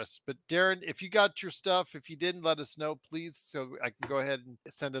and rest. But Darren, if you got your stuff, if you didn't, let us know, please, so I can go ahead and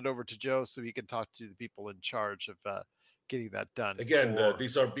send it over to Joe so he can talk to the people in charge of getting that done. Again, for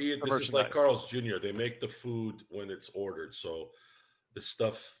this is like merchandise. Carl's Jr. They make the food when it's ordered, so the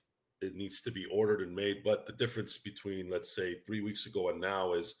stuff it needs to be ordered and made. But the difference between, let's say, 3 weeks ago and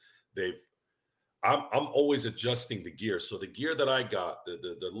now is I'm always adjusting the gear. So the gear that I got,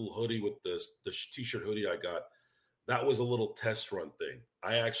 the little hoodie with the t-shirt hoodie I got, that was a little test run thing.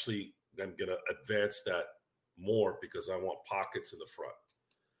 I actually am going to advance that more because I want pockets in the front.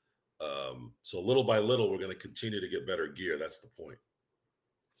 So little by little, we're going to continue to get better gear. That's the point.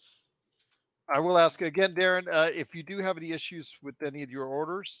 I will ask again, Darren, if you do have any issues with any of your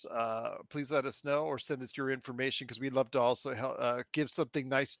orders, please let us know or send us your information because we'd love to also help, give something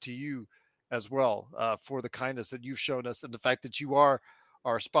nice to you as well for the kindness that you've shown us and the fact that you are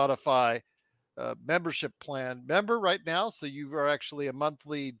our Spotify membership plan member right now. So you are actually a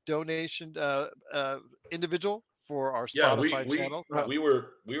monthly donation individual for our Spotify channel. We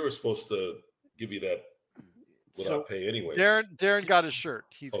were supposed to give you that without So pay, anyways. Darren got his shirt.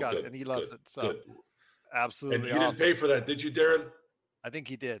 He's Oh, got good, it, and he loves good, it. So good. And absolutely you didn't awesome. pay for that, did you, Darren? I think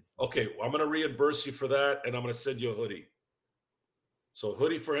he did. Okay, well, I'm going to reimburse you for that, and I'm going to send you a hoodie. So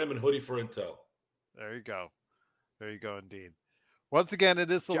hoodie for him and hoodie for Intel. There you go. There you go, indeed. Once again,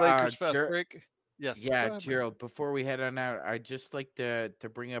 it is the Lakers Fast Break. Yes, go yeah, ahead, Mike. Gerald. Before we head on out, I'd just like to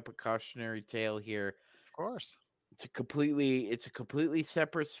bring up a cautionary tale here. Of course. It's a completely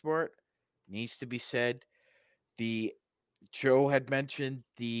separate sport. Needs to be said. The Joe had mentioned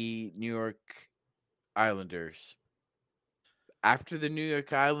the New York Islanders. After the New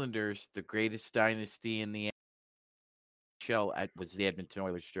York Islanders, the greatest dynasty in the NHL was the Edmonton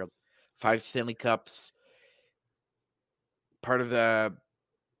Oilers. Gerald, 5 Stanley Cups. Part of the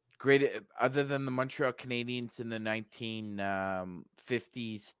great, other than the Montreal Canadiens in the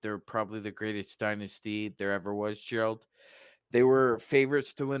 1950s, they're probably the greatest dynasty there ever was, Gerald. They were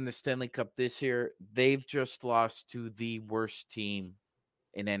favorites to win the Stanley Cup this year. They've just lost to the worst team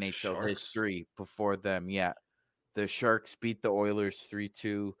in NHL Sharks? history before them. Yeah. The Sharks beat the Oilers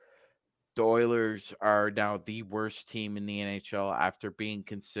 3-2. The Oilers are now the worst team in the NHL after being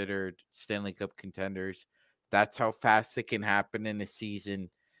considered Stanley Cup contenders. That's how fast it can happen in a season.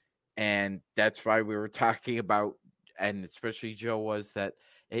 And that's why we were talking about, and especially Joe, was that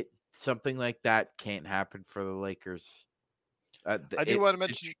something like that can't happen for the Lakers. I do want to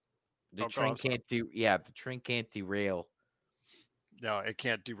mention the Oh, go on, train sorry. can't the train can't derail. No, it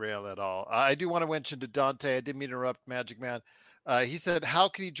can't derail at all. I do want to mention to Dante, I didn't mean to interrupt Magic Man. He said, how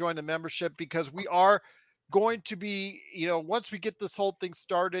can he join the membership? Because we are going to be, once we get this whole thing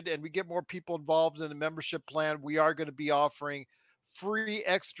started and we get more people involved in the membership plan, we are going to be offering free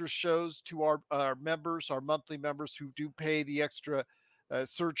extra shows to our members, our monthly members who do pay the extra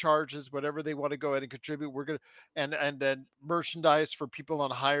surcharges, whatever they want to go ahead and contribute. We're going to, and then merchandise for people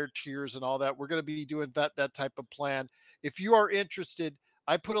on higher tiers and all that. We're going to be doing that type of plan. If you are interested,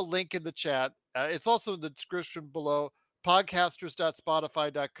 I put a link in the chat. It's also in the description below.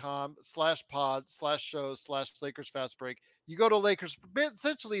 Podcasters.spotify.com/pod/shows/Lakers Fast Break. You go to Lakers.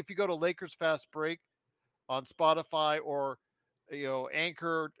 Essentially, if you go to Lakers Fast Break on Spotify or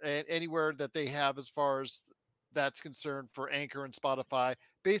Anchor and anywhere that they have as far as that's concerned for Anchor and Spotify.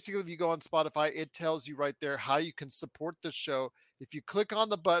 Basically, if you go on Spotify, it tells you right there how you can support the show. If you click on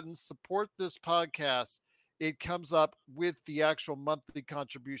the button, support this podcast, it comes up with the actual monthly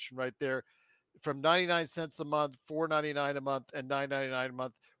contribution right there from 99 cents a month, $4.99 a month, and $9.99 a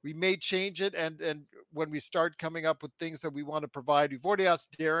month. We may change it, and when we start coming up with things that we want to provide, we've already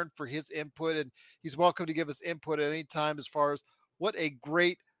asked Darren for his input, and he's welcome to give us input at any time as far as what a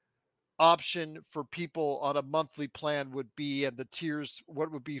great option for people on a monthly plan would be, and the tiers,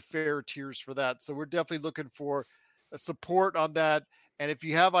 what would be fair tiers for that. So we're definitely looking for support on that. And if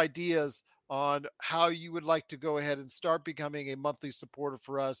you have ideas on how you would like to go ahead and start becoming a monthly supporter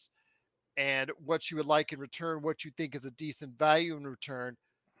for us, and what you would like in return, what you think is a decent value in return,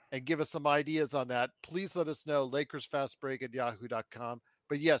 and give us some ideas on that, please let us know. LakersFastBreak@yahoo.com.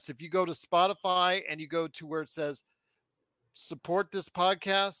 But yes, if you go to Spotify and you go to where it says support this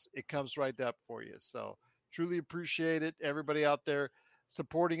podcast, it comes right up for you. So truly appreciate it. Everybody out there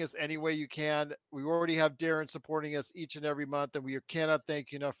supporting us any way you can. We already have Darren supporting us each and every month, and we cannot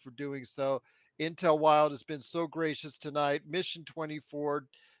thank you enough for doing so. Intel Wild has been so gracious tonight. Mission 24,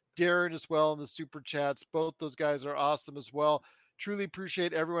 Darren as well in the super chats. Both those guys are awesome as well. Truly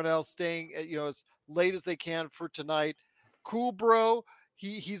appreciate everyone else staying, as late as they can for tonight. Cool, bro.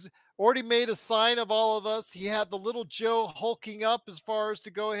 He's already made a sign of all of us. He had the little Joe hulking up as far as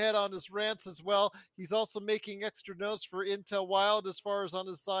to go ahead on his rants as well. He's also making extra notes for Intel Wild as far as on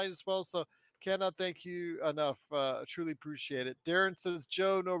his side as well. So cannot thank you enough. Truly appreciate it. Darren says,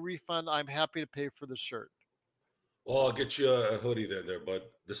 Joe, no refund. I'm happy to pay for the shirt. Well, I'll get you a hoodie there, bud.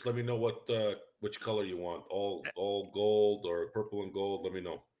 Just let me know which color you want. All gold or purple and gold. Let me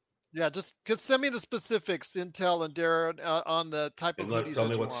know. Yeah, just send me the specifics, Intel and Darren, on the type of And hoodies tell that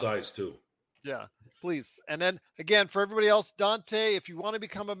me you what want. size too. Yeah, please. And then again, for everybody else, Dante, if you want to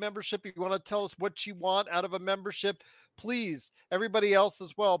become a membership, if you want to tell us what you want out of a membership, please, everybody else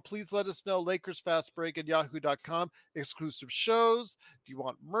as well, please let us know. LakersFastBreak@yahoo.com. Exclusive shows. Do you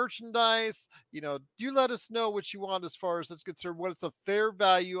want merchandise? You let us know what you want as far as that's concerned, what is a fair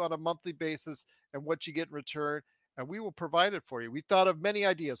value on a monthly basis and what you get in return. And we will provide it for you. We thought of many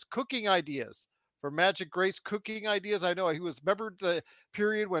ideas, cooking ideas. For Magic Grace, cooking ideas. I know he was, remember the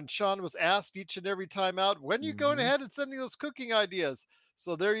period when Sean was asked each and every time out, when are you going ahead and sending those cooking ideas?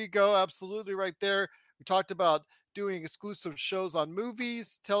 So there you go. Absolutely right there. We talked about doing exclusive shows on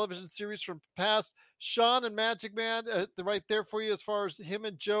movies, television series from past. Sean and Magic Man, right there for you as far as him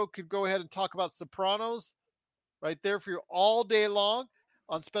and Joe could go ahead and talk about Sopranos. right there for you all day long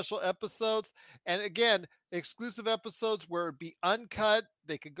on special episodes. And again, exclusive episodes where it'd be uncut.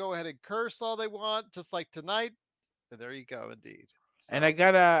 They could go ahead and curse all they want, just like tonight. And there you go, indeed. And I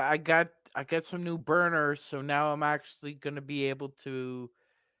got some new burners, so now I'm actually gonna be able to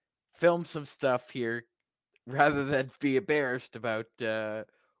film some stuff here rather than be embarrassed about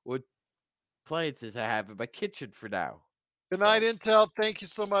what appliances I have in my kitchen for now. Good night, Intel. Thank you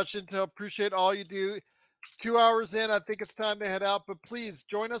so much, Intel. Appreciate all you do. It's 2 hours in. I think it's time to head out, but please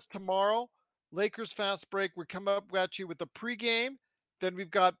join us tomorrow. Lakers Fast Break. We come up at you with the pregame. Then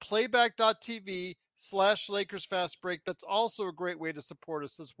we've got playback.tv/Lakers Fast Break. That's also a great way to support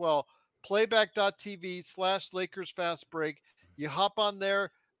us as well. Playback.tv/Lakers Fast Break. You hop on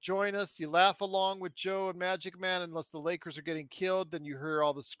there, join us. You laugh along with Joe and Magic Man, unless the Lakers are getting killed. Then you hear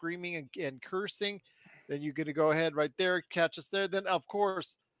all the screaming and cursing. Then you're going to go ahead right there, catch us there. Then, of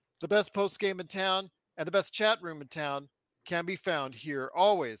course, the best post game in town and the best chat room in town can be found here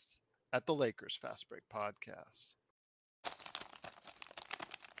always at the Lakers Fast Break Podcast.